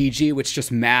Gahiji, which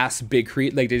just mass big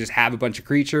like they just have a bunch of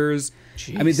creatures.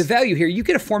 Jeez. I mean, the value here, you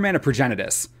get a 4-mana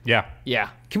Progenitus. Yeah.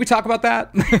 Can we talk about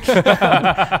that?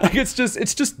 Like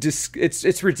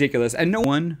it's ridiculous, and no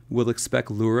one will expect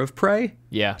Lure of Prey.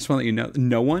 Yeah. Just want to let you know,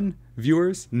 no one,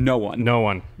 viewers, no one. No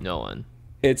one.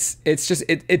 It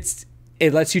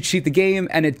lets you cheat the game,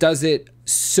 and it does it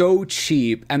so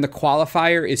cheap, and the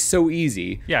qualifier is so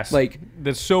easy. Yes. Like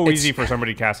that's so easy for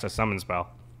somebody to cast a summon spell.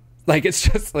 Like it's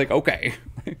just like okay.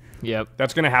 Yep.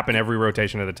 That's going to happen every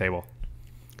rotation of the table.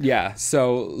 Yeah,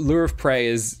 so Lure of Prey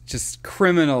is just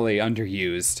criminally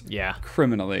underused. Yeah.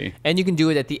 Criminally. And you can do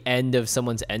it at the end of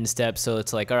someone's end step, so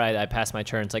it's like, all right, I passed my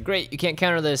turn. It's like, great, you can't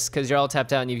counter this because you're all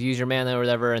tapped out and you've used your mana or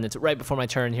whatever, and it's right before my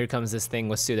turn. Here comes this thing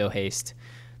with pseudo haste,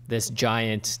 this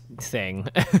giant thing.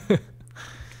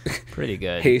 Pretty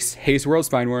good. Haste World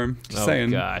Spineworm. Just saying.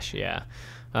 Oh gosh, yeah.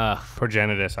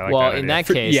 Progenitus. I like Well, that in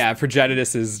idea. that case,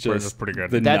 Progenitus is just pretty good.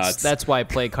 The nuts. That's why I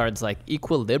play cards like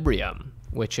Equilibrium,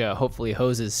 which hopefully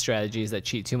hoses strategies that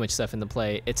cheat too much stuff into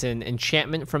play. It's an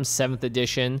enchantment from 7th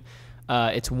edition.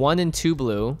 It's 1 and 2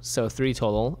 blue, so 3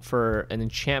 total. For an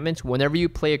enchantment, whenever you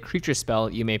play a creature spell,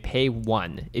 you may pay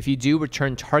 1. If you do,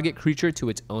 return target creature to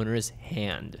its owner's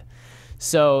hand.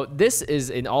 So this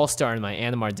is an all-star in my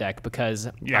Animar deck because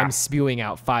I'm spewing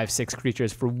out 5-6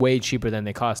 creatures for way cheaper than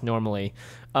they cost normally.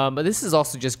 But this is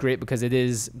also just great because it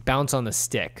is bounce on the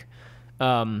stick.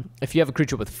 If you have a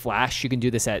creature with flash, you can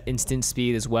do this at instant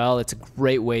speed as well. It's a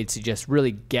great way to just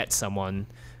really get someone.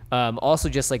 Also,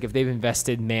 just like if they've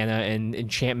invested mana and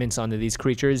enchantments onto these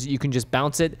creatures, you can just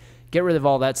bounce it, get rid of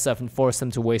all that stuff, and force them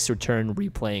to waste their turn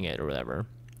replaying it or whatever.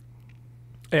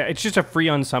 Yeah, it's just a free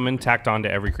unsummon tacked onto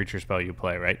every creature spell you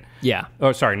play, right? Yeah.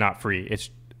 Oh, sorry, not free. It's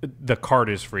the card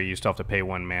is free. You still have to pay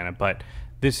 1 mana, but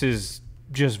this is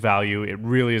just value. It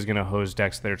really is going to hose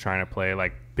decks that are trying to play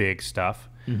like big stuff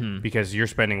because you're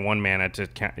spending 1 mana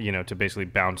to basically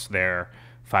bounce their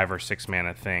 5 or 6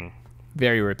 mana thing.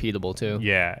 Very repeatable too.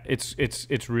 Yeah,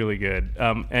 it's really good.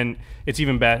 And it's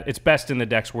even it's best in the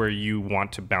decks where you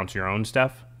want to bounce your own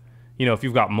stuff. If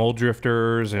you've got Mold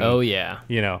Drifters and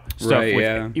stuff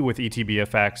with ETB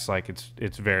effects, like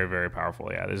it's very, very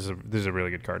powerful. Yeah, this is a really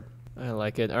good card. I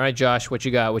like it. All right, Josh, what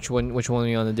you got? Which one are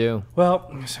you on to do?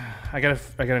 Well, I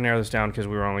gotta narrow this down because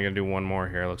we were only gonna do one more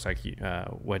here. It looks like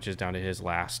Wedge is down to his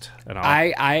last. And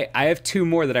I have 2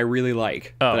 more that I really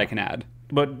like that I can add.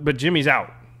 But Jimmy's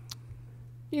out.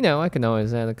 I can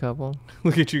always add a couple.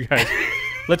 Look at you guys.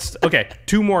 Okay,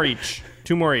 2 more each.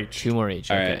 2 more each. 2 more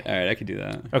each. All Okay. right, I can do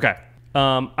that. Okay.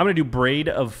 I'm going to do Braid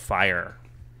of Fire.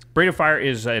 Braid of Fire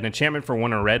is an enchantment for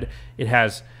 1 or red. It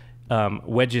has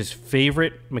Wedge's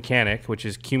favorite mechanic, which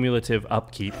is cumulative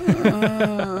upkeep.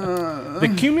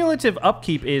 The cumulative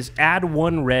upkeep is add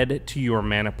 1 red to your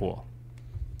mana pool.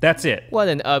 That's it. What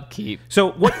an upkeep.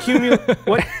 So what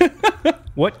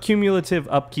cumulative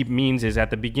upkeep means is at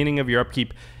the beginning of your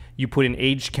upkeep, you put an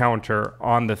age counter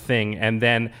on the thing, and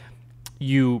then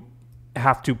you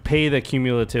have to pay the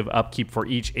cumulative upkeep for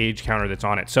each age counter that's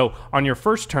on it. So on your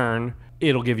first turn,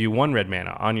 it'll give you 1 red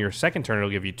mana. On your second turn, it'll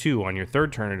give you 2. On your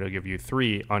third turn, it'll give you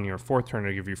 3. On your fourth turn,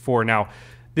 it'll give you 4. Now,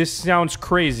 this sounds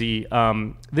crazy.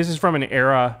 This is from an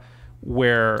era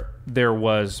where there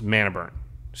was mana burn.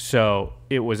 So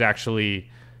it was actually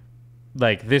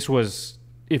like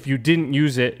if you didn't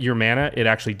use your mana, it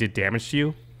actually did damage to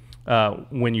you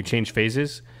when you change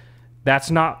phases.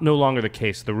 That's no longer the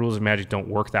case. The rules of Magic don't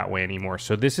work that way anymore.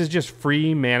 So this is just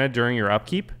free mana during your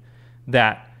upkeep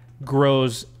that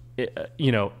grows,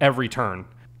 every turn.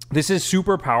 This is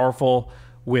super powerful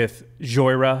with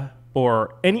Joyra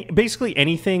or basically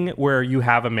anything where you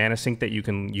have a mana sink that you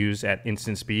can use at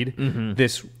instant speed.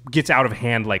 This gets out of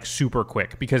hand like super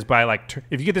quick because by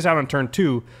if you get this out on turn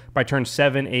 2, by turn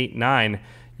 7, 8, 9,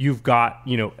 you've got,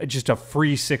 just a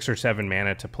free 6 or 7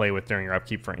 mana to play with during your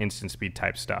upkeep for instant speed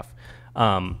type stuff.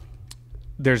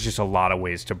 There's just a lot of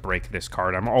ways to break this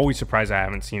card. I'm always surprised I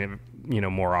haven't seen it,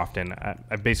 more often.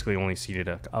 I've basically only seen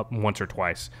it once or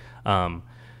twice.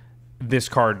 This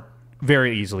card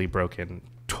very easily broken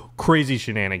crazy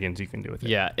shenanigans you can do with it.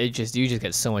 Yeah, you just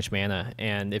get so much mana,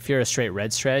 and if you're a straight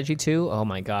red strategy too, oh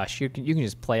my gosh, you can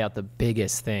just play out the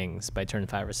biggest things by turn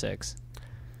 5 or 6.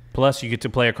 Plus, you get to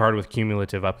play a card with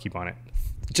cumulative upkeep on it.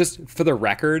 Just for the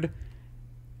record,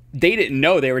 they didn't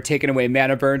know they were taking away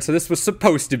mana burn, so this was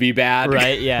supposed to be bad.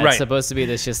 Right, yeah. Right. It's supposed to be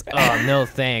this just, oh, no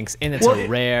thanks. And it's a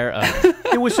rare.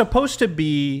 It was supposed to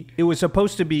be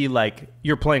like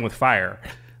you're playing with fire.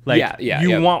 Like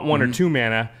you want 1 or 2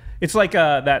 mana. It's like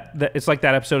it's like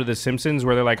that episode of The Simpsons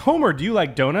where they're like, Homer, do you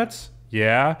like donuts?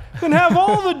 Yeah. Then have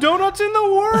all the donuts in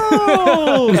the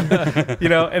world. You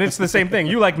know, and it's the same thing.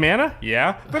 You like mana?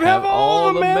 Yeah. Then have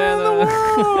all the mana in the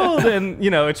world. And,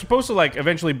 you know, it's supposed to like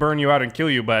eventually burn you out and kill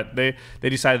you, but they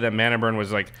decided that mana burn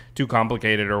was like too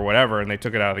complicated or whatever, and they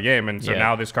took it out of the game. And so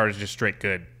now this card is just straight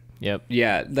good. Yep.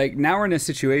 Yeah. Like now we're in a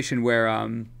situation where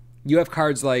you have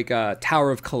cards like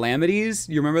Tower of Calamities.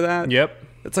 You remember that? Yep.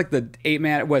 It's like the 8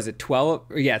 mana. Was it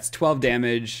 12? Yeah, it's 12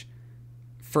 damage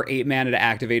for 8 mana to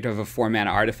activate of a 4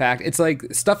 mana artifact. It's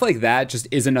like stuff like that just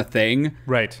isn't a thing.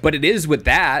 Right. But it is with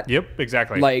that. Yep,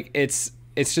 exactly. Like it's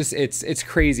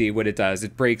crazy what it does.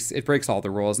 It breaks all the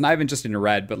rules. Not even just in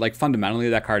red, but like fundamentally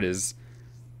that card is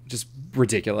just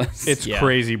ridiculous. It's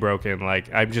crazy broken.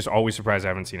 Like I'm just always surprised I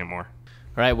haven't seen it more.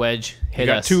 All right, Wedge, hit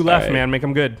got us. 2 left, man. Make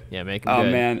them good. Yeah, make them good.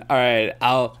 Oh man. All right.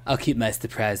 I'll keep my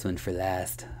surprise one for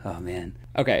last. Oh man.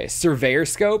 Okay, Surveyor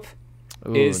Scope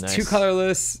is nice. 2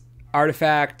 colorless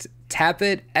artifact. Tap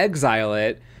it, exile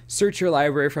it. Search your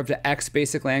library for up to X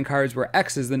basic land cards, where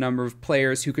X is the number of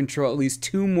players who control at least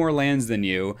 2 more lands than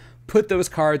you. Put those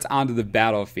cards onto the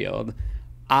battlefield.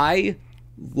 I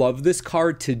love this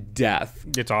card to death.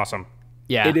 It's awesome.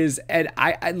 Yeah. It is, and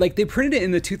I like they printed it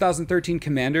in the 2013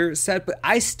 Commander set, but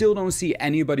I still don't see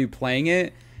anybody playing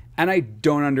it, and I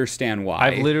don't understand why.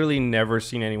 I've literally never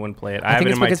seen anyone play it. I think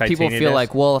it's because people feel disc.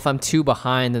 like, well, if I'm 2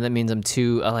 behind, then that means I'm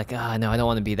 2. No, I don't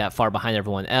want to be that far behind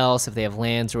everyone else. If they have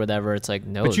lands or whatever, it's like,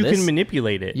 no. But you can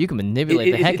manipulate it. You can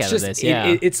manipulate the heck out of this.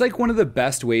 Yeah, it's like one of the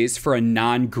best ways for a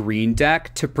non-green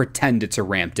deck to pretend it's a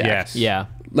ramp deck. Yes. Yeah.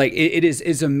 Like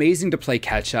it's amazing to play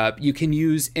catch up. You can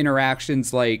use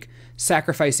interactions like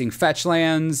sacrificing fetch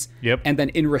lands, and then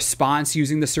in response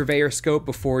using the Surveyor Scope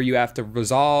before you have to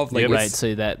resolve. Like right,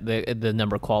 so that the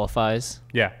number qualifies.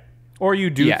 Yeah. Or you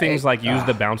do things like use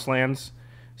the bounce lands,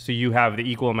 so you have the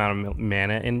equal amount of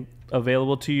mana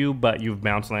available to you, but you've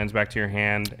bounced lands back to your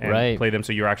hand and play them,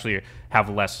 so you actually have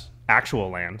less actual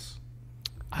lands.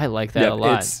 I like that a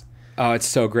lot. It's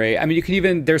so great. I mean, you can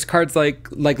even there's cards like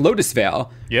Lotus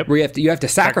Veil, where you have to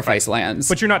sacrifice lands,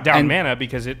 but you're not down mana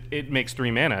because it makes 3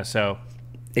 mana. So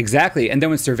exactly, and then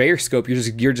with Surveyor Scope,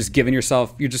 you're just giving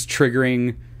yourself, you're just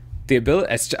triggering the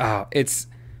ability. It's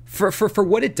for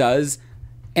what it does,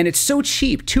 and it's so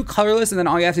cheap. 2 colorless, and then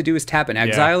all you have to do is tap and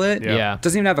exile it. Yeah, it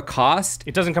doesn't even have a cost.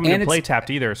 It doesn't come into play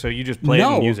tapped either, so you just play it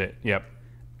and use it. Yep.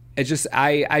 It's just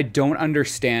I don't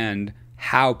understand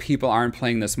how people aren't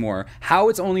playing this more. How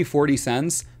it's only 40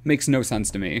 cents makes no sense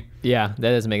to me. Yeah,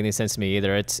 that doesn't make any sense to me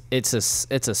either. It's a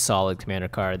solid commander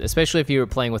card, especially if you were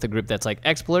playing with a group that's like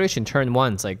exploration turn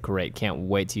 1. It's like, great, can't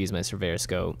wait to use my Surveyor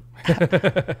Scope.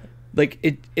 Like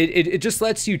it just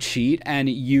lets you cheat and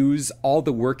use all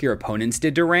the work your opponents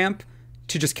did to ramp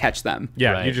to just catch them.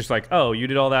 Yeah, you're just like, oh, you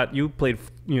did all that. You played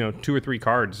 2 or 3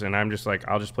 cards, and I'm just like,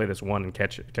 I'll just play this one and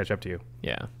catch up to you.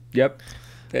 Yeah. Yep.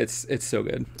 It's so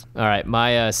good. All right,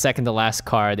 my second to last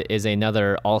card is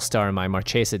another all-star in my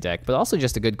Marchesa deck, but also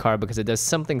just a good card because it does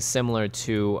something similar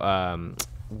to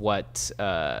what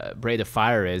Braid of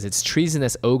Fire is. It's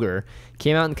Treasonous Ogre.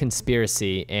 Came out in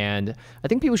Conspiracy, and I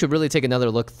think people should really take another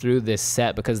look through this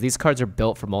set because these cards are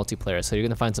built for multiplayer, so you're going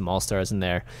to find some all-stars in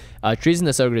there.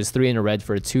 Treasonous Ogre is 3 in a red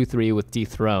for a 2/3 with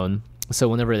Dethrone. So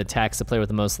whenever it attacks the player with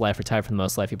the most life or tied for the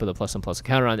most life, you put a +1/+1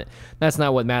 counter on it. That's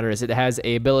not what matters. It has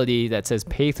a ability that says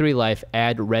pay 3 life,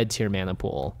 add red to your mana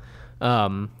pool.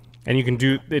 And you can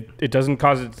do it. It doesn't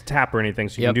cause it to tap or anything,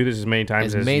 so you can do this as many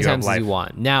times as you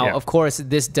want. Now, of course,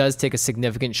 this does take a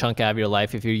significant chunk out of your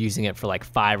life if you're using it for like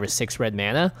 5 or 6 red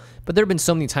mana. But there have been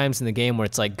so many times in the game where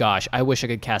it's like, gosh, I wish I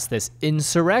could cast this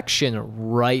Insurrection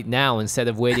right now instead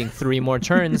of waiting 3 more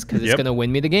turns because it's going to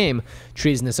win me the game.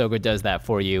 Treasonous Ogre does that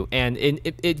for you, and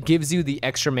it gives you the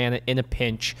extra mana in a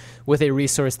pinch with a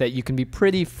resource that you can be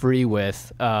pretty free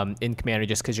with in Commander,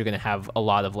 just because you're going to have a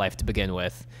lot of life to begin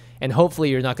with. And hopefully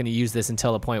you're not going to use this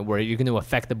until the point where you're going to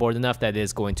affect the board enough that it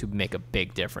is going to make a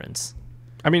big difference.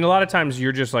 I mean, a lot of times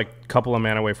you're just like a couple of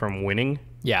mana away from winning.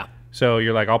 Yeah. So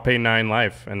you're like, I'll pay 9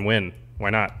 life and win.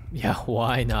 Why not? Yeah,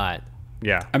 why not?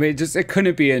 Yeah. I mean, it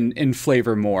couldn't be in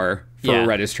flavor more for what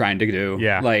Red is trying to do.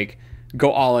 Yeah. Like,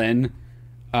 go all in.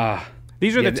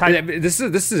 These are the type. This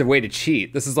is a way to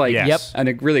cheat. This is like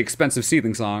a really expensive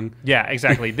Seething Song. Yeah,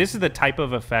 exactly. This is the type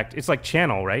of effect. It's like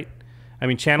Channel, right? I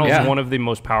mean, Channel is one of the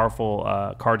most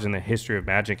powerful cards in the history of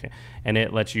Magic, and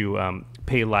it lets you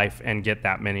pay life and get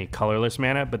that many colorless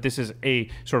mana. But this is a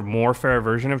sort of more fair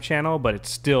version of Channel, but it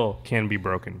still can be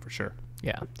broken for sure.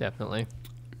 Yeah, definitely.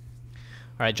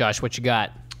 All right, Josh, what you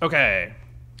got? Okay.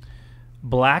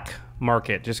 Black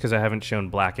Market, just because I haven't shown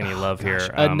Black any love here.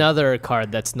 Another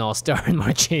card that's Null Star in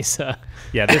Marchesa.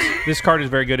 Yeah, this card is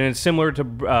very good, and it's similar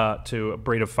to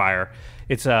Braid of Fire.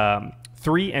 It's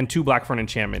 3 and 2 black for an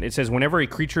enchantment. It says, whenever a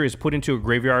creature is put into a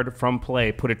graveyard from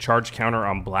play, put a charge counter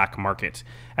on Black Market.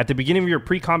 At the beginning of your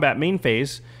pre-combat main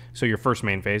phase, so your first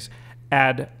main phase,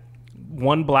 add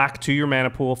 1 black to your mana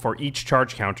pool for each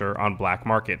charge counter on Black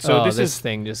Market. So this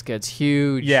thing just gets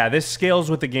huge. Yeah, this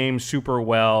scales with the game super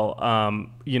well.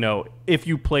 You know, if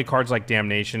you play cards like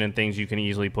Damnation and things, you can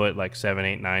easily put like 7,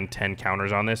 8, 9, 10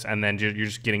 counters on this, and then you're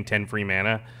just getting 10 free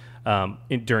mana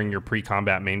during your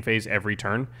pre-combat main phase every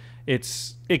turn.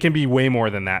 It can be way more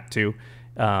than that too.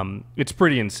 It's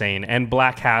pretty insane. And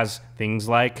Black has things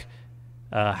like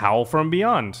Howl from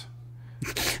Beyond.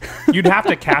 You'd have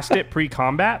to cast it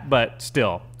pre-combat, but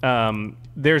still,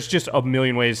 there's just a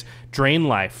million ways. Drain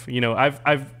Life. You know,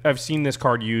 I've seen this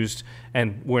card used,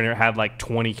 and when it had like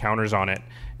 20 counters on it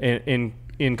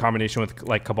in combination with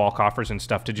like Cabal Coffers and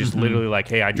stuff to just literally like,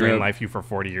 hey, I drain life you for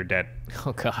 40, you're dead.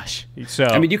 Oh gosh. So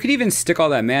I mean, you could even stick all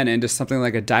that mana into something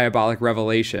like a Diabolic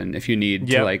Revelation if you need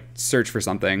to like search for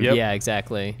something. Yeah,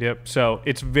 exactly. Yep. So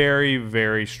it's very,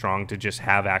 very strong to just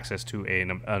have access to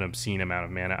an obscene amount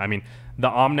of mana. I mean, the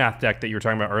Omnath deck that you were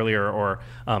talking about earlier, or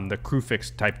the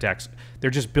Crewfix type decks,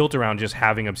 they're just built around just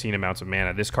having obscene amounts of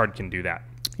mana. This card can do that.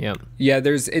 Yeah. Yeah,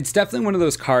 it's definitely one of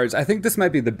those cards. I think this might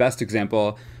be the best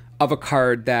example of a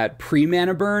card that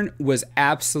pre-mana burn was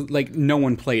absolutely, like, no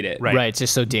one played it. Right, it's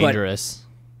just so dangerous.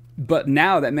 But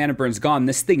now that mana burn's gone,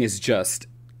 this thing is just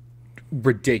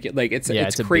ridiculous. Like,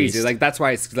 it's crazy. Like, that's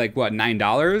why it's like, what,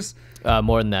 $9?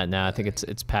 More than that now. I think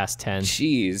it's past 10.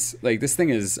 Jeez. Like, this thing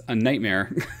is a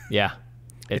nightmare. Yeah.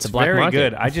 It's a Black very Market.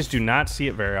 good. I just do not see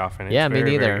it very often. It's me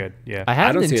neither. Very good. Yeah. I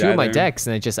have it in 2 of my decks,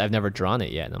 and I've never drawn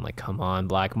it yet. And I'm like, come on,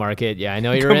 Black Market. Yeah, I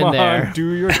know you're in there.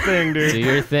 Do your thing, dude. Do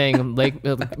your thing. Like,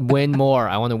 win more.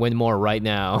 I want to win more right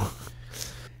now.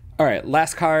 All right,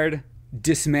 last card,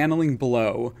 Dismantling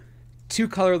Blow. 2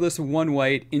 colorless, 1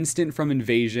 white, instant from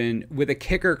Invasion, with a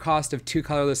kicker cost of 2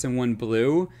 colorless and 1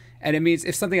 blue. And it means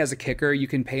if something has a kicker, you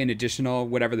can pay an additional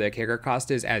whatever the kicker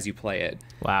cost is as you play it.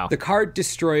 Wow. The card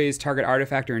destroys target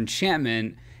artifact or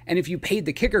enchantment, and if you paid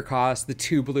the kicker cost, the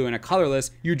 2 blue and a colorless,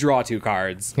 you draw 2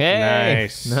 cards. Hey,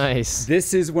 nice.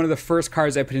 This is one of the first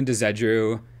cards I put into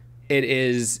Zedru.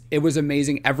 It was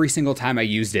amazing every single time I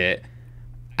used it.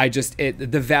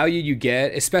 The value you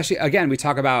get, especially, again, we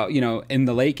talk about, you know, in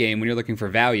the late game when you're looking for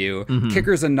value,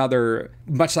 kicker's another,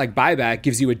 much like buyback,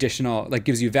 gives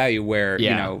you value where,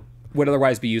 you know, would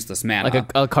otherwise be useless mana. Like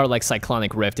a card like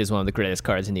Cyclonic Rift is one of the greatest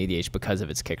cards in EDH because of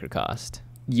its kicker cost.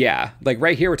 Yeah, like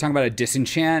right here we're talking about a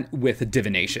disenchant with a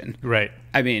divination. Right.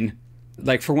 I mean,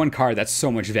 like for 1 card, that's so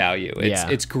much value.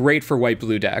 It's great for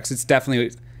white-blue decks. It's definitely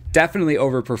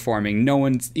overperforming. No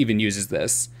one even uses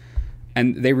this,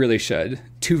 and they really should.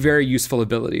 2 very useful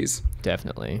abilities.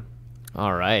 Definitely.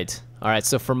 All right.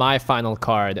 So for my final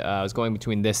card, I was going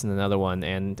between this and another one,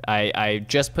 and I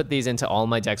just put these into all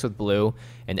my decks with blue,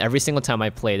 and every single time I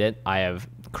played it, I have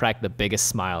cracked the biggest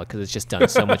smile because it's just done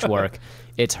so much work.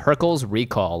 It's Hurkyl's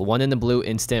Recall. 1 in the blue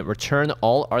instant. Return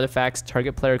all artifacts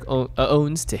target player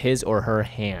owns to his or her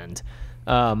hand.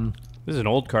 This is an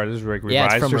old card. This is like revised. Yeah,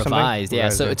 it's from or something? revised. Yeah,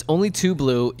 so it's only 2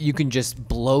 blue. You can just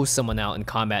blow someone out in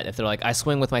combat. If they're like, I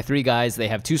swing with my 3 guys, they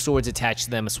have 2 swords attached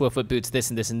to them, a Swiftfoot boots, this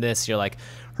and this and this. You're like,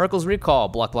 Hurkyl's Recall,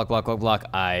 block, block, block, block, block.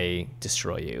 I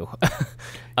destroy you.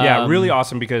 Yeah, really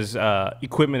awesome because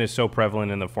equipment is so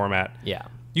prevalent in the format. Yeah.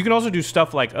 You can also do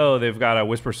stuff like, oh, they've got a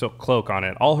Whisper Silk Cloak on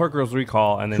it. All Hurkyl's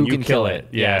Recall, and then you can kill it.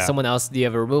 Yeah. Someone else, do you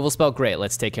have a removal spell? Great,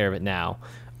 let's take care of it now.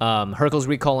 Hurkyl's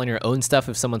Recall on your own stuff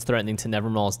if someone's threatening to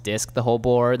Nevermall's disc the whole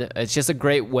board. It's just a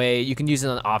great way. You can use it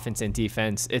on offense and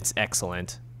defense. It's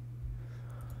excellent.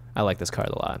 I like this card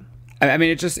a lot. I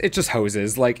mean, it just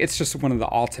hoses. Like, it's just one of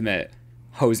the ultimate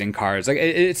hosing cards. Like,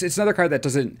 it's another card that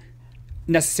doesn't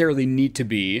necessarily need to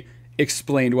be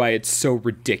explained why it's so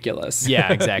ridiculous.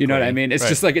 Yeah, exactly. You know what I mean? It's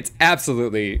just like, it's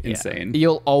absolutely insane.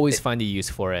 You'll always find a use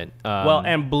for it. Well,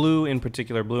 and blue in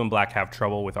particular, blue and black have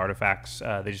trouble with artifacts.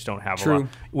 They just don't have a lot.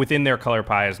 Within their color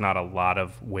pie is not a lot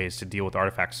of ways to deal with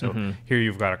artifacts. So here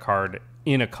you've got a card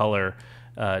in a color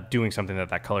doing something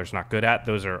that color's not good at.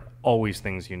 Those are always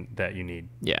things that you need.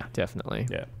 Yeah, definitely.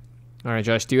 Yeah. All right,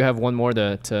 Josh, do you have one more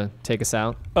to take us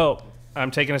out? Oh,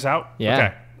 I'm taking us out? Yeah.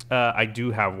 Okay. I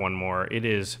do have one more. It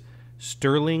is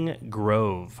Sterling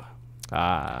Grove.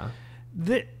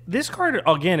 This card,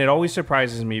 again, it always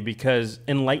surprises me because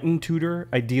Enlightened Tutor,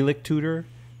 Idyllic Tutor,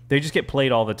 they just get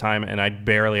played all the time, and I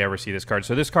barely ever see this card.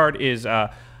 So this card is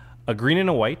a green and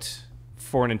a white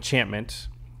for an enchantment.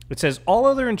 It says, all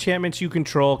other enchantments you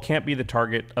control can't be the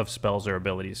target of spells or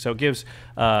abilities. So it gives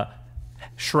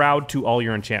Shroud to all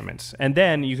your enchantments. And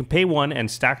then you can pay 1 and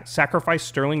sacrifice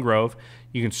Sterling Grove.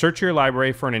 You can search your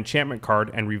library for an enchantment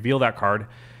card and reveal that card.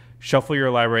 Shuffle your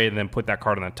library and then put that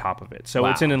card on the top of it. So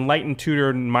it's an Enlightened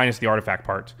Tutor minus the artifact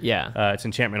part. Yeah. It's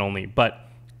enchantment only. But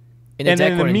in a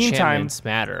deck where enchantments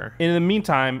matter. In the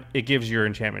meantime, it gives your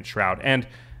enchantment Shroud. And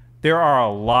there are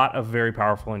a lot of very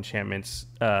powerful enchantments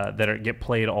that get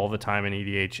played all the time in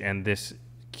EDH, and this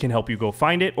can help you go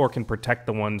find it or can protect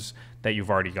the ones that you've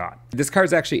already got. This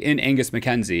card's actually in Angus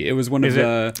Mackenzie. It was one of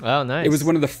Oh, nice. It was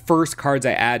one of the first cards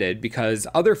I added because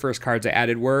other first cards I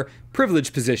added were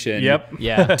Privileged Position,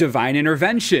 Divine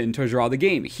Intervention to draw the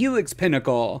game, Helix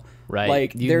Pinnacle. Right.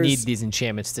 Like, you need these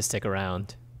enchantments to stick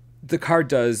around. The card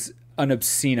does an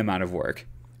obscene amount of work.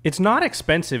 It's not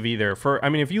expensive either. I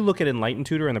mean, if you look at Enlightened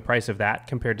Tutor and the price of that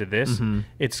compared to this,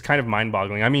 it's kind of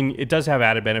mind-boggling. I mean, it does have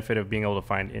added benefit of being able to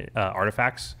find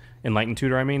artifacts, Enlightened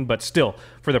Tutor, I mean, but still,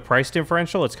 for the price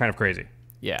differential, it's kind of crazy.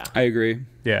 Yeah. I agree.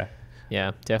 Yeah.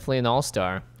 Yeah, definitely an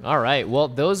all-star. All right, well,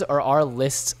 those are our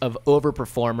lists of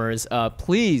overperformers.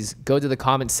 Please go to the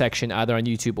comments section either on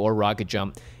YouTube or Rocket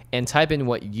Jump and type in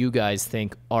what you guys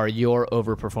think are your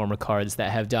overperformer cards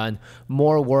that have done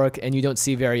more work and you don't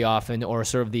see very often, or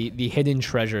sort of the hidden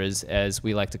treasures, as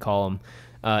we like to call them,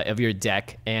 of your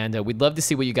deck. And we'd love to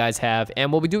see what you guys have.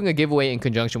 And we'll be doing a giveaway in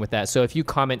conjunction with that. So if you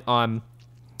comment on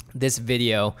this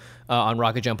video on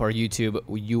Rocket Jump or YouTube,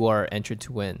 you are entered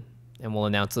to win. And we'll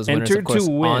announce those winners, of course,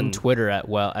 on Twitter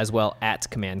as well at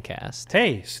CommandCast.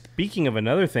 Hey, speaking of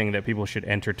another thing that people should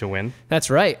enter to win. That's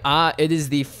right. It is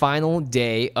the final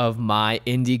day of my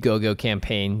Indiegogo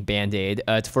campaign, Band-Aid.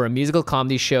 It's for a musical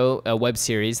comedy show, a web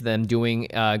series that I'm doing,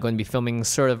 going to be filming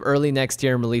sort of early next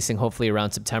year and releasing hopefully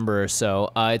around September or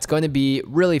so. It's going to be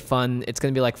really fun. It's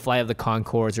going to be like Flight of the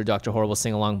Conchords or Dr. Horrible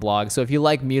Sing-Along blog. So if you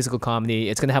like musical comedy,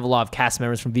 it's going to have a lot of cast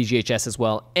members from VGHS as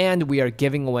well. And we are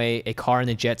giving away a car and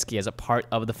a jet ski as a part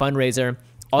of the fundraiser.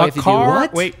 All you have to do,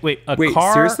 what? Wait, a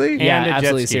car? Seriously? Yeah, and a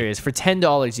absolutely jet ski. serious. For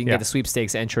 $10, you can get the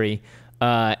sweepstakes entry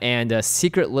and a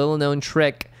secret little known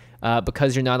trick.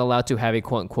 Because you're not allowed to have a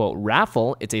quote-unquote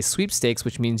raffle, it's a sweepstakes,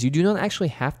 which means you do not actually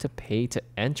have to pay to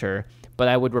enter. But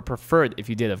I would prefer it if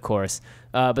you did, of course.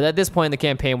 But at this point in the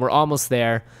campaign, we're almost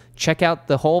there. Check out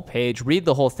the whole page. Read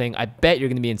the whole thing. I bet you're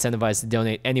going to be incentivized to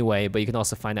donate anyway, but you can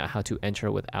also find out how to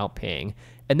enter without paying.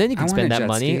 And then you can spend that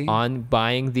money on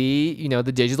buying the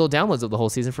digital downloads of the whole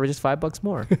season for just $5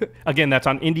 more. Again, that's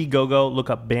on Indiegogo. Look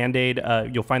up Band-Aid.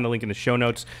 You'll find the link in the show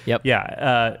notes. Yep.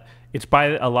 Yeah. It's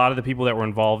by a lot of the people that were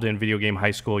involved in Video Game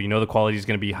High School. You know the quality is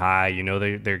going to be high. You know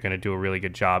they're going to do a really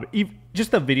good job.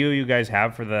 Just the video you guys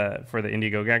have for the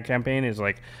Indiegogo campaign is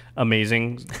like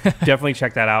amazing. Definitely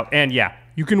check that out. And yeah,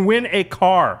 you can win a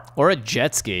car or a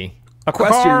jet ski. A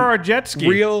car or a jet ski.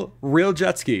 Real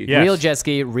jet ski. Yes. Real jet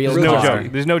ski, real There's car. no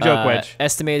joke. There's no joke, Wedge.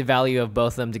 Estimated value of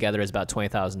both of them together is about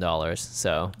 $20,000.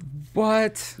 So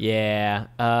what? Yeah.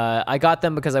 I got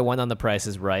them because I won on The Price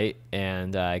is Right,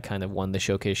 and I kind of won the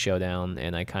Showcase Showdown,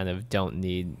 and I kind of don't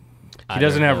need. He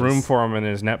doesn't have room for them in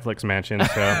his Netflix mansion,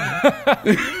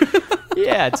 so.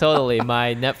 Yeah, totally.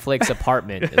 My Netflix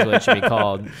apartment is what it should be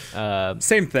called.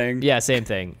 Same thing. Yeah, same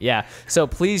thing. Yeah. So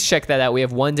please check that out. We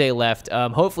have 1 day left.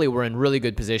 Hopefully we're in really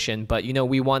good position, but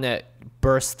we want to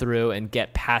burst through and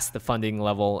get past the funding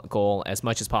level goal as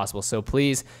much as possible. So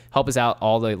please help us out.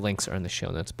 All the links are in the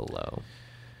show notes below.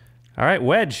 All right,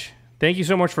 Wedge. Thank you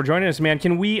so much for joining us, man.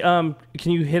 Can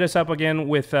you hit us up again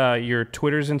with your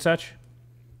Twitters and such?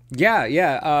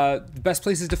 Yeah. The best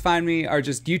places to find me are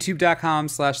just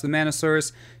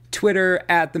youtube.com/TheManaSource, Twitter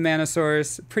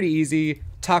 @TheManaSource. Pretty easy.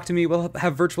 Talk to me. We'll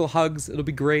have virtual hugs. It'll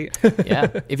be great. Yeah.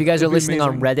 If you guys are listening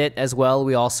on Reddit as well,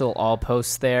 we also all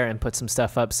post there and put some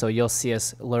stuff up, so you'll see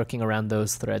us lurking around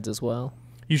those threads as well.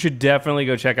 You should definitely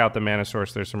go check out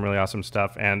TheManaSource. There's some really awesome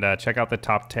stuff. And check out the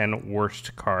top 10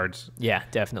 worst cards. Yeah,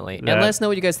 definitely. And let us know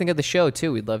what you guys think of the show,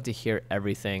 too. We'd love to hear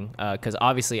everything. Because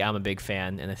obviously I'm a big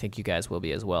fan, and I think you guys will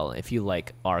be as well if you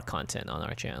like our content on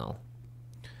our channel.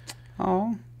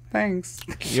 Oh, thanks.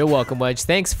 You're welcome, Wedge.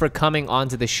 Thanks for coming on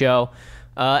to the show.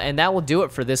 And that will do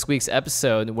it for this week's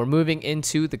episode. We're moving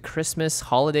into the Christmas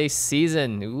holiday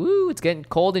season. Ooh, it's getting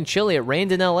cold and chilly. It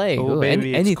rained in LA. Oh, Ooh,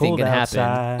 baby, anything can outside.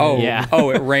 happen. Oh, yeah.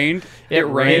 Oh, it rained? It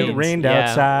rained. It rained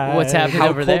outside. What's happening How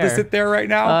over cold there? is it there right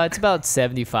now? It's about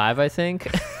 75, I think.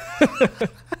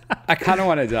 I kind of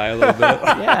want to die a little bit.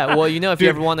 Yeah, well, if you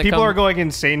ever want to come... People are going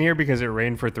insane here because it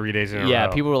rained for 3 days in a row. Yeah,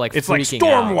 people were like it's like freaking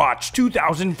out. Stormwatch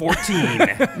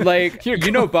 2014.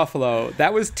 Like, Buffalo,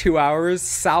 that was 2 hours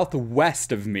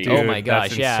southwest of me. Dude, Oh my that's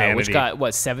gosh, yeah. insanity. Which got,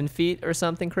 what, 7 feet or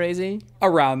something crazy?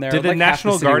 Around there. Did the like, half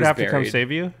National city Guard was have to come buried.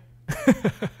 save you?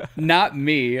 Not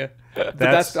me. But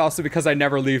that's also because I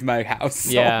never leave my house.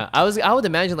 So. Yeah, I would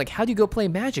imagine, like, how do you go play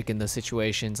Magic in those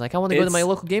situations? Like, I want to go to my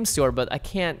local game store, but I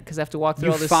can't because I have to walk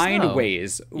through all this find snow.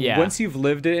 ways. Yeah. Once you've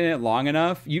lived in it long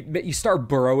enough, you start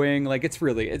burrowing. Like, it's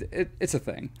really it's a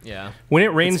thing. Yeah. When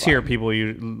it rains here, people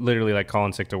you literally like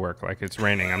calling sick to work. Like, it's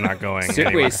raining. I'm not going.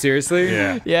 anywhere. Wait, seriously?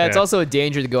 Yeah. Yeah, it's also a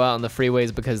danger to go out on the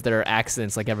freeways because there are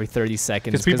accidents like every 30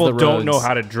 seconds. Because people the don't know roads-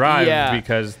 how to drive Yeah.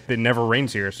 because it never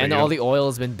rains here. So And you all don't- the oil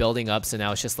has been building up, so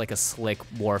now it's just like a slick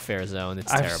warfare zone.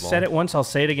 It's I've terrible. said it once, I'll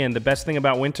say it again. The best thing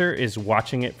about winter is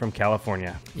watching it from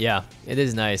California. Yeah, it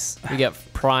is nice. We get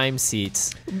prime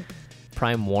seats,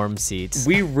 prime warm seats.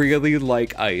 We really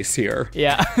like ice here.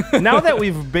 Yeah. Now that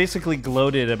we've basically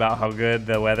gloated about how good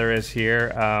the weather is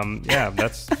here,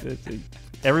 that's...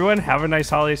 Everyone, have a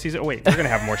nice holiday season. Wait, we're going to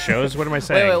have more shows. What am I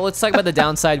saying? Wait, let's talk about the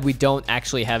downside. We don't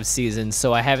actually have seasons,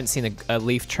 so I haven't seen a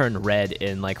leaf turn red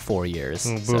in like 4 years.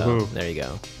 So boo-hoo. there you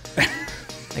go.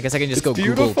 I guess I can just go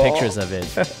beautiful. Google pictures of it.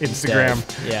 Instagram.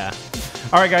 instead. Yeah.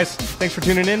 All right, guys. Thanks for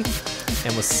tuning in.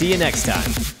 And we'll see you next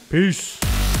time. Peace.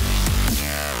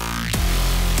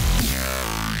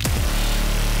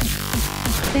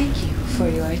 Thank you for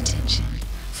your attention.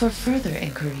 For further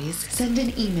inquiries, send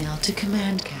an email to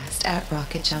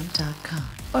commandcast@rocketjump.com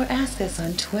or ask us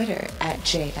on Twitter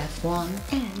 @JFWong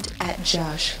and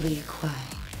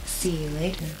 @JoshLeeQuai. See you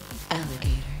later,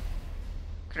 alligator.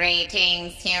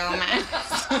 Greetings, humans.